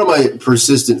 One of my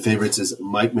persistent favorites is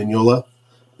Mike Mignola,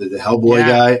 the Hellboy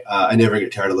guy. I never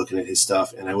get tired of looking at his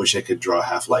stuff, and I wish I could draw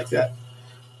half like that.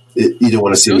 You don't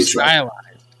want to see me try. Stylized.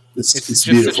 It's just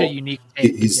beautiful. such a unique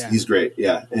take. He's great,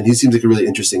 yeah. And he seems like a really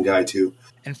interesting guy, too.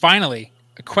 And finally,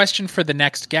 a question for the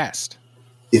next guest.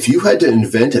 If you had to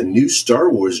invent a new Star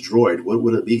Wars droid, what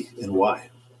would it be and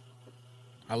why?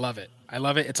 I love it.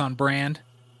 It's on brand.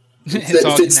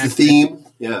 It fits the theme.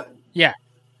 Yeah. Yeah.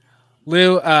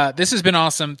 Lou, this has been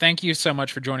awesome. Thank you so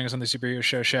much for joining us on the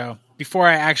Superhero Show. Before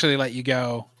I actually let you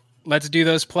go, let's do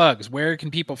those plugs. Where can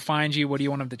people find you? What do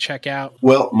you want them to check out?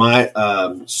 Well,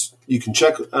 you can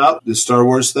check out the Star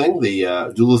Wars thing,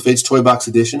 the Duel of the Fates Toy Box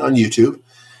Edition on YouTube.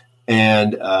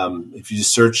 And if you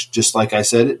just search, just like I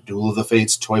said, Duel of the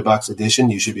Fates Toy Box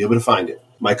Edition, you should be able to find it.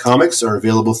 My comics are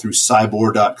available through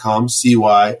Cyboar.com,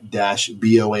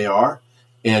 CY-BOAR.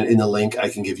 And in the link, I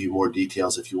can give you more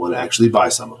details if you want to actually buy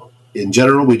some of them. In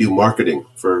general, we do marketing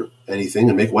for anything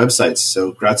and make websites.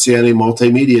 So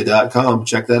GrazianiMultimedia.com.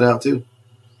 Check that out, too.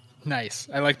 Nice.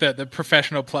 I like the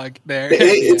professional plug there.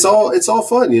 Hey, it's all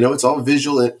fun. It's all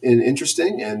visual and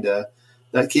interesting. And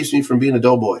that keeps me from being a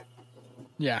dull boy.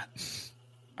 Yeah.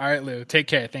 All right, Lou. Take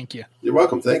care. Thank you. You're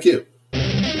welcome. Thank you.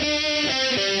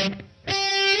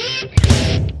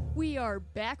 We are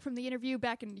back from the interview,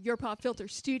 back in your Pop Filter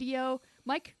studio.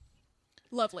 Mike,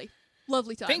 lovely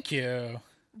time. Thank you.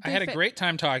 I had a great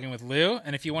time talking with Lou,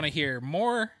 and if you want to hear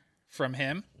more from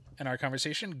him in our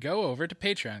conversation, go over to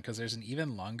Patreon because there's an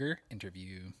even longer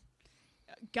interview.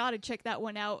 Gotta check that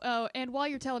one out. Oh, and while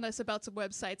you're telling us about some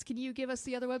websites, can you give us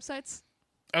the other websites?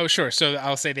 Oh, sure. So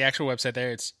I'll say the actual website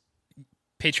there. It's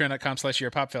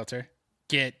patreon.com/yourpopfilter.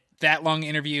 Get that long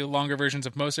interview, longer versions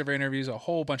of most of our interviews, a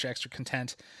whole bunch of extra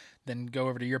content. Then go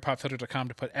over to yourpopfilter.com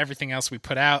to put everything else we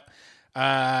put out.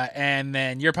 And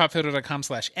then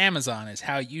yourpopfilter.com/Amazon is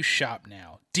how you shop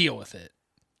now. Deal with it.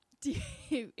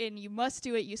 And you must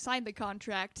do it. You signed the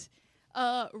contract.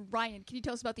 Ryan, can you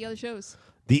tell us about the other shows?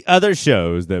 The other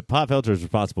shows that Pop Filter is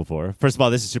responsible for. First of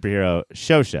all, this is Superhero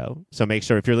Show. So make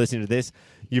sure if you're listening to this,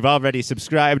 you've already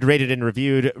subscribed, rated, and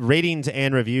reviewed. Ratings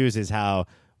and reviews is how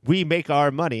we make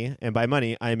our money. And by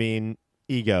money, I mean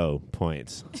ego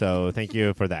points. So thank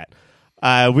you for that.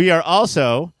 We are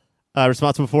also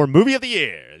responsible for Movie of the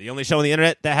Year, the only show on the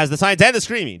internet that has the science and the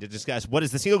screaming to discuss what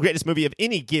is the single greatest movie of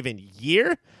any given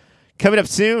year. Coming up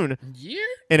soon,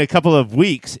 in a couple of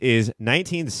weeks, is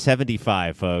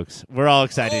 1975, folks. We're all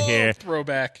excited here.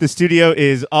 Throwback. The studio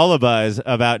is all abuzz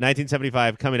about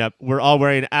 1975 coming up. We're all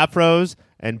wearing afros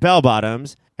and bell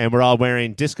bottoms, and we're all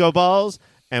wearing disco balls,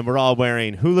 and we're all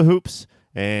wearing hula hoops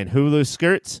and hula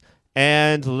skirts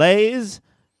and Lay's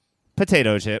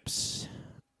potato chips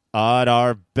on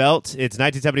our belt. It's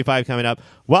 1975 coming up.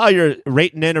 While you're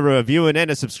rating and reviewing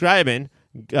and subscribing,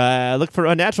 look for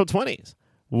Unnatural 20s.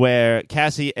 Where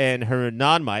Cassie and her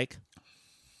non-Mike,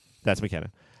 that's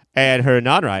McKenna, and her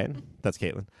non-Ryan, that's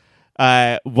Caitlin,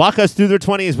 walk us through their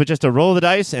 20s with just a roll of the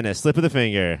dice and a slip of the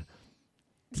finger.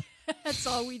 That's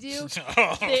all we do.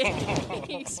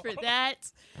 Thanks for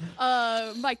that.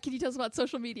 Mike, can you tell us about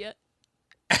social media?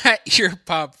 At Your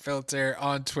Pop Filter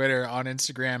on Twitter, on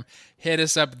Instagram. Hit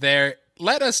us up there.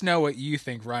 let us know what you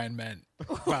think Ryan meant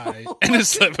by in a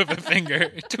slip of a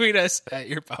finger. Tweet us at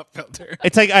your pop filter.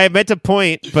 It's like I meant to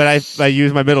point, but I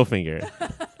use my middle finger.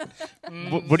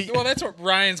 What do you? Well, that's what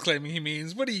Ryan's claiming he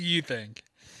means. What do you think?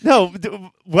 No,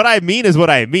 what I mean is what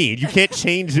I mean. You can't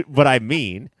change what I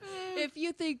mean. If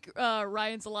you think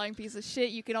Ryan's a lying piece of shit,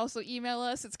 you can also email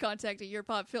us. It's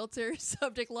contact@yourpopfilter.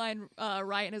 Subject line,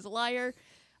 Ryan is a liar.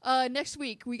 Next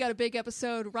week, we got a big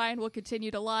episode. Ryan will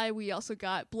continue to lie. We also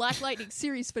got Black Lightning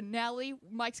series finale.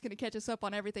 Mike's going to catch us up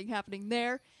on everything happening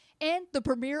there. And the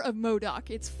premiere of MODOK.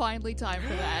 It's finally time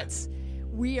for that.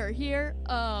 We are here.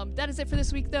 That is it for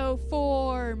this week, though.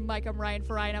 For Mike, I'm Ryan.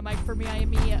 For Ryan, I'm Mike. For me, I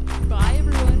am me. Bye,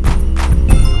 everyone.